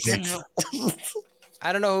Frank.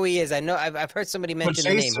 I don't know who he is. I know I've heard somebody mention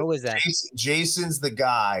the name. Who is that? Jason's the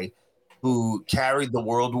guy who carried the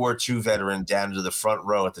World War II veteran down to the front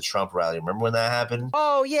row at the Trump rally. Remember when that happened?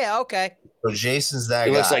 Oh yeah, okay. So Jason's that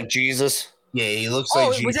guy. He looks like Jesus. Yeah, he looks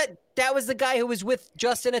like Jesus. Was that was the guy who was with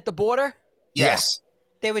Justin at the border? Yes.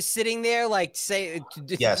 They were sitting there like seeing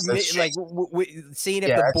seeing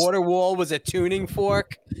if the border wall was a tuning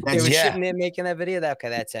fork. They were sitting there making that video. Okay,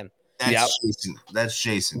 that's him. That's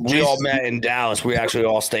Jason. We all met in Dallas. We actually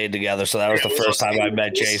all stayed together, so that was the first time I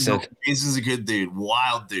met Jason. Jason's a good dude,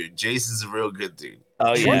 wild dude. Jason's a real good dude.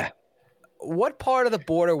 Oh yeah. What part of the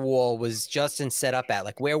border wall was Justin set up at?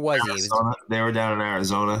 Like, where was he? They were down in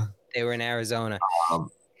Arizona. They were in Arizona.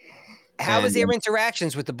 How was their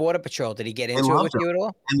interactions with the Border Patrol? Did he get into it with you at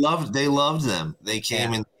all? They loved them. They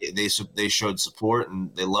came and they showed support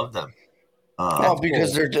and they loved them.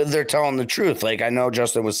 Because they're telling the truth. Like I know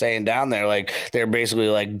Justin was saying down there, like they're basically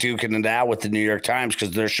like duking it out with the New York Times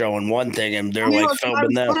because they're showing one thing and they're like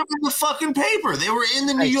filming them. Put them in the fucking paper. They were in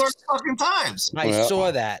the New York fucking Times. I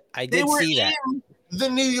saw that. I did see that. The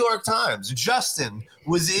New York Times. Justin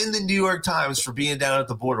was in the New York Times for being down at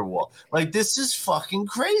the border wall. Like this is fucking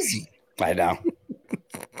crazy. I know.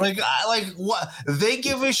 like what? They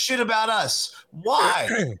give a shit about us.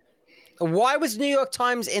 Why? Why was New York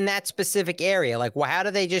Times in that specific area? Like, how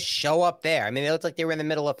did they just show up there? I mean, they looked like they were in the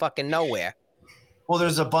middle of fucking nowhere. Well,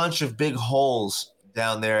 there's a bunch of big holes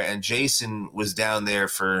down there, and Jason was down there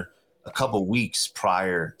for a couple weeks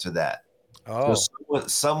prior to that. Oh. So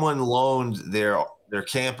someone loaned their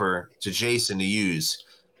camper to Jason to use.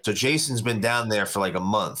 So Jason's been down there for like a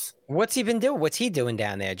month. What's he been doing? What's he doing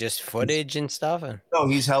down there? Just footage and stuff? No,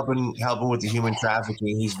 he's helping with the human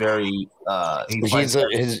trafficking. He's very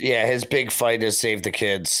his big fight is save the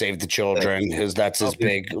kids, save the children. That's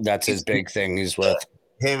his big thing he's with.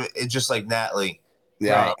 Him, just like Natalie.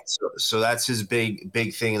 Yeah. So that's his big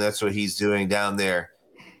thing, and that's what he's doing down there.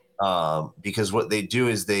 Because what they do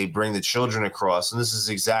is they bring the children across, and this is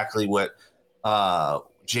exactly what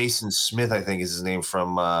Jason Smith, I think is his name,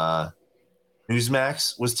 from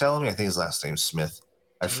Newsmax was telling me. I think his last name's Smith.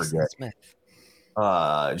 I forget. Smith.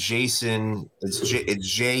 Jason, it's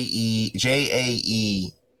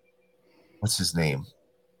Jae. What's his name?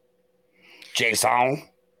 Jason.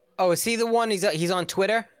 Oh, is he the one? He's on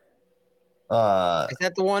Twitter. Is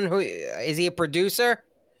that the one? Who is he? A producer?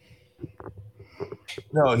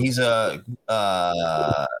 No, he's a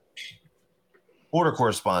border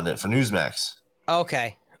correspondent for Newsmax.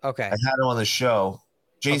 Okay. I had him on the show.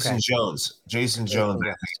 Jason Jones. Jason Jones, I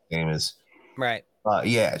think his name is. Right.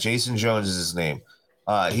 Yeah, Jason Jones is his name.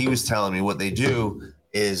 He was telling me what they do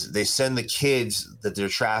is they send the kids that they're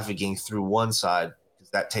trafficking through one side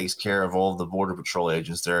because that takes care of all of the Border Patrol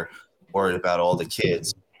agents. They're worried about all the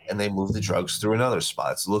kids, and they move the drugs through another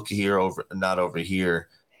spot. It's look here, not over here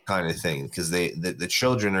kind of thing, because the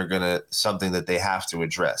children are something that they have to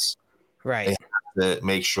address. Right. They have to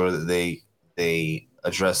make sure that they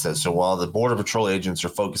address that. So while the Border Patrol agents are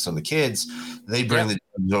focused on the kids, they bring the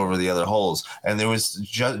drugs over the other holes. And there was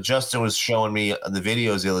Justin was showing me the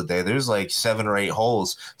videos the other day. There's like 7 or 8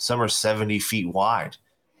 holes. Some are 70 feet wide.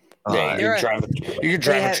 Yeah, you can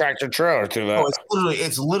drive a tractor trailer through that.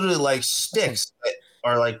 It's literally like sticks that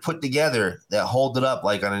are like put together that hold it up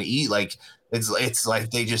like on an it's like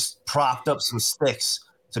they just propped up some sticks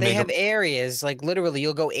to they have areas like literally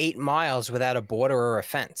you'll go 8 miles without a border or a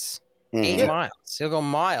fence. 8 miles. You'll go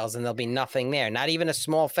miles and there'll be nothing there. Not even a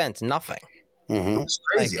small fence. Nothing. Mm-hmm. It's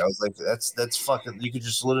crazy. I was like, that's fucking. You could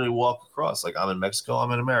just literally walk across. Like I'm in Mexico.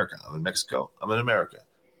 I'm in America. I'm in Mexico. I'm in America.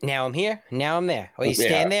 Now I'm here. Now I'm there. Well, you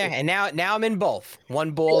stand there, and now I'm in both.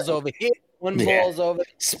 One ball's over here. One ball's over.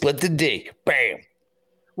 Split the D. Bam.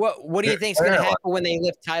 What do you think is going to happen when they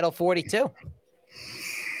lift Title 42?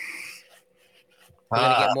 We're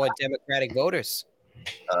going to get more Democratic voters.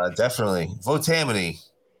 Definitely. Votamini.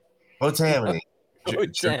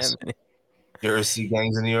 Jersey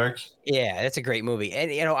Gangs in New York. Yeah, that's a great movie.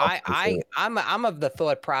 And you know, I'm of the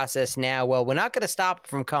thought process now. Well, we're not going to stop them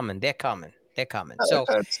from coming. They're coming. So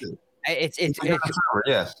it's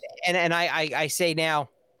yeah. And I say now,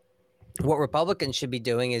 what Republicans should be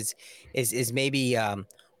doing is maybe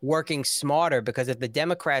working smarter, because if the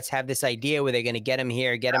Democrats have this idea where they're going to get him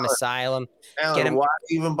here, get him asylum, get him, why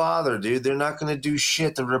even bother, dude? They're not going to do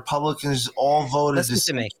shit. The Republicans all voted to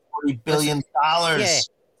 $40 billion. Yeah, that's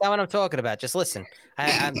not what I'm talking about. Just listen.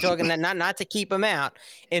 I'm talking that not to keep them out.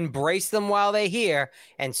 Embrace them while they're here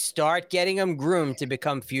and start getting them groomed to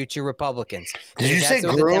become future Republicans. Did you say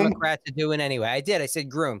groom? The Democrats are doing anyway. I did. I said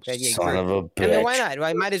groom. Son of a bitch. I mean, why not?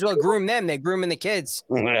 I might as well groom them. They're grooming the kids.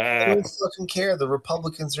 I don't fucking care. The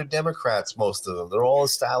Republicans are Democrats, most of them. They're all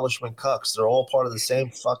establishment cucks. They're all part of the same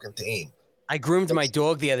fucking team. I groomed my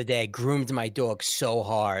dog the other day. I groomed my dog so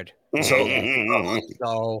hard.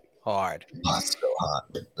 So hard. Oh, it's so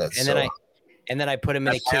hot. That's and so then hot. and then I put him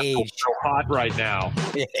in a cage. So hot right now.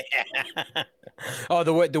 Oh,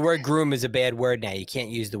 the word groom is a bad word now. You can't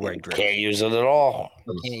use the word groom. Can't use it at all.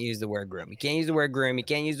 You can't use the word groom. You can't use the word groom. You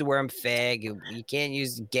can't use the word fag. You can't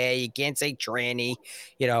use gay. You can't say tranny.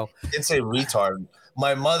 You know. You can't say retard.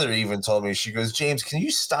 My mother even told me, she goes, James, can you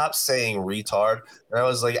stop saying retard? And I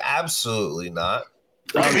was like, absolutely not.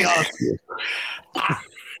 I'll be honest with you.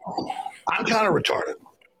 I'm kind of retarded.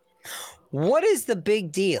 What is the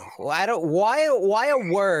big deal? Why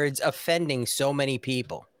are words offending so many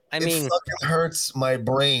people? It fucking hurts my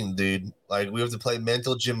brain, dude. Like, we have to play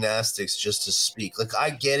mental gymnastics just to speak. Like,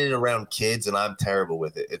 I get it around kids, and I'm terrible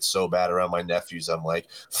with it. It's so bad around my nephews. I'm like,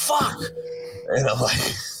 fuck. And I'm like,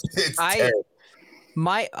 it's terrible.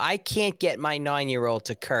 I can't get my 9-year-old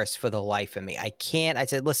to curse for the life of me. I can't. I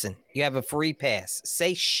said, listen, you have a free pass.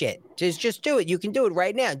 Say shit. Just do it. You can do it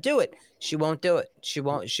right now. Do it. She won't do it. She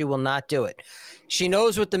will not do it. She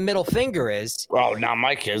knows what the middle finger is. Oh, not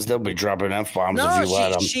my kids. They'll be dropping F-bombs if you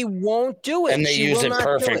let them. She won't do it. And they use it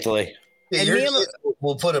perfectly. Yeah,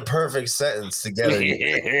 we'll put a perfect sentence together.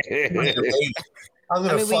 I'm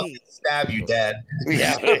going to fucking stab you, Dad.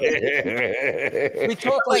 Yeah. We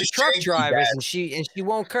talk like truck drivers, and she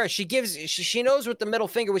won't curse. She knows what the middle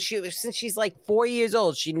finger was. Since she's like 4 years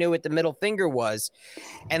old, she knew what the middle finger was.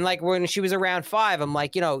 And like when she was around 5, I'm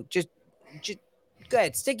like, just go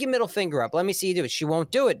ahead, stick your middle finger up. Let me see you do it. She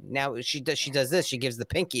won't do it. Now she does this. She gives the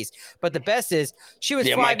pinkies. But the best is she was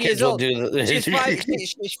 5 years old.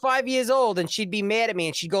 She's 5 years old, and she'd be mad at me,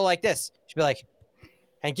 and she'd go like this. She'd be like,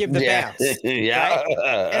 and give the bounce. Yeah.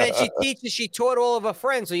 Right? And then she taught all of her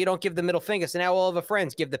friends, so you don't give the middle finger. So now all of her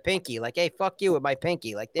friends give the pinky. Like, hey, fuck you with my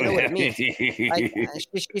pinky. Like, they know what it means.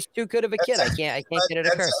 She's too good of a kid. I can't get her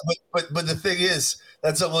to curse. But the thing is,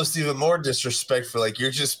 that's almost even more disrespectful. Like,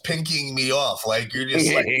 you're just pinking me off. Like, you're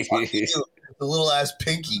just like, fuck you, the little ass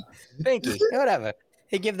pinky. Pinky, whatever.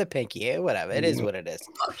 They give the pinky, whatever. It is what it is.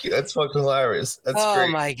 Fuck you. That's fucking hilarious. That's great. Oh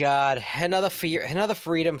my god, another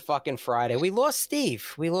Freedom fucking Friday. We lost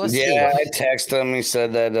Steve. Yeah, I texted him. He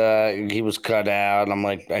said that he was cut out. I'm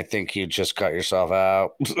like, I think you just cut yourself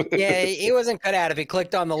out. Yeah, he wasn't cut out. If he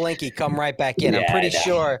clicked on the link, he'd come right back in. Yeah,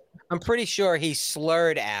 I'm pretty sure he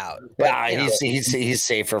slurred out. But, he's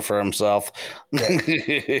safer for himself. Yeah.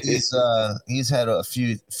 He's had a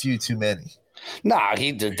few too many. Nah,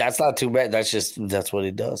 he did. That's not too bad. That's what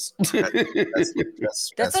he does.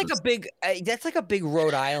 That's like a big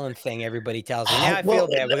Rhode Island thing. Everybody tells me. Now I feel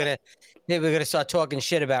bad. We're gonna start talking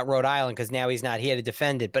shit about Rhode Island because now he's not here to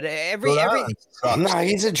defend it. But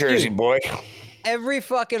he's a Jersey boy. Every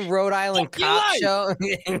fucking Rhode Island cop show.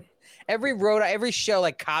 Every show,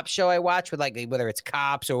 like cop show I watch with, like, whether it's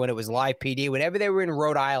Cops or when it was Live PD, whenever they were in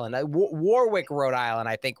Rhode Island, Warwick, Rhode Island,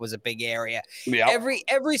 I think was a big area. Yep.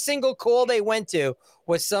 Every single call they went to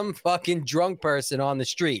was some fucking drunk person on the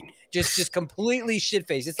street, just completely shit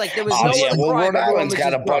faced. It's like there was Rhode Island's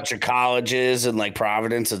got a bunch of colleges, and like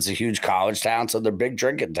Providence, it's a huge college town, so they're big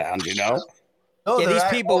drinking towns, you know. No, yeah, these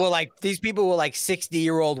people were like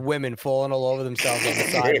 60-year-old women falling all over themselves on the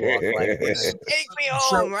sidewalk. Like, take me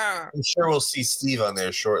home. I'm sure we'll see Steve on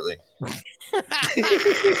there shortly.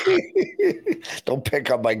 Don't pick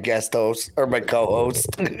up my guest host or my co-host.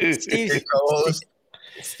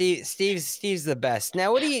 Steve's the best.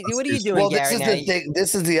 Now, what are you doing? Well,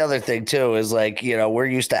 this is the other thing too. Is like, we're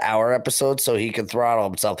used to our episodes, so he can throttle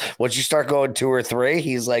himself. Once you start going 2 or 3,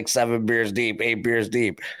 he's like 7 beers deep, 8 beers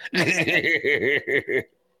deep. Now,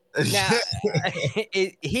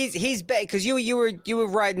 he's back because you were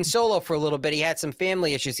riding solo for a little bit. He had some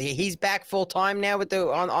family issues. He's back full time now with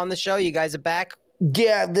on the show. You guys are back.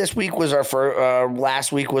 Yeah, this week was our first.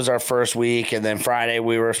 Last week was our first week, and then Friday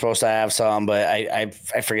we were supposed to have some, but I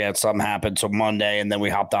forget, something happened. So Monday, and then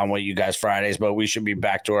we hopped on with you guys Fridays. But we should be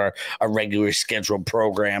back to our regular scheduled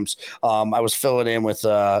programs. I was filling in with.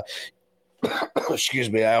 Excuse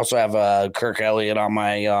me. I also have Kirk Elliott on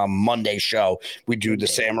my Monday show. We do the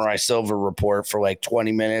Samurai Silver Report for like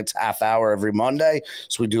 20 minutes, half hour every Monday.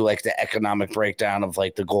 So we do like the economic breakdown of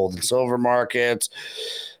like the gold and silver markets,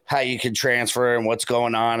 how you can transfer and what's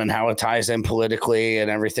going on and how it ties in politically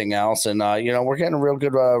and everything else. And, we're getting a real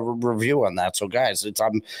good review on that. So, guys, it's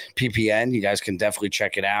on PPN. You guys can definitely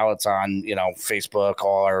check it out. It's on, Facebook,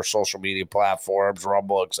 all our social media platforms,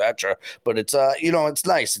 Rumble, etc. But it's, it's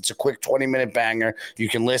nice. It's a quick 20-minute banger. You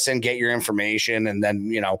can listen, get your information, and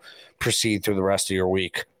then, proceed through the rest of your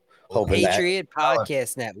week. Patriot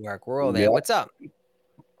Podcast Network. We're all there. Yep. What's up?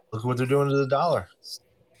 Look what they're doing to the dollar.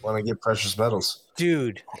 Want to get precious metals,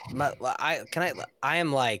 dude. I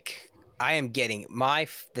I am getting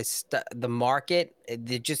the market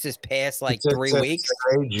just this past like 3 weeks.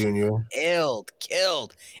 Junior.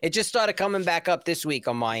 Killed. It just started coming back up this week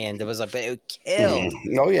on my end. It was like it killed.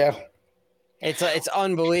 Oh yeah. It's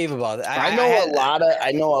unbelievable. I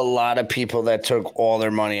know a lot of people that took all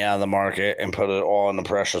their money out of the market and put it all in the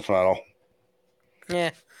precious metal.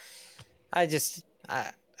 Yeah. I just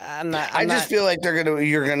feel like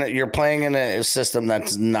you're playing in a system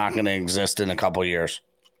that's not gonna exist in a couple years.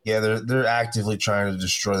 Yeah, they're actively trying to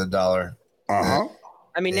destroy the dollar. Uh-huh.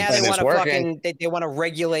 I mean, now they want to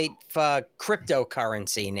regulate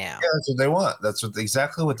cryptocurrency now. Yeah, that's what they want. That's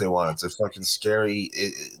exactly what they want. It's a fucking scary.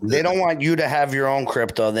 They don't want you to have your own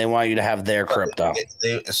crypto. They want you to have their crypto.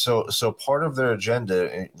 So part of their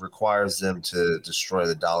agenda requires them to destroy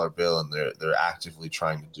the dollar bill, and they're actively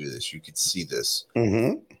trying to do this. You could see this.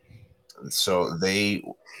 Mm-hmm. So they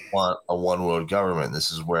want a one world government.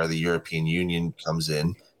 This is where the European Union comes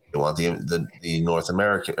in. They want the North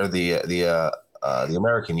American or the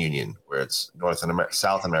American Union, where it's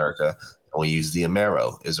South America, and we use the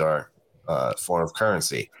Amero as our form of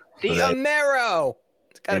currency. Amero,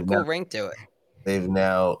 it's got a cool ring to it. They've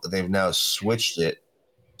now switched it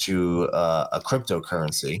to a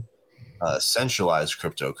cryptocurrency, centralized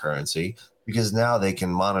cryptocurrency, because now they can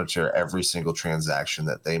monitor every single transaction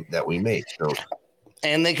that we make. So.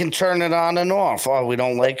 And they can turn it on and off. Oh, we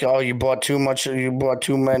don't like. Oh, you bought too much. You bought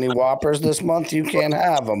too many Whoppers this month. You can't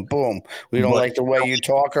have them. Boom. We don't like the way you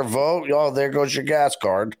talk or vote. Oh, there goes your gas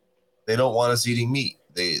card. They don't want us eating meat.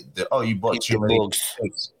 You bought too many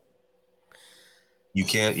steaks. You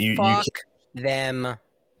can't. You fuck them.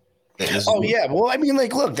 Oh yeah, well, I mean,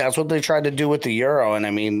 like, look, that's what they tried to do with the euro, and I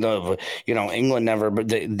mean, England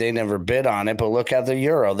they never bid on it, but look at the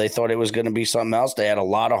euro. They thought it was going to be something else. They had a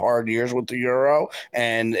lot of hard years with the euro,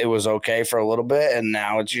 and it was okay for a little bit, and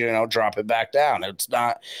now it's drop it back down. It's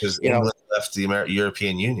not because England left the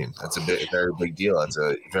European Union. That's a very big deal. That's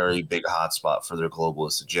a very big hotspot for their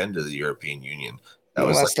globalist agenda. The European Union.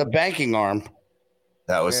 That's the banking arm.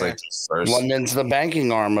 That was like first. London's the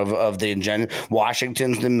banking arm of the agenda.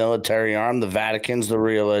 Washington's the military arm. The Vatican's the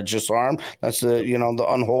religious arm. That's the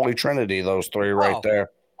unholy trinity. Those three right there.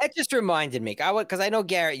 That just reminded me, because I know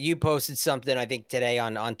Garrett, you posted something I think today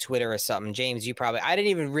on Twitter or something. James, I didn't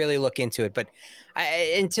even really look into it, but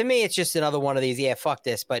and to me it's just another one of these. Yeah, fuck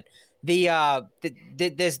this, but. There's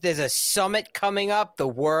a summit coming up, the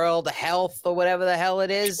World Health or whatever the hell it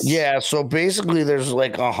is. Yeah, so basically there's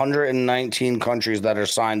like 119 countries that are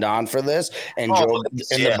signed on for this, and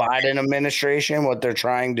the Biden administration, what they're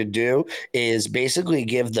trying to do is basically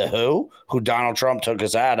give the WHO, who Donald Trump took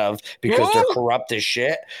us out of because they're corrupt as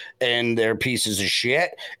shit and they're pieces of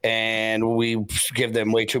shit, and we give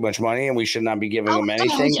them way too much money and we should not be giving them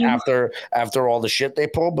anything after all the shit they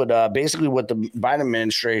pull. But basically what the Biden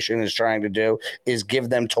administration is trying to do is give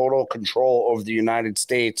them total control over the United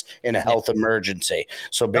States in a health emergency.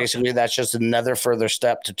 So basically that's just another further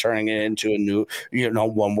step to turning it into a new,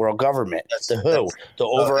 one world government. The WHO, the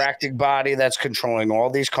overacting body that's controlling all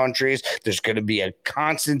these countries. There's going to be a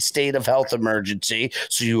constant state of health emergency,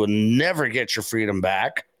 so you will never get your freedom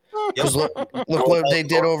back. Because look what they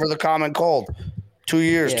did over the common cold. 2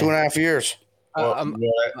 years, 2.5 years.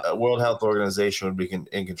 World Health Organization would be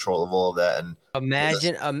in control of all of that, and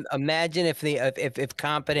imagine if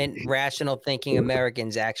competent, rational thinking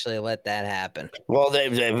Americans actually let that happen. Well,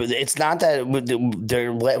 it's not that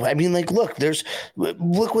they're. I mean, like, look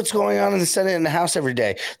what's going on in the Senate and the House every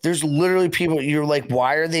day. There's literally people. You're like,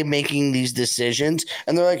 why are they making these decisions?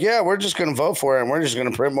 And they're like, yeah, we're just going to vote for it, and we're just going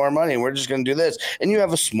to print more money, and we're just going to do this. And you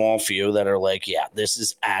have a small few that are like, yeah, this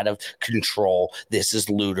is out of control. This is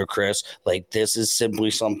ludicrous. Like, this is simply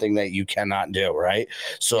something that you cannot do, right?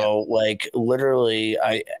 So, like, literally,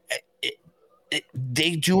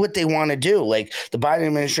 they do what they want to do. Like, the Biden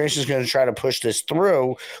administration is going to try to push this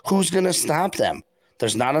through. Who's going to stop them?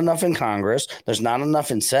 There's not enough in Congress. There's not enough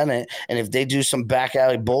in Senate. And if they do some back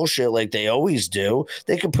alley bullshit like they always do,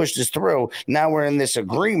 they can push this through. Now we're in this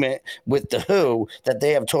agreement with the WHO that they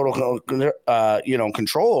have total,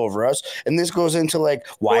 control over us. And this goes into like,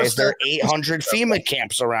 why is there 800 FEMA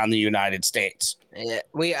camps around the United States?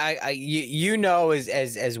 Yeah, you know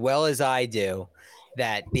as well as I do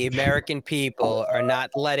that the American people are not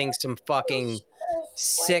letting some fucking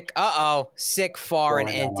sick foreign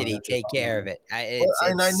entity take care of it. I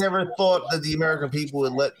never thought that the American people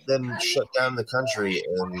would let them shut down the country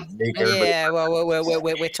and make everybody. Yeah, well,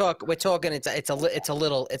 we're talking. It's a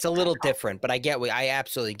little different, but I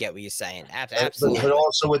absolutely get what you're saying. Absolutely. But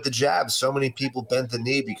also with the jabs, so many people bent the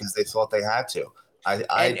knee because they thought they had to.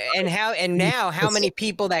 Now how many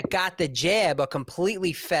people that got the jab are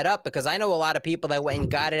completely fed up, because I know a lot of people that went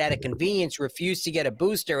and got it at a convenience, refused to get a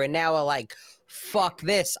booster, and now are like, fuck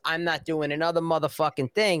this, I'm not doing another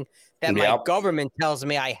motherfucking thing that my government tells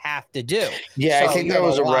me I have to do. Yeah, so I think that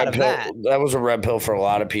was a red pill. That was a red pill for a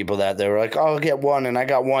lot of people, that they were like, oh, I'll get one, and I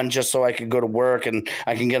got one just so I could go to work and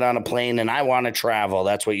I can get on a plane and I want to travel.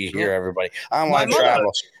 That's what you hear, everybody. I want to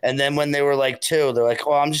travel. And then when they were like 2, they're like,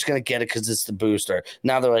 oh, I'm just going to get it because it's the booster.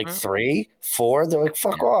 Now they're like 3, 4. They're like,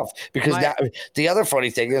 fuck off. Because now, the other funny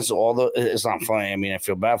thing is, it's not funny. I mean, I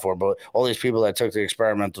feel bad for it, but all these people that took the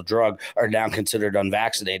experimental drug are now considered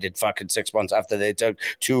unvaccinated fucking 6 months after they took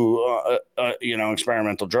 2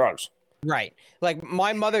 experimental drugs. Right. Like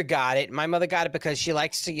my mother got it. My mother got it because she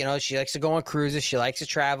likes to go on cruises. She likes to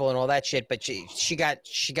travel and all that shit. But she got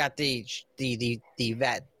the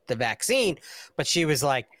vaccine. But she was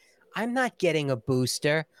like, I'm not getting a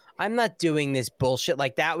booster. I'm not doing this bullshit.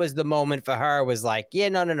 Like that was the moment for her. Was like, yeah,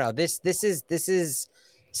 no. This is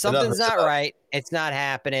something's not right. It's not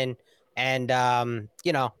happening. And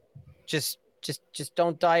just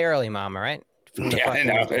don't die early, Mama. Right. Yeah, I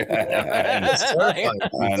know. It's terrifying.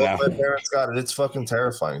 My parents got it. It's fucking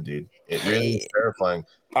terrifying, dude. It really is terrifying.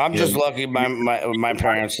 I'm just lucky. My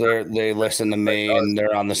parents, they listen to me and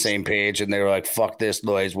they're on the same page, and they were like, "Fuck this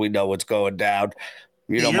noise. We know what's going down."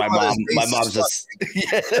 You know, my mom's just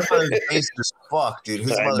your mother's basic as fuck, dude.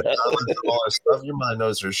 Whose mother knows all her stuff? Your mother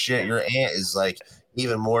knows her shit. Your aunt is like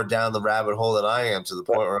even more down the rabbit hole than I am, to the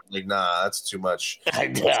point where I'm like, nah, that's too much. I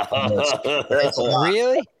know.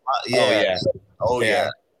 Really? Yeah. Oh yeah.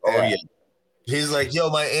 He's like, yo,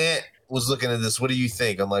 my aunt was looking at this. What do you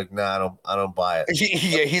think? I'm like, nah, I don't buy it.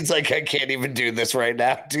 Yeah, he's like, I can't even do this right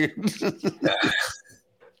now, dude.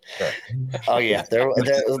 Oh yeah,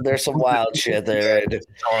 there's some wild shit there.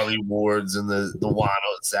 Charlie Wards and the Wano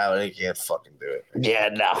salad. They can't fucking do it. Yeah,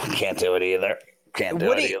 no, can't do it either.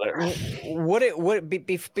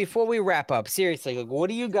 Before we wrap up, seriously, like, what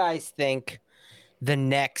do you guys think the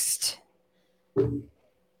next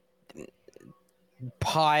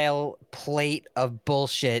plate of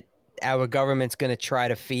bullshit our government's going to try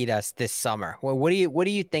to feed us this summer? Well, what do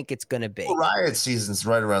you think it's going to be? Well, riot season's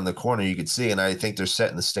right around the corner, you can see, and I think they're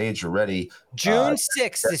setting the stage already. June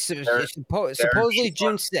 6th, supposedly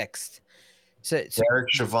June 6th. So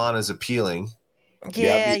Derek Chauvin is appealing.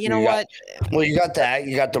 Yeah, you know what? Well, you got that.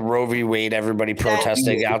 You got the Roe v. Wade, everybody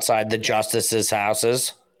protesting outside the justices'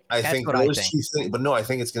 houses. I think those two things, but no, I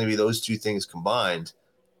think it's going to be those two things combined.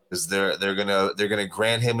 Because they're gonna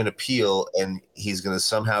grant him an appeal, and he's gonna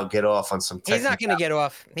somehow get off on some. He's not gonna get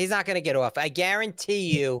off. He's not gonna get off. I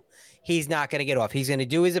guarantee you, he's not gonna get off. He's gonna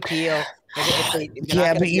do his appeal.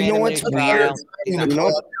 Yeah, but you know what's weird? You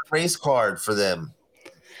know, race card for them.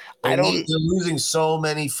 They're losing so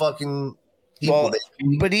many fucking. Well,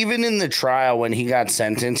 but even in the trial, when he got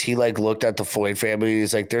sentenced, he like looked at the Floyd family.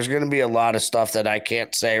 He's like, there's going to be a lot of stuff that I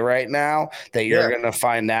can't say right now that you're going to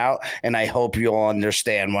find out. And I hope you'll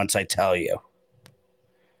understand once I tell you.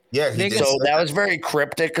 Yeah. So that was very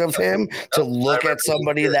cryptic of him to look at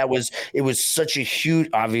somebody that it was such a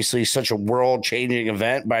huge, obviously such a world changing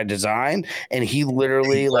event by design. And he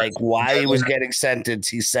literally, like, while he was getting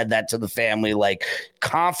sentenced, he said that to the family, like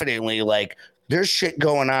confidently, like, there's shit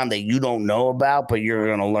going on that you don't know about, but you're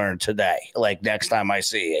going to learn today. Like next time I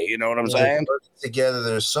see you, you know what I'm saying? Together,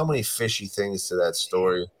 there's so many fishy things to that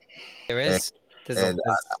story. There is. And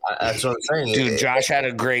that's what I'm saying. Dude, Josh had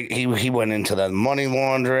a great, he went into the money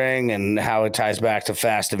laundering and how it ties back to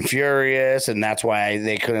Fast and Furious. And that's why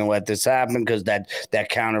they couldn't let this happen, because that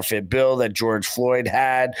counterfeit bill that George Floyd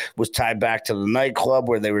had was tied back to the nightclub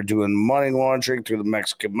where they were doing money laundering through the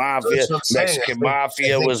Mexican mafia. Mexican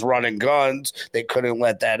mafia was running guns. They couldn't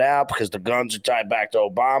let that out because the guns are tied back to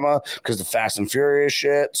Obama because the Fast and Furious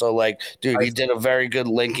shit. So, like, dude, he did a very good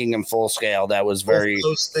linking in full scale. That was very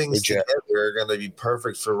those things legit. Together are going to be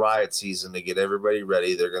perfect for riot season to get everybody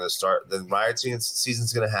ready. They're going to start. The riot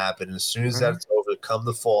season's going to happen. And as soon as that's over, come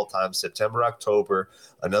the fall time, September, October,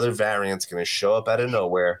 another variant's going to show up out of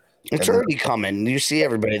nowhere. It's already coming. You see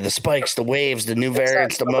everybody, the spikes, the waves, the new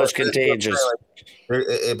variants, the most contagious.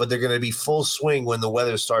 But they're going to be full swing when the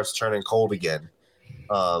weather starts turning cold again.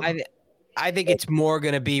 I think it's more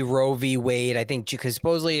going to be Roe v. Wade. I think because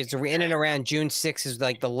supposedly it's in and around June 6th is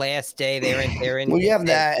like the last day they're in. Well, you have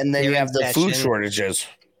that, and then you have the food shortages.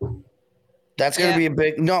 That's going to be a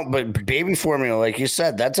big but baby formula, like you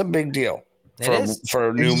said, that's a big deal.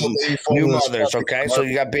 for new mothers. Okay, so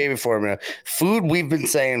you got baby formula. Food we've been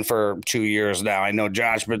saying for 2 years now. I know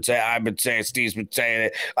Josh been saying, I've been saying, Steve's been saying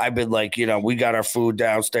it. I've been like, we got our food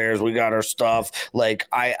downstairs, we got our stuff. Like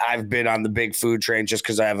I've been on the big food train just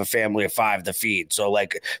because I have a family of 5 to feed. So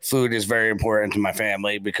like food is very important to my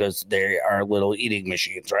family because they are little eating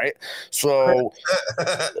machines, right? So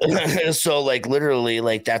so like literally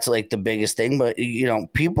like that's like the biggest thing. But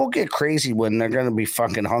people get crazy when they're gonna be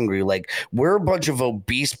fucking hungry. Like we're a bunch of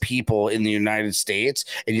obese people in the United States,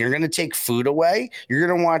 and you're going to take food away. You're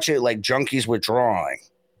going to watch it like junkies withdrawing.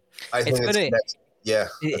 I think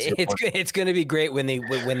it's going to be great when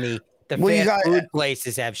the food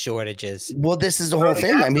places have shortages. Well, this is the whole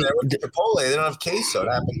thing. I mean, Chipotle, they don't have queso.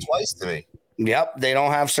 It happened twice to me. Yep, they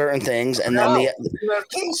don't have certain things, and then they don't have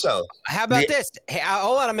queso. How about this? Hey,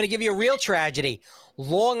 hold on, I'm going to give you a real tragedy.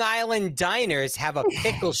 Long Island diners have a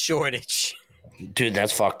pickle shortage. Dude,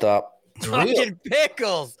 that's fucked up. Fucking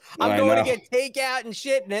pickles. I'm going to get takeout and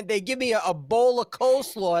shit, and they give me a bowl of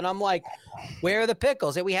coleslaw, and I'm like, where are the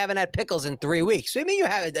pickles? And we haven't had pickles in 3 weeks. What do you mean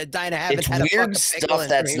you have a diner haven't had a fucking pickle in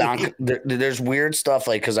 3 weeks? There's weird stuff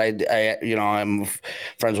like because I'm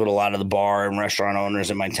friends with a lot of the bar and restaurant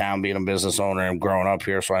owners in my town, being a business owner and growing up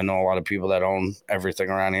here, so I know a lot of people that own everything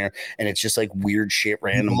around here, and it's just like weird shit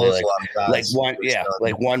randomly. Like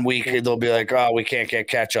 1 week they'll be like, oh, we can't get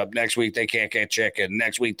ketchup. Next week they can't get chicken.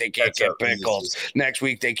 Next week they can't get pickles. Next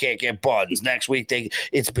week they can't get buns. Next week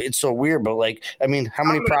it's so weird. But like, I mean, how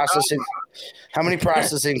many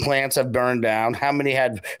processing plants have burned down? How many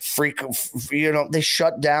had they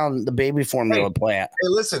shut down the baby formula plant.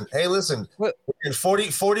 Hey, listen.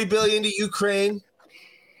 40 billion to Ukraine.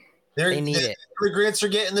 They need it. Immigrants are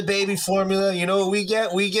getting the baby formula. You know what we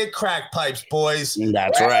get? We get crack pipes, boys.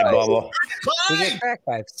 That's right, Bubba. We get crack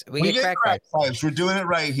pipes. We get crack pipes. We're doing it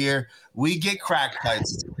right here. We get crack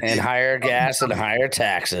pipes. And higher gas and higher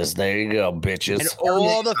taxes. There you go, bitches. And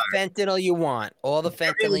all the fentanyl you want. All the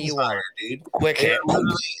fentanyl you want. Dude. Quick hit.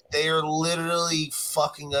 They are literally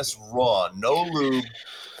fucking us raw. No lube.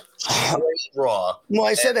 Raw. Well,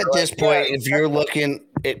 I said at this point, if you're looking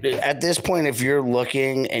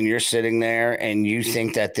and you're sitting there and you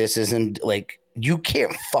think that this isn't like, you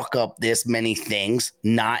can't fuck up this many things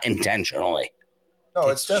not intentionally. No,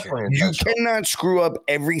 it's definitely you cannot screw up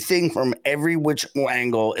everything from every which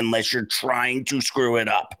angle unless you're trying to screw it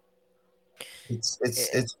up.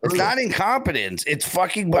 It's not incompetence. It's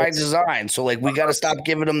fucking by design. So like we got to stop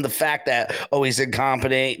giving him the fact that he's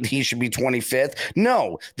incompetent. He should be 25th.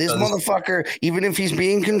 No, this motherfucker, even if he's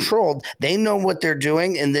being controlled, they know what they're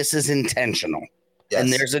doing, and this is intentional. Yes.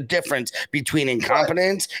 And there's a difference between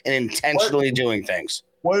incompetence and intentionally doing things.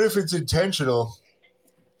 What if it's intentional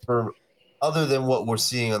for other than what we're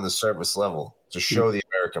seeing on the surface level to show the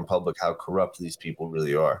American public how corrupt these people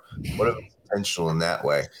really are? What if it's intentional in that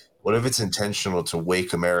way? What if it's intentional to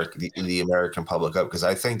wake the American public up? Because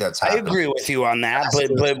I think that's happening. I agree with you on that,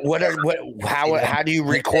 but how do you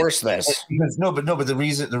recourse this? But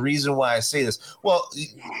the reason why I say this, well,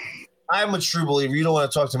 I'm a true believer. You don't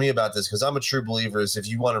want to talk to me about this because I'm a true believer. Is if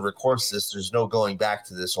you want to recourse this, there's no going back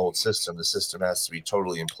to this old system. The system has to be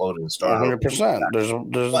totally imploded and start 100%. There's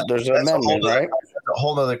an amendment, right?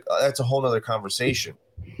 That's a whole nother conversation.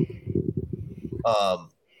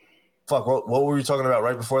 What were we talking about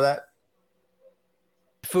right before that?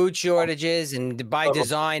 Food shortages and by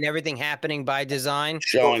design, everything happening by design.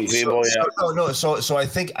 Showing people, So I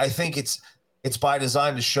think it's by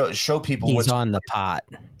design to show people what's on the pot.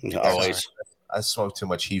 Always. I smoke too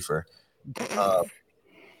much heifer,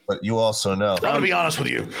 but you also know. I'm gonna be honest with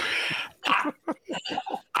you. I'm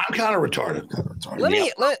kind of retarded.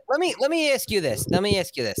 Let me ask you this.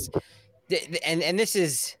 And this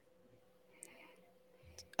is,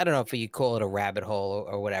 I don't know if you call it a rabbit hole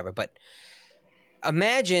or whatever, but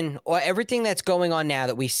imagine everything that's going on now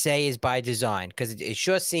that we say is by design, because it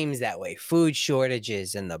sure seems that way. Food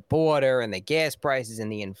shortages and the border and the gas prices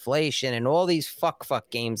and the inflation and all these fuck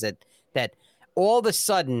games that all of a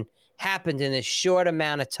sudden happened in this short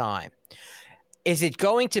amount of time. Is it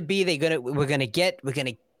going to be we're gonna get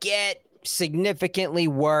significantly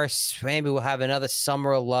worse? Maybe we'll have another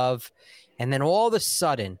summer of love, and then all of a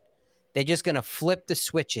sudden they're just going to flip the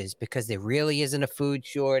switches because there really isn't a food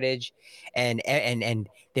shortage, and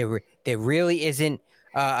there really isn't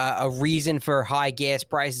a reason for high gas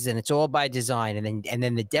prices, and it's all by design. And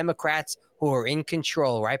then the Democrats who are in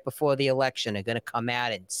control right before the election are going to come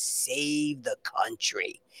out and save the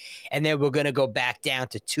country. And then we're going to go back down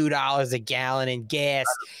to $2 a gallon in gas,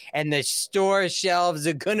 and the store shelves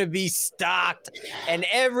are going to be stocked, and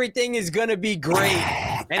everything is going to be great.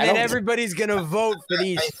 And then everybody's going to vote for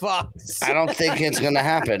these fucks. I don't think it's going to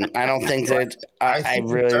happen. I don't think that. I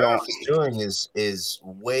really don't. What he's doing is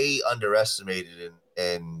way underestimated,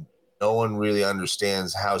 and no one really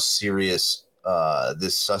understands how serious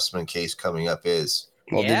this Sussman case coming up is.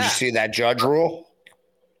 Well, did you see that judge rule?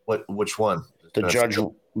 Which one?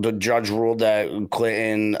 The judge ruled that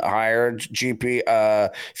Clinton hired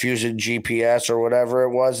Fusion GPS or whatever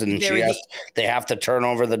it was, and they have to turn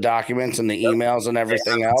over the documents and the emails and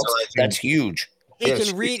everything else. That's huge. He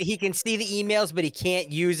can read, he can see the emails, but he can't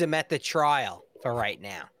use them at the trial for right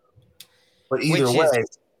now. But either way,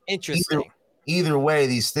 interesting. Either way,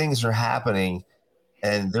 these things are happening,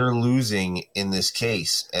 and they're losing in this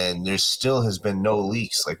case, and there still has been no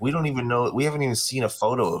leaks. Like, we don't even know. We haven't even seen a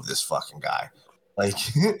photo of this fucking guy. Like,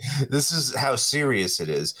 this is how serious it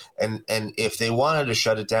is. And if they wanted to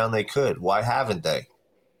shut it down, they could. Why haven't they?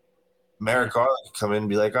 Merrick Garland could come in and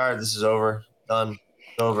be like, all right, this is over, done,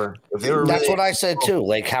 over. If they were That's what I said too.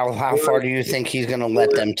 Like, how far do you think he's going to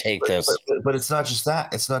let them take this? But it's not just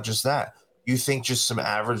that. It's not just that. You think just some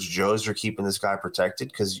average Joes are keeping this guy protected?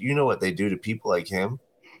 Because you know what they do to people like him?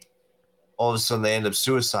 All of a sudden, they end up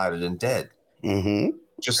suicided and dead. Mm-hmm.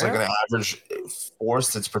 Just like an average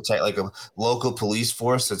force that's like a local police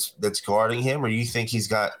force that's guarding him, or you think he's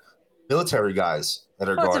got military guys that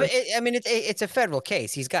are guarding? It's a federal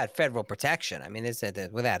case. He's got federal protection. I mean, it's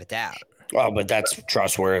without a doubt. Oh, but that's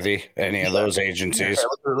trustworthy. Any of those agencies.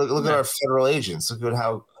 Yeah, look at our federal agents. Look at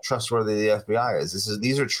how trustworthy the FBI is.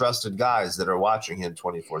 These are trusted guys that are watching him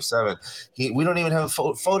 24/7. We don't even have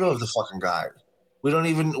a photo of the fucking guy. We don't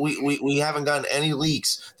even we haven't gotten any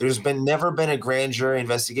leaks. There's never been a grand jury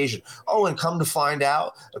investigation. Oh, and come to find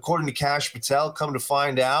out, according to Kash Patel,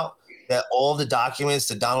 that all the documents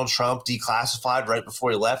that Donald Trump declassified right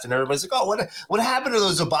before he left, and everybody's like, oh, what happened to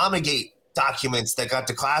those Obamagate documents that got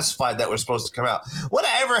declassified that were supposed to come out?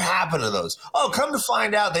 Whatever happened to those? Oh, come to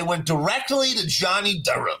find out, they went directly to Johnny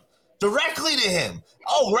Durham. Directly to him.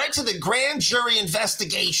 Oh, right to the grand jury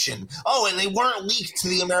investigation. Oh, and they weren't leaked to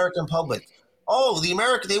the American public. Oh, they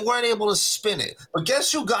weren't able to spin it. But guess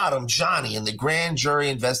who got him? Johnny, in the grand jury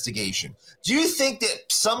investigation. Do you think that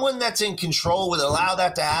someone that's in control would allow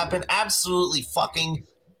that to happen? Absolutely fucking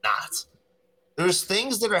not. There's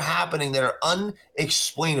things that are happening that are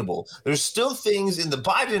unexplainable. There's still things in the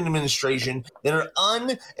Biden administration that are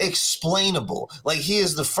unexplainable. Like, he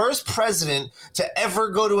is the first president to ever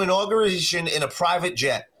go to inauguration in a private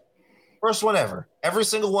jet. First one ever. Every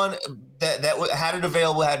single one that had it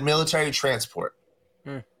available had military transport.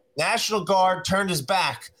 National Guard turned his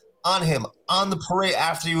back on him on the parade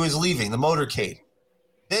after he was leaving, the motorcade.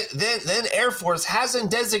 Then Air Force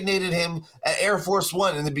hasn't designated him at Air Force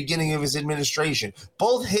One in the beginning of his administration.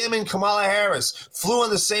 Both him and Kamala Harris flew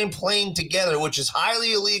on the same plane together, which is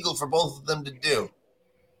highly illegal for both of them to do.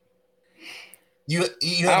 I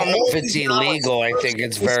don't know if it's illegal. I think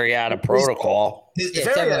it's very out of protocol. It's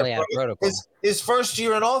definitely out of protocol. His first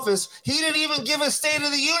year in office, he didn't even give a State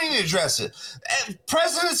of the Union address.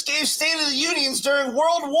 Presidents gave State of the Unions during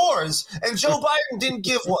world wars, and Joe Biden didn't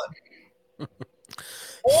give one.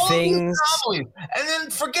 All things, and then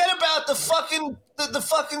forget about the fucking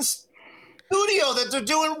studio that they're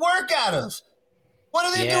doing work out of. What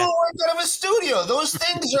are they doing work out of a studio? Those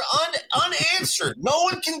things are unanswered. No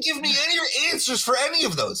one can give me any answers for any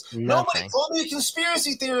of those. Nobody. Call me a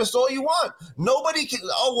conspiracy theorist all you want. Nobody can.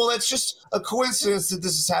 Oh, well, it's just a coincidence that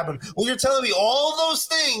this has happened. Well, you're telling me all those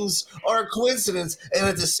things are a coincidence, and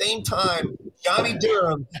at the same time, Johnny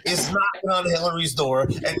Durham is knocking on Hillary's door,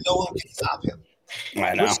 and no one can stop him.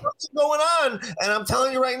 I know. There's something going on, and I'm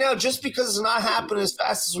telling you right now, just because it's not happening as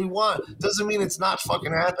fast as we want doesn't mean it's not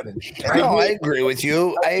fucking happening. I agree with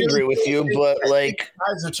you. But like,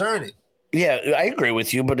 tides are turning. Yeah, I agree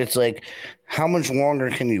with you, but it's like, how much longer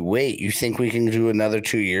can you wait? You think we can do another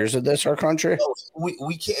 2 years of this, our country? No,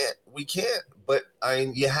 we can't. But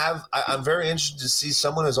I'm very interested to see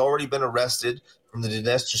someone has already been arrested from the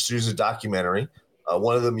Dinesh D'Souza documentary.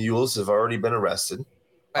 One of the mules have already been arrested.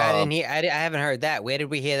 I didn't hear. I haven't heard that. Where did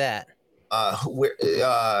we hear that?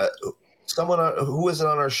 Someone who was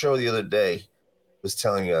on our show the other day was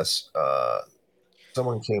telling us.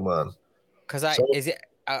 Someone came on. Because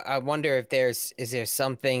I wonder if is there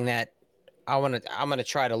something that I'm gonna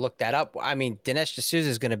try to look that up. I mean, Dinesh D'Souza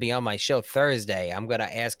is gonna be on my show Thursday. I'm gonna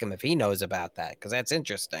ask him if he knows about that because that's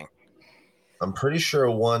interesting. I'm pretty sure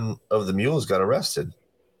one of the mules got arrested.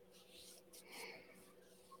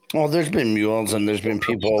 Well, there's been mules and there's been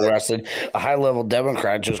people arrested. A high-level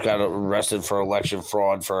Democrat just got arrested for election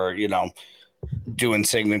fraud for, doing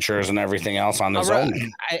signatures and everything else on his own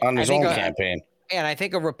campaign. And I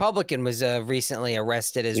think a Republican was recently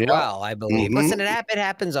arrested as well, I believe. Mm-hmm. Listen, it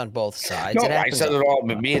happens on both sides. No, I said it all,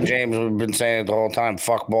 but me and James have been saying it the whole time.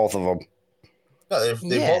 Fuck both of them.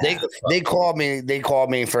 No, they called me. They called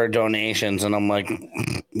me for donations, and I'm like,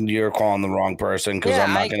 "You're calling the wrong person because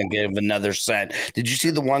I'm not going to give another cent." Did you see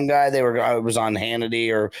the one guy? It was on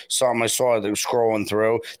Hannity or something. I saw they were scrolling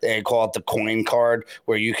through. They call it the coin card,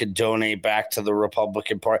 where you could donate back to the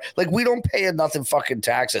Republican Party. Like, we don't pay nothing fucking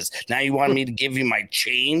taxes. Now you want me to give you my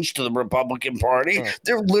change to the Republican Party?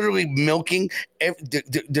 They're literally milking.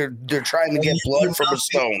 They're trying to get blood from a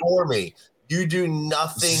stone. For me, you do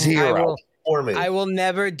nothing. Zero. For me. I will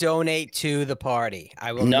never donate to the party.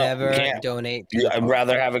 I will never donate. I'd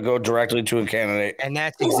rather have it go directly to a candidate. And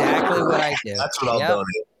that's exactly what I do. That's what I'll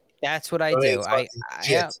donate. That's what I do.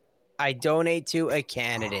 I donate to a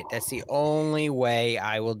candidate. That's the only way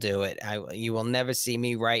I will do it. You will never see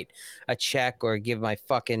me write a check or give my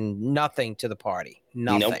fucking nothing to the party.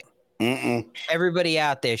 Nothing. Nope. Mm-mm. Everybody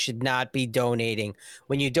out there should not be donating.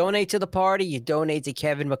 When you donate to the party, you donate to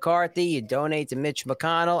Kevin McCarthy, you donate to Mitch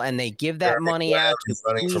McConnell, and they give that money out to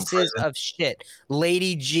pieces of shit.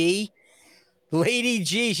 Lady G,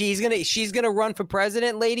 she's gonna run for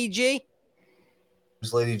president. Lady G.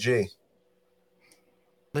 Who's Lady G?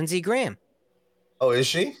 Lindsey Graham. Oh, is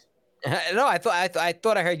she? No, I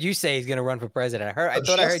thought I heard you say he's gonna run for president. I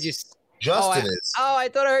thought I heard you. Justin is. I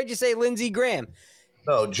thought I heard you say Lindsey Graham.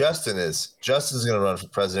 No, Justin is. Justin's going to run for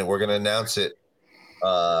president. We're going to announce it.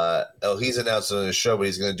 He's announced it on his show, but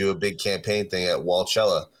he's going to do a big campaign thing at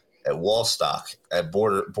Walchella, at Wallstock, at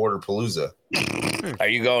Border Palooza. Are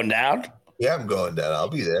you going down? Yeah, I'm going down. I'll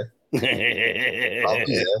be there. I'll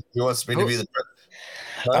be there. He wants me to be the president.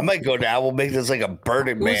 Huh? I might go down. We'll make this like a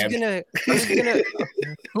Burning Man.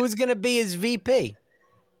 Who's gonna be his VP?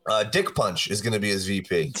 Dick Punch is going to be his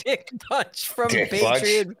VP. Dick Punch from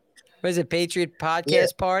Patriot. What is it? Patriot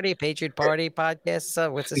Podcast Party? Patriot Party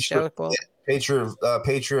Podcast? What's the show called? Patriot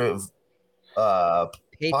Party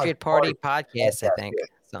Podcast, I think.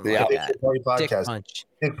 Something like that. Party Podcast. Dick Punch.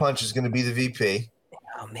 Dick Punch is going to be the VP.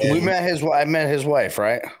 Oh, man. I met his wife,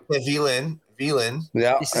 right? V-Lyn.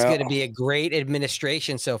 Yeah. This is going to be a great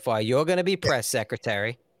administration so far. You're going to be press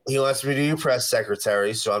secretary. He wants me to be press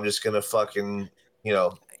secretary, so I'm just going to fucking,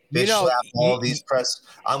 bitch slap all these press.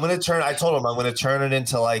 I told him I'm going to turn it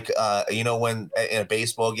into like, when in a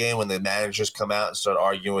baseball game, when the managers come out and start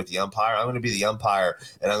arguing with the umpire, I'm going to be the umpire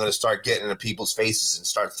and I'm going to start getting into people's faces and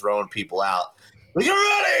start throwing people out. Get out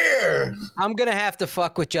of here! I'm going to have to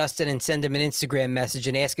fuck with Justin and send him an Instagram message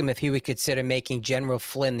and ask him if he would consider making General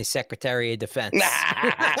Flynn the Secretary of Defense.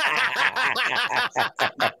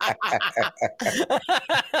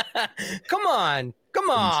 Come on.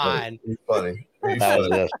 He's funny.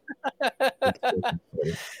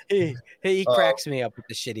 He cracks me up with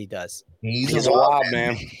the shit he does. He's a wild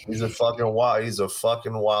man. He's a fucking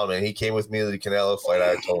wild man. He came with me to the Canelo fight.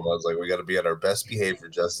 I told him, I was like, we got to be at our best behavior,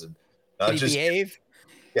 Justin. Did he behave?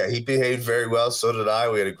 Yeah, he behaved very well. So did I.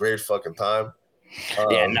 We had a great fucking time.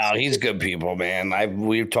 He's good people, man.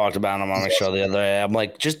 We've talked about him on my show the other day. I'm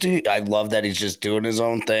like, I love that he's just doing his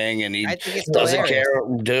own thing and he doesn't care.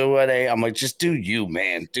 I'm like, just do you,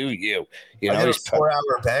 man. Do you. I did a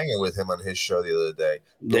 4-hour banging with him on his show the other day.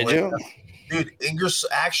 Did you? Dude,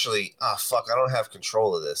 actually, I don't have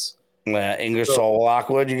control of this. Ingersoll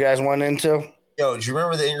Lockwood, you guys went into? Yo, do you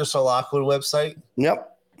remember the Ingersoll Lockwood website? Yep.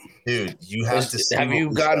 Dude, you have to see. Have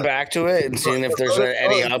you gone back to it and seen if there's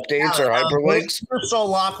any updates or hyperlinks?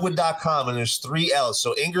 IngersollLockwood.com, and there's 3 L's.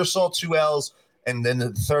 So Ingersoll, 2 L's, and then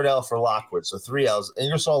the third L for Lockwood. So 3 L's,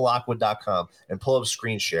 IngersollLockwood.com, and pull up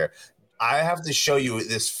screen share. I have to show you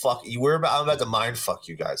this I'm about to mind fuck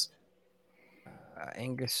you guys.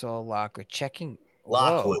 Ingersoll Lockwood. Checking.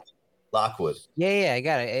 Lockwood. Whoa. Lockwood. Yeah, I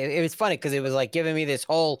got it. It was funny because it was like giving me this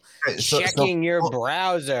whole checking your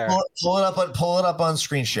browser. Pull it up on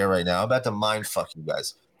screen share right now. I'm about to mind fuck you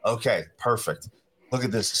guys. Okay, perfect. Look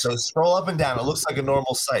at this. So scroll up and down. It looks like a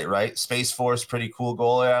normal site, right? Space Force, pretty cool. Go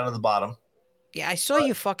all the way down to the bottom. Yeah, I saw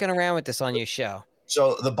you fucking around with this on your show.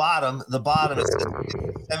 So the bottom is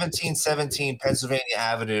 1717 Pennsylvania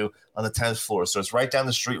Avenue on the 10th floor. So it's right down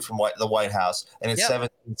the street from the White House, and it's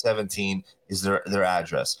 1717 is their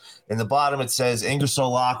address. In the bottom, it says Ingersoll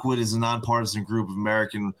Lockwood is a nonpartisan group of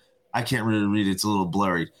American. I can't really read it; it's a little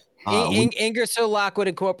blurry. Ingersoll Lockwood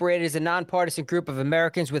Incorporated is a nonpartisan group of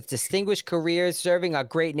Americans with distinguished careers serving our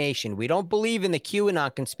great nation. We don't believe in the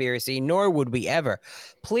QAnon conspiracy, nor would we ever.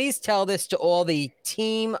 Please tell this to all the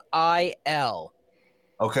Team IL.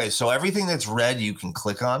 Okay, so everything that's red you can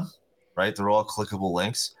click on, right? They're all clickable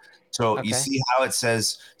links. So you see how it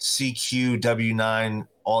says CQW9,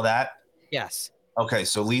 all that? Yes. Okay,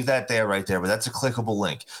 so leave that there, right there, but that's a clickable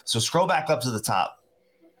link. So scroll back up to the top,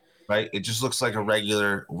 right? It just looks like a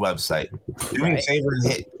regular website. Do me a favor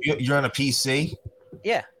and you're on a PC?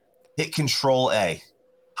 Yeah. Hit Control A.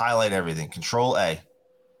 Highlight everything. Control A.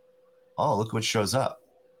 Oh, look what shows up.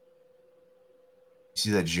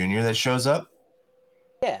 See that junior that shows up?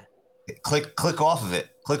 Yeah. Click off of it.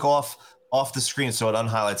 Click off the screen so it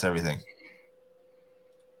unhighlights everything.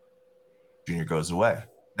 Junior goes away.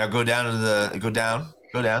 Now go down to go down.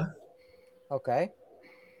 Okay.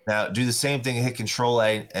 Now do the same thing and hit Control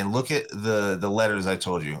A and look at the letters I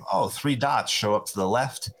told you. Oh, 3 dots show up to the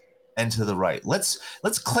left and to the right. Let's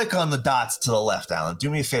click on the dots to the left, Alan. Do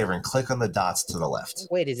me a favor and click on the dots to the left.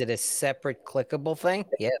 Wait, is it a separate clickable thing?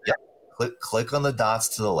 Yeah. Yep. Click on the dots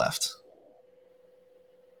to the left.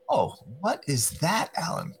 Oh, what is that,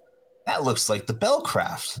 Alan? That looks like the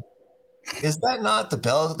Bellcraft. Is that not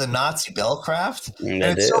the Nazi Bellcraft? And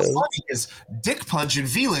it's so funny because Dick Punch and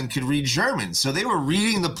Wieland could read German, so they were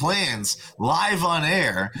reading the plans live on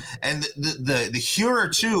air. And the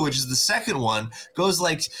Führer 2, which is the second one, goes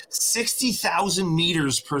like 60,000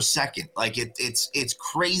 meters per second. Like it's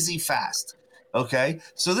crazy fast. Okay,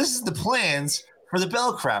 so this is the plans for the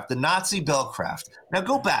Bellcraft, the Nazi Bellcraft. Now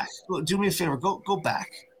go back. Do me a favor. Go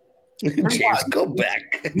back. James, go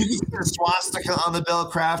back. You can see the swastika on the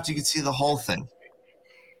Bellcraft. You can see the whole thing.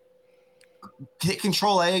 Hit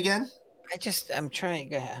Control A again. I'm trying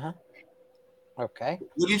to go, huh? Okay.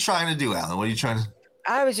 What are you trying to do, Alan? What are you trying to?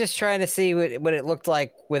 I was just trying to see what it looked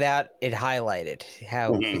like without it highlighted.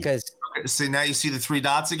 Because. Okay, so now you see the 3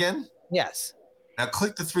 dots again? Yes. Now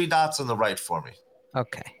click the 3 dots on the right for me.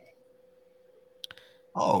 Okay.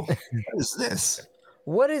 Oh, what is this?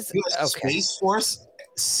 What is Space Force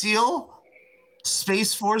seal?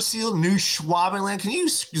 Space Force seal? New Schwabenland? Can you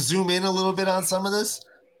zoom in a little bit on some of this?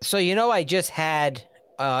 So I just had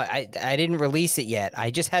I didn't release it yet.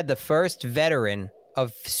 I just had the first veteran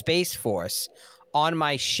of Space Force on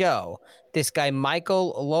my show. This guy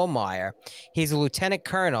Michael Lohmeyer. He's a lieutenant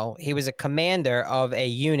colonel. He was a commander of a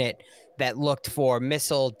unit that looked for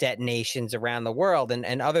missile detonations around the world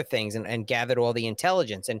and other things and gathered all the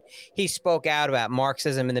intelligence. And he spoke out about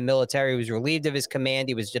Marxism in the military. He was relieved of his command.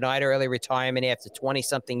 He was denied early retirement after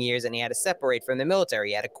 20-something years, and he had to separate from the military.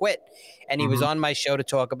 He had to quit. And he was on my show to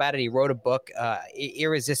talk about it. He wrote a book,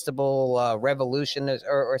 Irresistible Revolution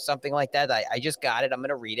or something like that. I just got it. I'm going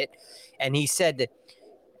to read it. And he said that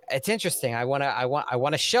it's interesting. I want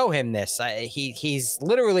to show him this. He's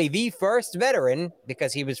literally the first veteran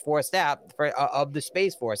because he was forced out of the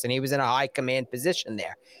Space Force, and he was in a high command position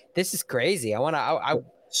there. This is crazy. I want to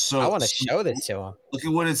show this to him. Look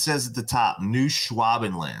at what it says at the top: New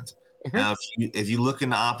Schwabenland. Now, if you look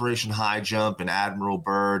into Operation High Jump and Admiral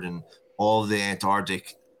Byrd and all of the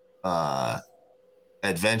Antarctic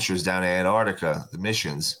adventures down in Antarctica, the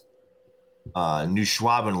missions, New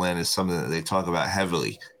Schwabenland is something that they talk about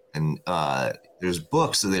heavily. And there's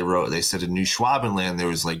books that they wrote. They said in New Schwabenland there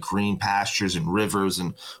was like green pastures and rivers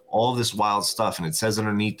and all this wild stuff. And it says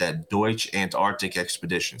underneath that Deutsche Antarctic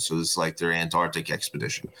Expedition. So this is like their Antarctic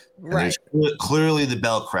expedition. Right. And there's clearly the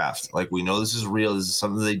Bellcraft. Like we know this is real. This is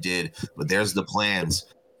something they did. But there's the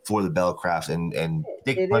plans for the Bellcraft and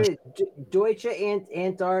Dick Punch. Deutsche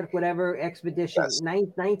Antarctic whatever expedition. Yes.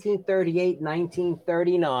 1938,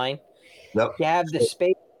 1939. Yep. You have the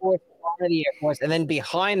Space Force. The Air Force, and then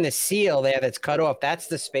behind the seal there that's cut off, that's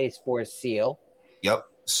the Space Force seal. Yep.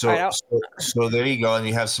 So there you go, and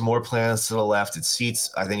you have some more planets to the left.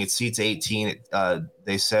 I think it seats 18.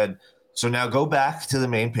 They said so. Now go back to the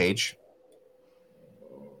main page.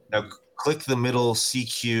 Now click the middle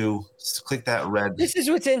CQ. Click that red. This is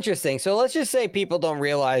what's interesting. So let's just say people don't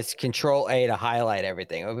realize Control A to highlight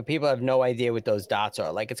everything. People have no idea what those dots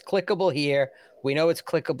are. Like it's clickable here. We know it's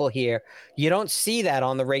clickable here. You don't see that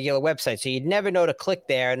on the regular website. So you'd never know to click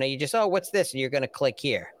there. And you just, what's this? And you're going to click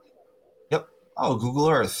here. Yep. Oh, Google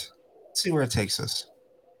Earth. Let's see where it takes us.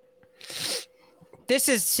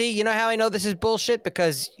 You know how I know this is bullshit?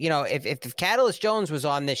 Because, if Catalyst Jones was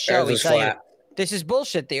on this show, he'd tell you, this is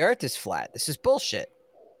bullshit. The Earth is flat. This is bullshit.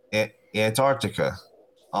 Antarctica.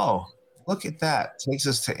 Oh, look at that. Takes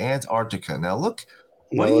us to Antarctica. Now look.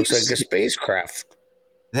 Well, it looks like a spacecraft.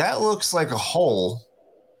 That looks like a hole,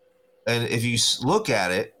 and if you look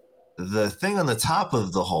at it, the thing on the top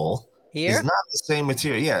of the hole is not the same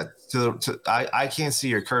material. Yeah, I can't see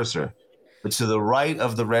your cursor, but to the right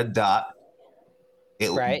of the red dot,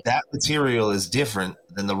 that material is different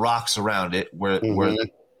than the rocks around it, where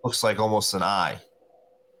it looks like almost an eye.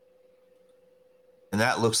 and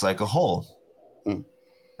that looks like a hole.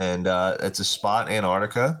 And it's a spot in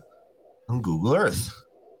Antarctica on Google Earth.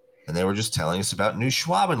 And they were just telling us about New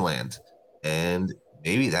Schwabenland. And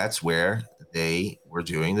maybe that's where they were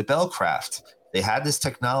doing the Bellcraft. They had this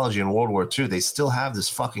technology in World War II. They still have this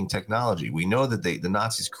fucking technology. We know that the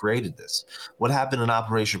Nazis created this. What happened in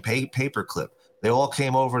Operation Paperclip? They all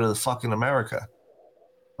came over to the fucking America.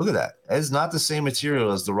 Look at that. It's not the same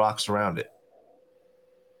material as the rocks around it.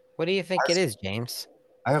 What do you think it is, James?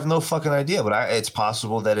 I have no fucking idea, but it's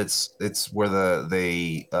possible that it's where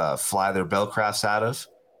they fly their Bellcrafts out of.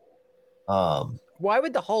 Why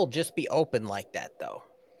would the hole just be open like that, though?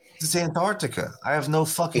 It's Antarctica. I have no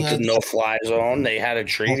fucking idea. No fly zone. They had a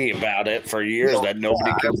treaty about it for years that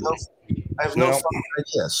nobody could. I have no fucking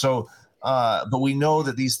idea. So, but we know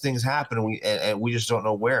that these things happen, and we just don't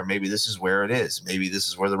know where. Maybe this is where it is. Maybe this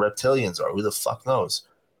is where the reptilians are. Who the fuck knows?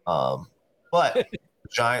 But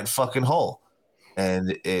giant fucking hole,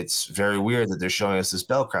 and it's very weird that they're showing us this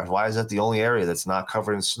Bellcraft. Why is that the only area that's not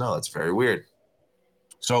covered in snow? It's very weird.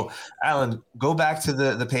 So, Alan, go back to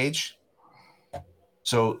the page.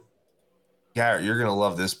 So, Garrett, you're gonna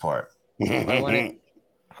love this part.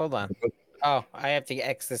 Hold on. Oh, I have to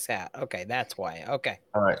X this out. Okay, that's why. Okay.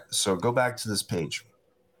 All right. So go back to this page.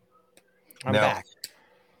 I'm back.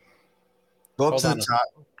 Go up to the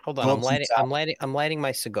top. Hold on. I'm lighting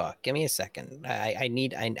my cigar. Give me a second. I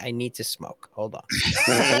need to smoke. Hold on.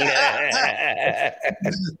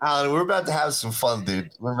 Alan, we're about to have some fun, dude.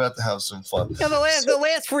 We're about to have some fun. Yeah, the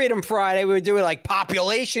last Freedom Friday, we were doing like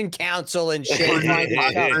population council and shit.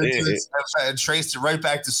 And traced it right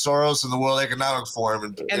back to Soros and the World Economic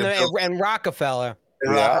Forum and Rockefeller.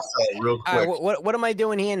 And Rockefeller, real quick. What am I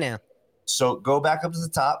doing here now? So go back up to the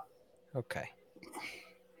top. Okay.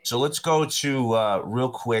 So let's go to real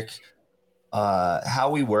quick how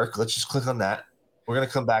we work. Let's just click on that. We're going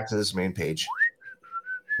to come back to this main page.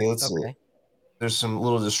 Okay, let's see. There's some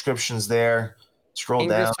little descriptions there. Scroll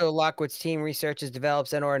down. Ingersoll Lockwood's team researches,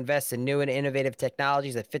 develops, and/or invests in new and innovative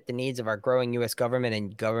technologies that fit the needs of our growing U.S. government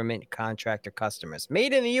and government contractor customers.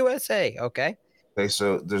 Made in the USA. Okay. Okay,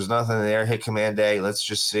 so there's nothing there. Hit Command A. Let's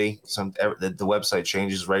just see. The website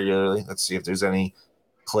changes regularly. Let's see if there's any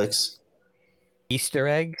clicks. Easter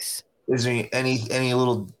eggs. Is there any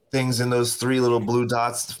little things in those three little blue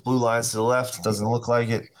dots, blue lines to the left? Doesn't look like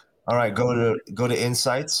it. All right, go to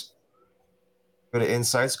Insights. Go to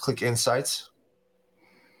Insights. Click Insights.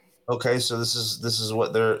 Okay, so this is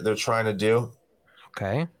what they're trying to do.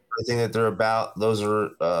 Okay. Everything that they're about. Those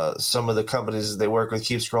are some of the companies that they work with.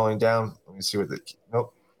 Keep scrolling down. Let me see what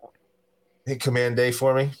nope. Hit Command A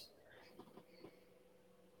for me.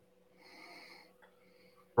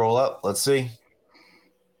 Scroll up. Let's see.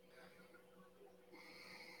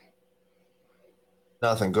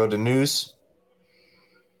 Nothing. Go to News.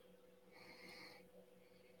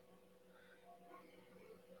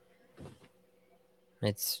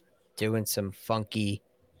 It's doing some funky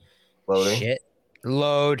Loading. shit.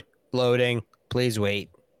 Loading. Please wait.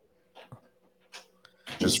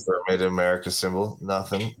 Just for a Made in America symbol.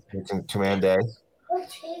 Nothing. You can Command A.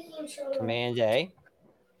 Command A. Is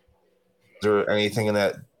there anything in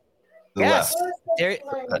that? Yes. Left?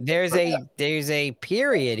 There's a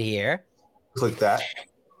period here. Click that.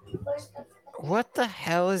 What the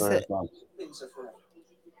hell is it?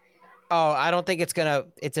 Oh, I don't think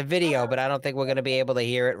it's a video, but I don't think we're gonna be able to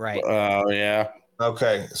hear it right. Oh yeah.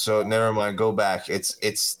 Okay, so never mind. Go back. It's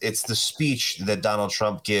the speech that Donald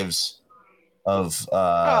Trump gives of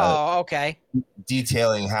okay.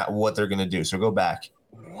 Detailing what they're gonna do. So go back.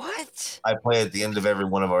 What? I play at the end of every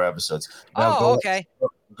one of our episodes. Now okay.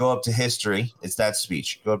 Go up to history. It's that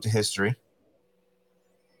speech. Go up to history.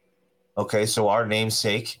 Okay, so our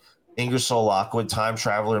namesake, Ingersoll Lockwood, time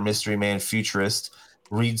traveler, mystery man, futurist.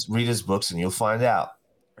 Read his books and you'll find out.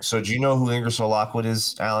 So do you know who Ingersoll Lockwood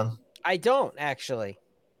is, Alan? I don't actually.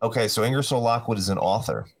 Okay, so Ingersoll Lockwood is an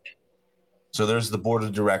author. So there's the board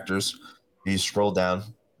of directors. You scroll down.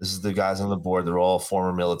 This is the guys on the board. They're all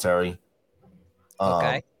former military.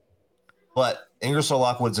 Okay. But Ingersoll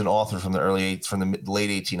Lockwood's an author from the late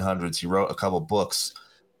 1800s. He wrote a couple books.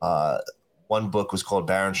 One book was called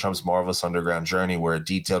Baron Trump's Marvelous Underground Journey, where it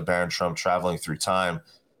detailed Baron Trump traveling through time.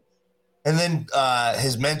 And then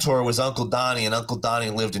his mentor was Uncle Donnie, and Uncle Donnie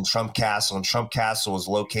lived in Trump Castle, and Trump Castle was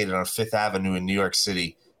located on Fifth Avenue in New York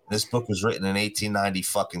City. This book was written in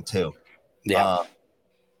 1892. Yeah.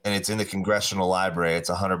 And it's in the Congressional Library. It's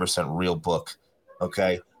a 100% real book.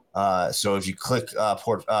 Okay. So if you click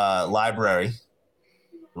library,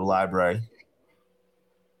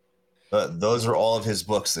 those are all of his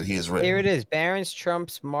books that he has written. Here it is. Baron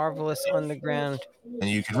Trump's Marvelous Underground And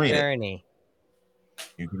you can read Journey.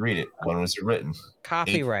 You can read it. When was it written?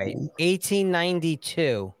 Copyright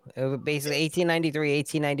 1892. Basically 1893,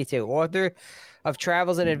 1892. Author of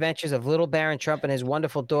Travels and Adventures of Little Baron Trump and his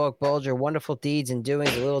wonderful dog Bulger, wonderful deeds and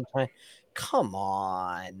doings of little time. Come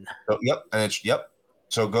on. Oh, yep, and it's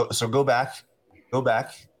So go back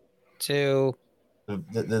to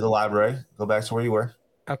the library. Go back to where you were.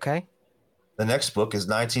 Okay. The next book is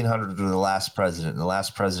 1900 to the Last President. And the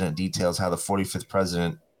Last President details how the 45th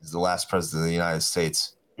president is the last president of the United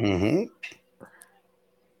States. Mm-hmm.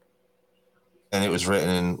 And it was written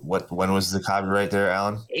in when was the copyright there,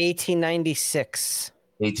 Alan? 1896.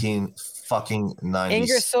 1896.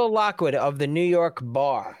 Ingersoll Lockwood of the New York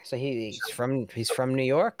Bar. So he's from New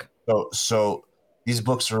York. So these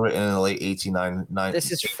books were written in the late 1890s.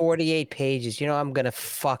 This is 48 pages. You know, I'm gonna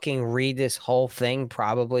fucking read this whole thing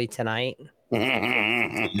probably tonight. You're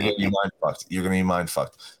gonna be mind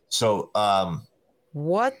fucked. So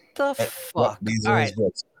what the fuck? Well, these are his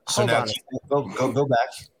books. So Hold now go back.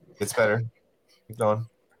 It's better. Keep going.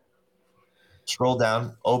 Scroll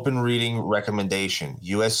down. Open reading recommendation.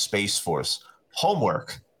 U.S. Space Force.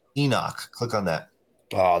 Homework. Enoch. Click on that.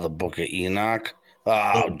 Oh, the Book of Enoch.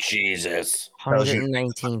 Oh, Jesus.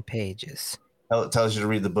 119 pages. It tells you to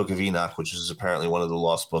read the Book of Enoch, which is apparently one of the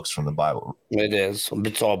lost books from the Bible. It is.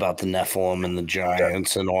 It's all about the Nephilim and the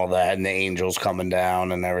giants and all that, and the angels coming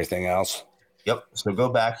down and everything else. Yep. So go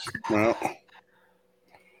back. Well,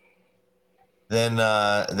 Then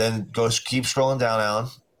keep scrolling down, Alan.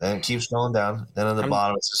 Then keep scrolling down. Then on the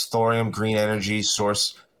bottom it says thorium, green energy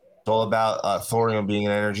source. It's all about thorium being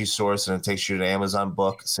an energy source, and it takes you to an Amazon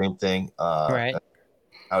book. Same thing. Right.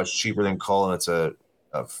 How it's cheaper than coal, and it's a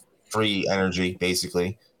free energy,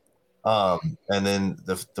 basically. And then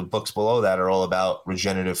the books below that are all about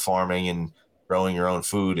regenerative farming and growing your own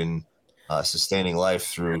food and sustaining life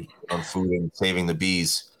through your own food and saving the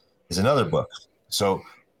bees is another book. So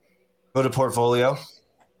go to portfolio.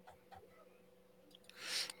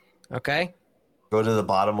 Okay. Go to the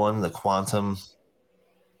bottom one, the quantum.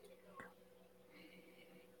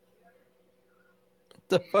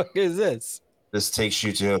 The fuck is this? This takes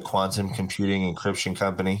you to a quantum computing encryption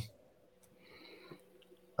company.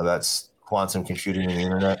 That's quantum computing in the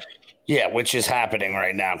internet. yeah, which is happening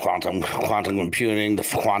right now. Quantum computing, the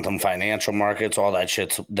quantum financial markets, all that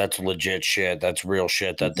that's legit shit. That's real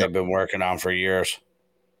shit that they've been working on for years.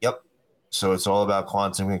 Yep. So it's all about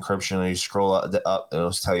quantum encryption. And you scroll up,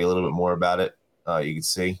 it'll tell you a little bit more about it. You can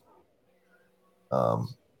see.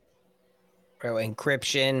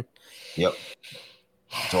 Encryption. Yep.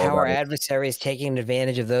 How are adversaries taking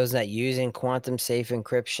advantage of those not using quantum safe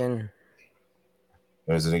encryption?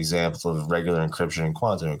 There's an example of regular encryption and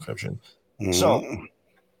quantum encryption. Mm-hmm. So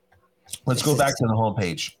let's go back to the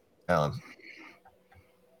homepage, Alan.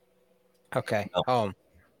 Okay. Home.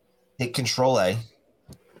 Hit Control A.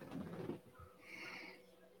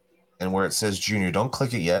 And where it says Junior, don't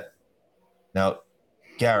click it yet. Now,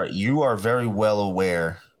 Garrett, you are very well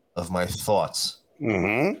aware of my thoughts.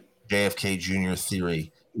 Mm-hmm. JFK Jr.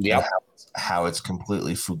 theory. Yep. How it's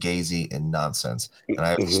completely fugazi and nonsense. And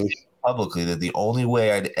I have said publicly that the only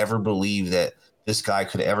way I'd ever believe that this guy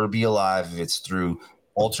could ever be alive if it's through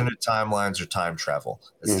alternate timelines or time travel.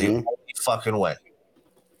 It's the only fucking way.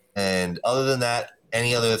 And other than that,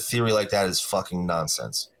 any other theory like that is fucking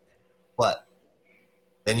nonsense. But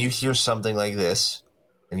then you hear something like this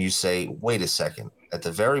and you say, wait a second. At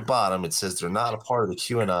the very bottom, it says they're not a part of the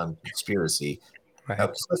QAnon conspiracy. Right.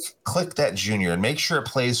 Now click that Junior and make sure it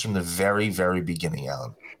plays from the very, very beginning,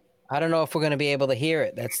 Alan. I don't know if we're going to be able to hear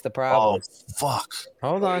it. That's the problem. Oh, fuck.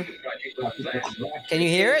 Hold on. Can you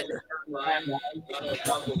hear it? Can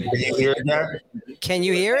you hear it there? Can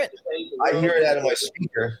you hear it? I hear it out of my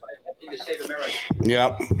speaker.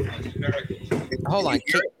 Yep. Hold on.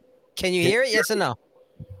 Can you hear it? Yes or no?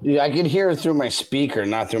 Yeah, I can hear it through my speaker,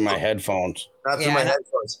 not through my headphones. Not through my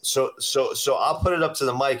headphones. So I'll put it up to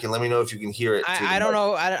the mic and let me know if you can hear it. I don't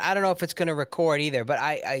know. I don't know if it's going to record either, but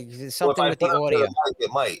something with the audio.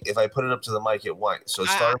 It might. If I put it up to the mic, it won't. So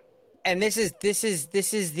start. And this is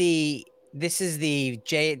the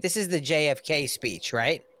JFK speech,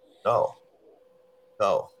 right? No.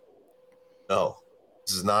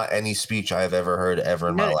 This is not any speech I have ever heard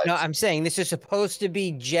in my life. No, I'm saying this is supposed to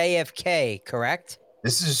be JFK, correct?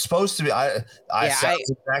 This is supposed to be. I sounds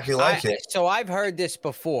exactly like it. So I've heard this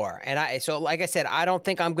before, and so like I said, I don't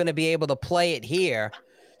think I'm going to be able to play it here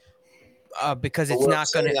because it's not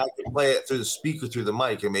going to. I can play it through the speaker, through the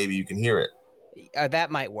mic, and maybe you can hear it. That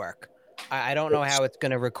might work. I don't know how it's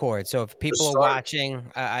going to record. So if people are watching,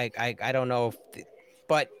 I don't know.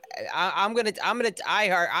 But I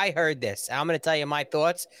heard this. I'm gonna tell you my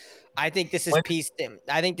thoughts. I think this is pieced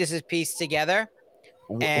together.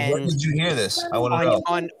 And where did you hear this? I want to know.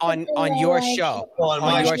 On your show.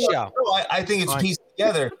 On your show. No, I think it's pieced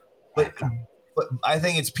together, but I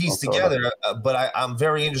think it's pieced together. But I'm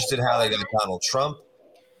very interested in how they got Donald Trump,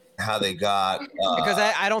 how they got because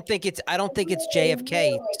I don't think it's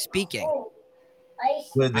JFK speaking.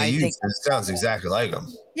 It sounds exactly like him.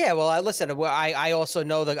 Yeah, well, I also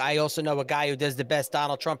know a guy who does the best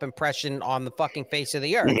Donald Trump impression on the fucking face of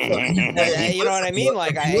the earth. You know what I mean?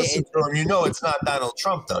 Like, listen to him, it's not Donald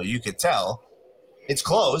Trump though. You could tell, it's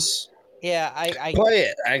close. Yeah, I play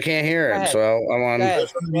it. I can't hear it, so I'm on.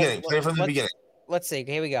 Play from the beginning. Let's see.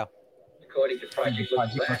 Here we go. According to Project Look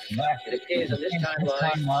Back, it appears on this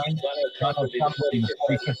timeline, Donald Trump will be the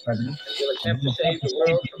 45th president and will attempt to save the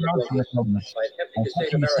world from the globalists by attempting to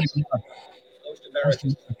save America. Most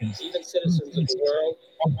Americans, even citizens of the world,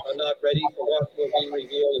 are not ready for what will be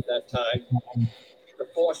revealed at that time. The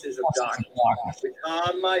forces of darkness, which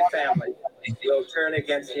harm my family, will turn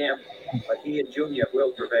against him, but he and Junior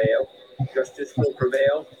will prevail. Justice will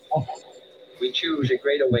prevail. We choose a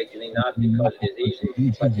great awakening not because it is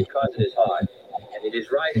easy, but because it is hard, and it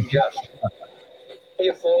is right and just.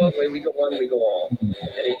 Therefore, when we go on, we go on.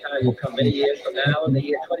 Any time will come many years from now, in the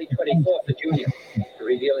year 2024, for Junior to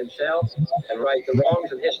reveal himself and right the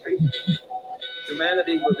wrongs of history.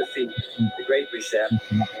 Humanity will defeat the Great Reset,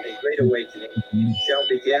 and a great awakening shall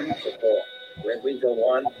begin before. When we go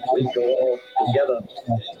on, we go all together.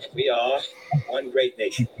 We are one great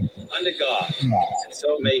nation, under God. And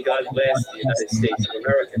so may God bless the United States of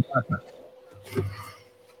America.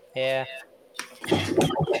 Yeah.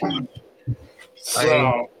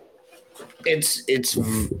 So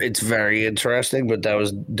it's very interesting, but that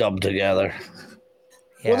was dubbed together.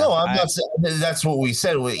 Yeah, well, no, I'm not saying that's what we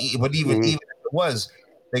said. But even if it was,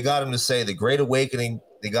 they got him to say the Great Awakening.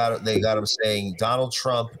 They got him saying Donald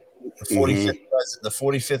Trump. The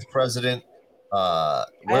 45th president.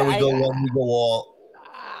 Where we go, when we go all.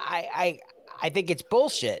 I think it's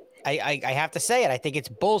bullshit. I have to say it. I think it's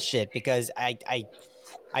bullshit because I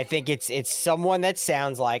think it's someone that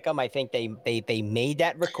sounds like him. I think they made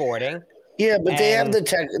that recording. Yeah, but they have the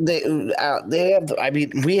tech. They have. I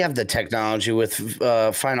mean, we have the technology with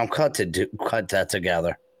Final Cut to cut that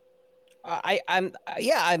together.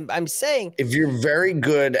 I'm saying if you're very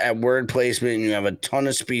good at word placement and you have a ton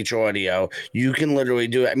of speech audio, you can literally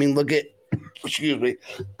do it. I mean, look at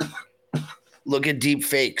deep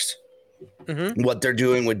fakes. Mm-hmm. What they're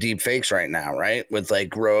doing with deep fakes right now, right? With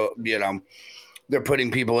like, they're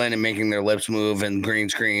putting people in and making their lips move and green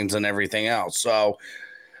screens and everything else. So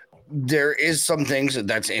there is some things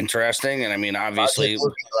that's interesting, and I mean, obviously,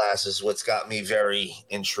 Looking Glass is what's got me very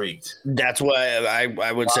intrigued. That's why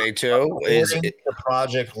I would say too is the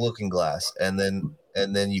Project Looking Glass, and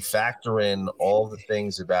then you factor in all the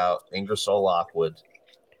things about Ingersoll Lockwood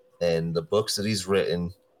and the books that he's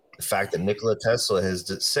written, the fact that Nikola Tesla has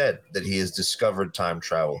said that he has discovered time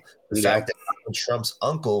travel, the fact that Donald Trump's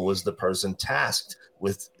uncle was the person tasked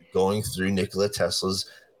with going through Nikola Tesla's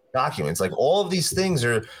documents. Like, all of these things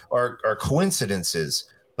are coincidences,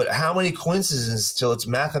 but how many coincidences till it's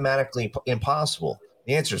mathematically impossible?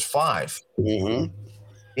 The answer is 5. Mm-hmm.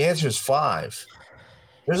 The answer is 5.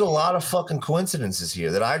 There's a lot of fucking coincidences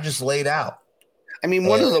here that I just laid out. I mean,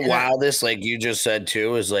 one of the wildest, like you just said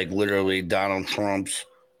too, is like literally Donald Trump's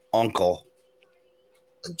uncle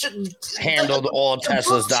handled all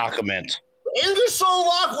Tesla's documents. Ingersoll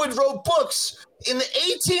Lockwood wrote books in the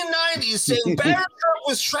 1890s saying Barron Trump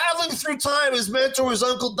was traveling through time. His mentor was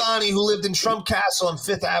Uncle Donnie, who lived in Trump Castle on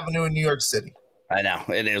 5th Avenue in New York City. I know.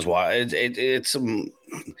 It is wild. It's in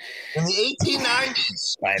the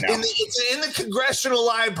 1890s. I know. It's in the Congressional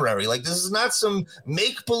Library. Like, this is not some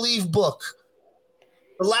make-believe book.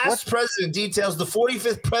 The last president details the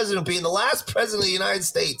 45th president being the last president of the United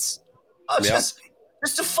States. Just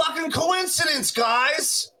a fucking coincidence,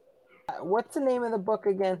 guys. What's the name of the book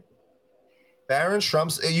again? Barron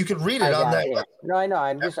Trump's. You can read it on that. Yeah. No, I know.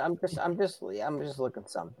 I'm just looking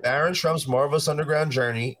something. Barron Trump's Marvelous Underground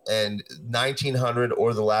Journey and 1900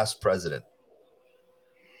 or The Last President.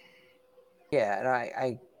 Yeah,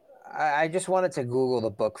 and I just wanted to Google the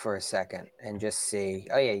book for a second and just see.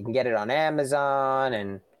 Oh yeah, you can get it on Amazon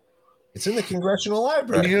and. It's in the Congressional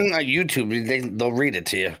Library. Even on YouTube, they'll read it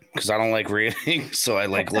to you because I don't like reading, so I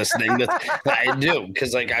like listening. I do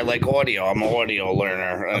because I like audio. I'm an audio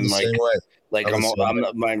learner, and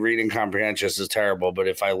my reading comprehension is terrible. But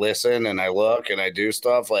if I listen and I look and I do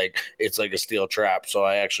stuff, like it's like a steel trap. So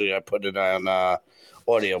I put it on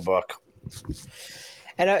audiobook.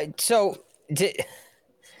 And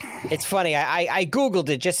it's funny. I Googled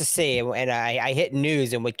it just to see, and I hit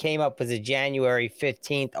news, and what came up was a January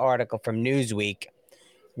 15th article from Newsweek.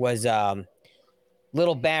 Was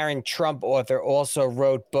Little Baron Trump author also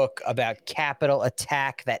wrote book about Capitol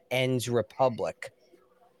attack that ends republic.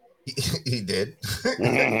 He did.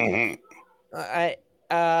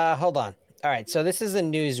 Hold on. All right, so this is a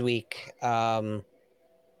Newsweek.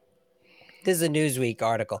 This is a Newsweek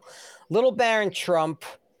article. Little Baron Trump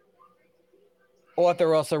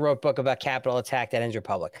author also wrote book about Capitol attack that ends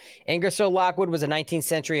republic. Ingersoll Lockwood was a 19th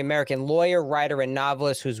century American lawyer, writer, and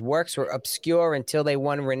novelist whose works were obscure until they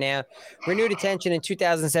won renewed attention in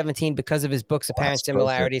 2017 because of his book's apparent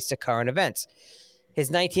similarities to current events. His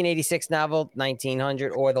 1986 novel,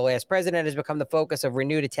 1900, or The Last President, has become the focus of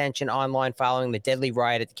renewed attention online following the deadly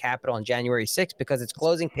riot at the Capitol on January 6th because its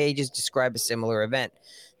closing pages describe a similar event.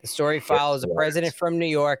 The story follows a president from New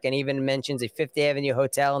York and even mentions a Fifth Avenue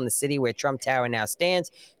hotel in the city where Trump Tower now stands.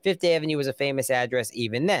 Fifth Avenue was a famous address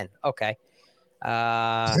even then. Okay.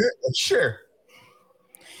 Sure.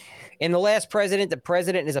 In The Last President, the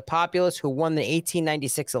president is a populist who won the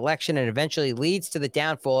 1896 election and eventually leads to the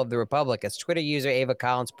downfall of the republic. As Twitter user Ava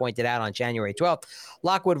Collins pointed out on January 12th,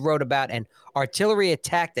 Lockwood wrote about an artillery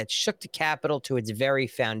attack that shook the Capitol to its very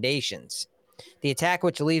foundations. The attack,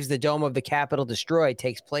 which leaves the dome of the Capitol destroyed,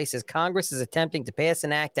 takes place as Congress is attempting to pass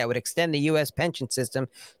an act that would extend the U.S. pension system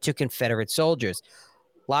to Confederate soldiers.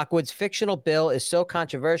 Lockwood's fictional bill is so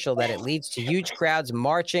controversial that it leads to huge crowds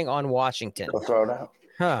marching on Washington. I'll throw it out.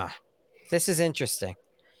 Huh. This is interesting.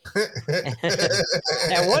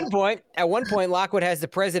 At one point, Lockwood has the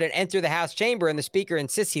president enter the House chamber, and the speaker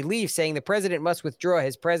insists he leaves, saying the president must withdraw.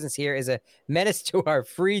 His presence here is a menace to our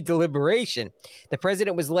free deliberation. The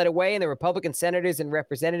president was led away, and the Republican senators and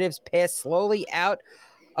representatives passed slowly out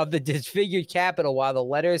of the disfigured Capitol while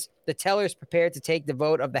the tellers prepared to take the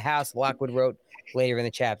vote of the House, Lockwood wrote later in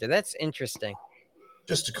the chapter. That's interesting.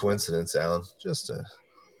 Just a coincidence, Alan.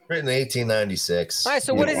 Written in 1896. All right,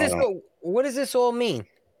 so what does this all mean?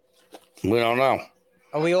 We don't know.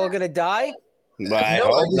 Are we all going to die? I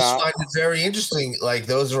just find it very interesting. Like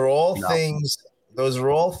those are all things. Those are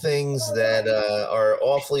all things that are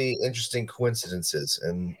awfully interesting coincidences,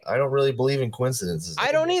 and I don't really believe in coincidences.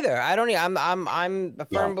 I don't either. I'm a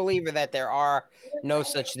firm believer that there are no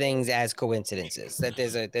such things as coincidences. That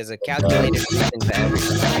there's a calculated reason for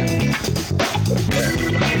everything.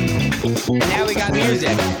 And now we got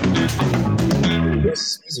music. Where's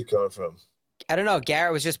this music coming from? I don't know.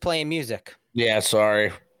 Garrett was just playing music. Yeah,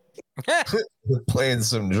 sorry. Playing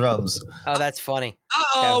some drums. Oh, that's funny.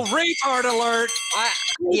 Uh-oh, retard alert.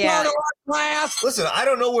 Yeah. Listen, I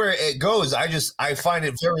don't know where it goes. I find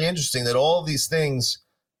it very interesting that all of these things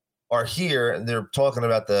are here, and they're talking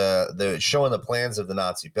about the showing the plans of the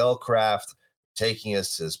Nazi Bellcraft, taking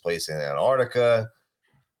us to this place in Antarctica.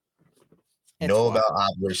 Know about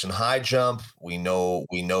Operation High Jump. We know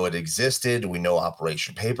it existed. We know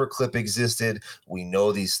Operation Paperclip existed. We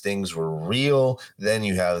know these things were real. Then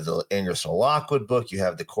you have the Ingersoll Lockwood book. You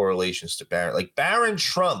have the correlations to Baron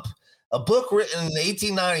Trump, a book written in the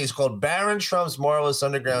 1890s called Baron Trump's Marvelous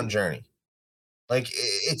Underground Journey. Like,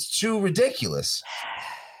 it's too ridiculous.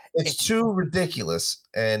 It's too ridiculous.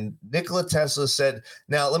 And Nikola Tesla said,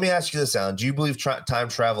 now let me ask you this, Alan. Do you believe time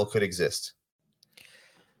travel could exist?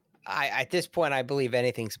 At this point, I believe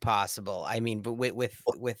anything's possible. I mean, but with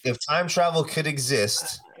if time travel could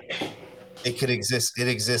exist, it could exist. It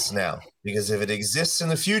exists now, because if it exists in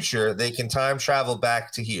the future, they can time travel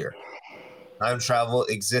back to here. Time travel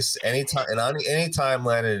exists anytime, and on any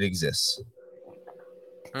timeline it exists.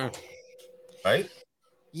 Right?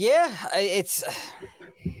 Yeah, it's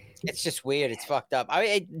just weird. It's fucked up. I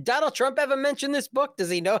mean, Donald Trump ever mentioned this book?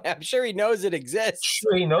 Does he know? I'm sure he knows it exists.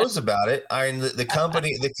 Sure, he knows about it. I mean, the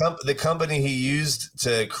company he used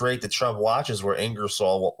to create the Trump watches were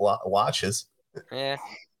Ingersoll watches. Yeah.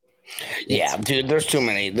 Yeah, dude, there's too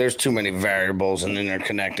many variables and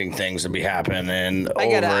interconnecting things to be happening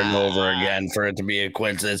over and over again for it to be a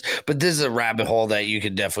coincidence. But this is a rabbit hole that you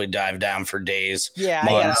could definitely dive down for days,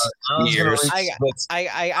 months, years. I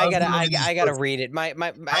gotta read it. I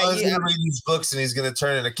was gonna read these books, and he's gonna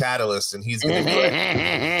turn into Catalyst, and he's gonna be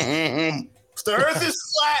like, if the Earth is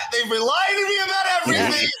flat, they've been lying to me about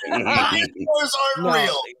everything. Dinosaurs aren't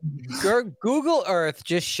real. Google Earth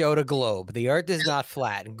just showed a globe. The Earth is not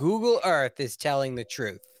flat. Google Earth is telling the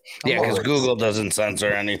truth. Yeah, because Google doesn't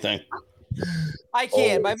censor anything. I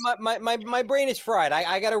can't. My brain is fried.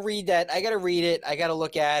 I gotta read that. I gotta read it. I gotta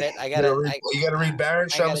look at it. You gotta read Baron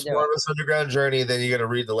Trump's Marvelous Underground Journey. Then you gotta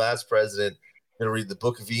read The Last President. You gotta read the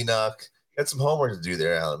Book of Enoch. Got some homework to do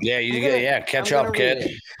there, Alan. Yeah, catch up,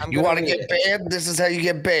 kid. You want to get banned? This is how you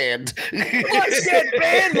get banned. Let's get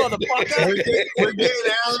banned, motherfucker. We're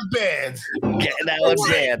getting Alan banned. Getting Alan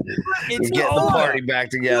banned. We're getting the party back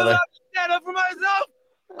together. Stand up for myself.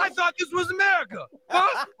 I thought this was America.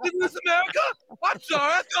 Huh? Is this America? I'm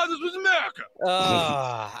sorry. I thought this was America. Oh,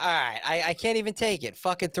 all right. I can't even take it.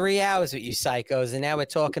 Fucking 3 hours with you psychos, and now we're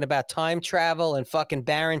talking about time travel and fucking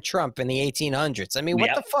Baron Trump in the 1800s. I mean,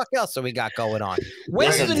 what the fuck else do we got going on?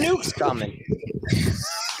 When's the nukes coming?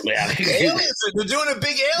 Yeah. They're doing a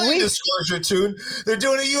big alien disclosure tune. They're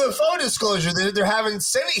doing a UFO disclosure. They're having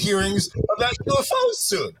Senate hearings about UFOs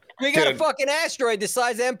soon. We got a fucking asteroid the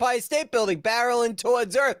size of Empire State Building barreling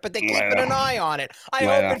towards Earth, but they're keeping an eye on it. I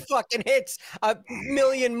hope it fucking hits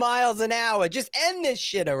 1,000,000 miles an hour. Just end this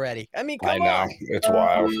shit already. I mean, come on. It's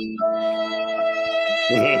wild.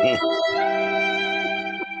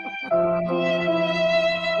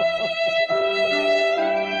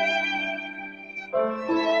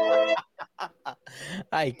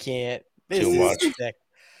 I can't. This Too is much. sick.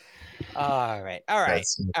 All right.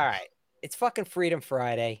 It's fucking Freedom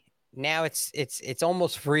Friday. Now it's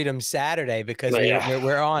almost Freedom Saturday because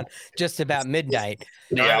we're on just about midnight.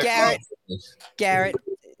 Yeah. Garrett,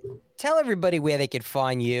 tell everybody where they can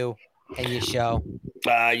find you and your show.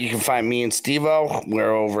 You can find me and Steve-O.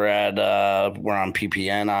 We're over at we're on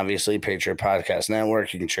PPN, obviously, Patriot Podcast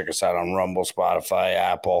Network. You can check us out on Rumble, Spotify,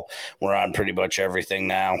 Apple. We're on pretty much everything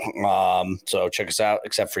now. So check us out,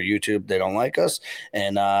 except for YouTube. They don't like us.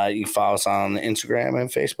 And you can follow us on Instagram and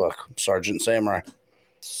Facebook. Sergeant Samurai.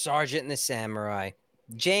 Sergeant and the Samurai.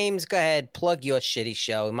 James, go ahead. Plug your shitty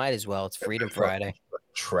show. Might as well. It's Freedom Friday.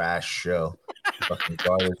 Trash show. Fucking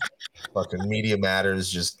garbage. Fucking Media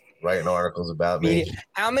Matters just writing articles about me.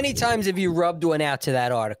 How many times have you rubbed one out to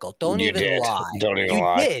that article? Don't even lie. Don't even you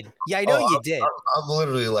lie. Did. Yeah, I know you did. I'm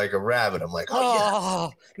literally like a rabbit. I'm like,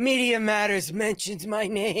 Media Matters mentions my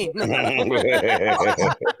name.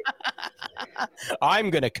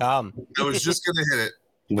 I'm going to come. I was just going to hit it.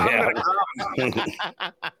 Yeah.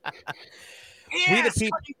 We the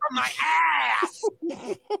people from my ass.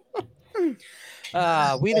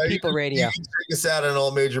 We the people radio. You can check us out on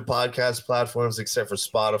all major podcast platforms except for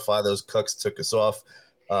Spotify. Those cucks took us off.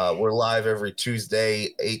 We're live every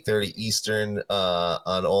Tuesday, 8:30 Eastern,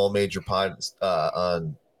 on all major pods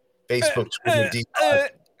on Facebook, Twitter,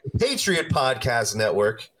 Patriot Podcast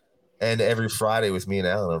Network, and every Friday with me and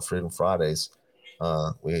Alan on Freedom Fridays.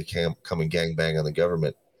 We come and gangbang on the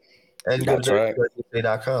government. And that's right.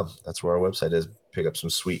 .com. That's where our website is. Pick up some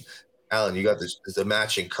sweet. Alan, you got the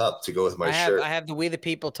matching cup to go with my shirt. I have the We the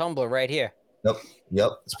People tumbler right here. Yep.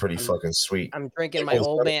 It's pretty fucking sweet. I'm drinking my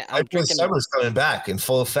old man. White Boy Summer's coming back in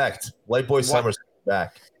full effect. White Boy Summer's coming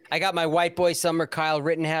back. I got my White Boy Summer Kyle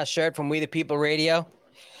Rittenhouse shirt from We the People Radio.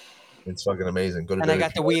 It's fucking amazing. I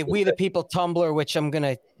got the We the People tumbler, which I'm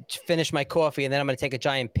gonna finish my coffee and then I'm gonna take a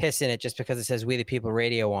giant piss in it just because it says We the People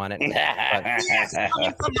Radio on it. Yeah,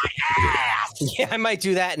 I might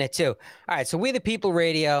do that in it too. All right, so We the People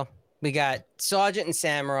Radio. We got Sergeant and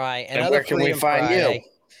Samurai and where can we find you?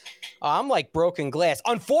 I'm like broken glass.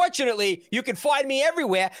 Unfortunately, you can find me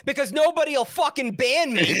everywhere because nobody will fucking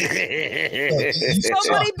ban me.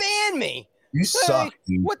 Somebody ban me. You suck,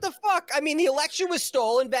 dude. What the fuck? I mean, the election was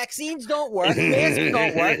stolen. Vaccines don't work. Masks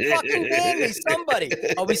don't work. Fucking ban me, somebody.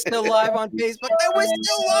 Are we still live on Facebook? No, we're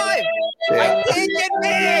still live. I can't get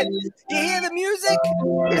banned. You hear the music?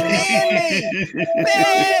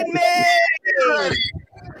 Ban me.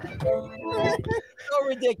 So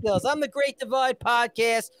ridiculous. I'm the Great Divide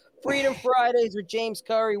Podcast. Freedom Fridays with James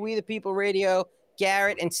Curry. We the People Radio.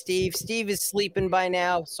 Garrett and Steve. Steve is sleeping by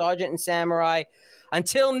now. Sergeant and Samurai.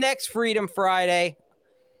 Until next Freedom Friday,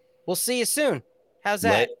 we'll see you soon. How's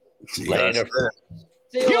that? Later.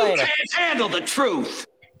 See you later. Can't handle the truth.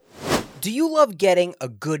 Do you love getting a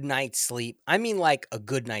good night's sleep? I mean, like a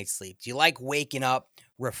good night's sleep. Do you like waking up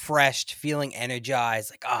refreshed, feeling energized?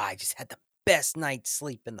 Like, I just had the best night's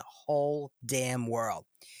sleep in the whole damn world.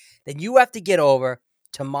 Then you have to get over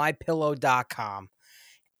to mypillow.com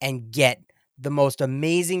and get the most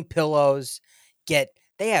amazing pillows. They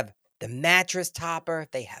have the mattress topper,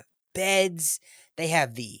 they have beds, they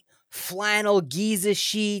have the flannel Giza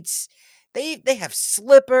sheets, they have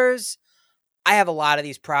slippers. I have a lot of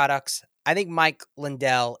these products. I think Mike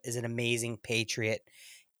Lindell is an amazing patriot,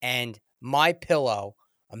 and MyPillow,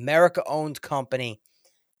 America-owned company,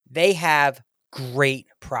 they have great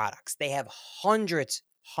products. They have hundreds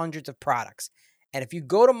of products. And if you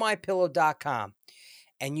go to mypillow.com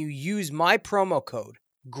and you use my promo code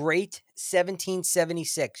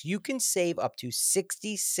GREAT1776, you can save up to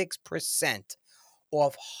 66%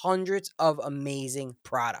 off hundreds of amazing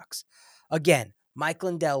products. Again, Mike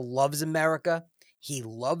Lindell loves America. He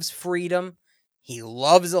loves freedom. He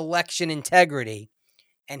loves election integrity.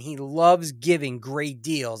 And he loves giving great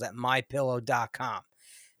deals at mypillow.com.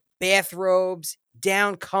 Bathrobes,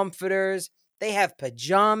 down comforters, They have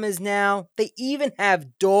pajamas now. They even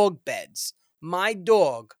have dog beds. My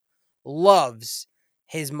dog loves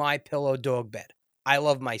his MyPillow dog bed. I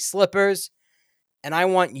love my slippers, and I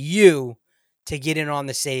want you to get in on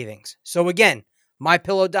the savings. So again,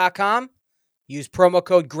 MyPillow.com. Use promo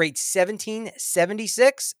code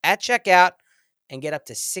GREAT1776 at checkout and get up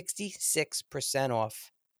to 66%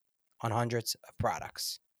 off on hundreds of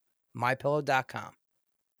products. MyPillow.com.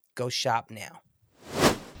 Go shop now.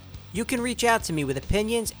 You can reach out to me with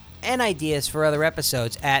opinions and ideas for other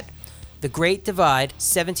episodes at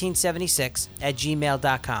thegreatdivide1776 at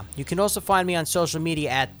gmail.com. You can also find me on social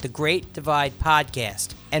media at The Great Divide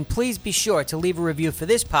Podcast. And please be sure to leave a review for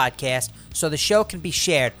this podcast so the show can be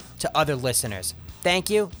shared to other listeners.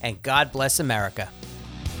 Thank you, and God bless America.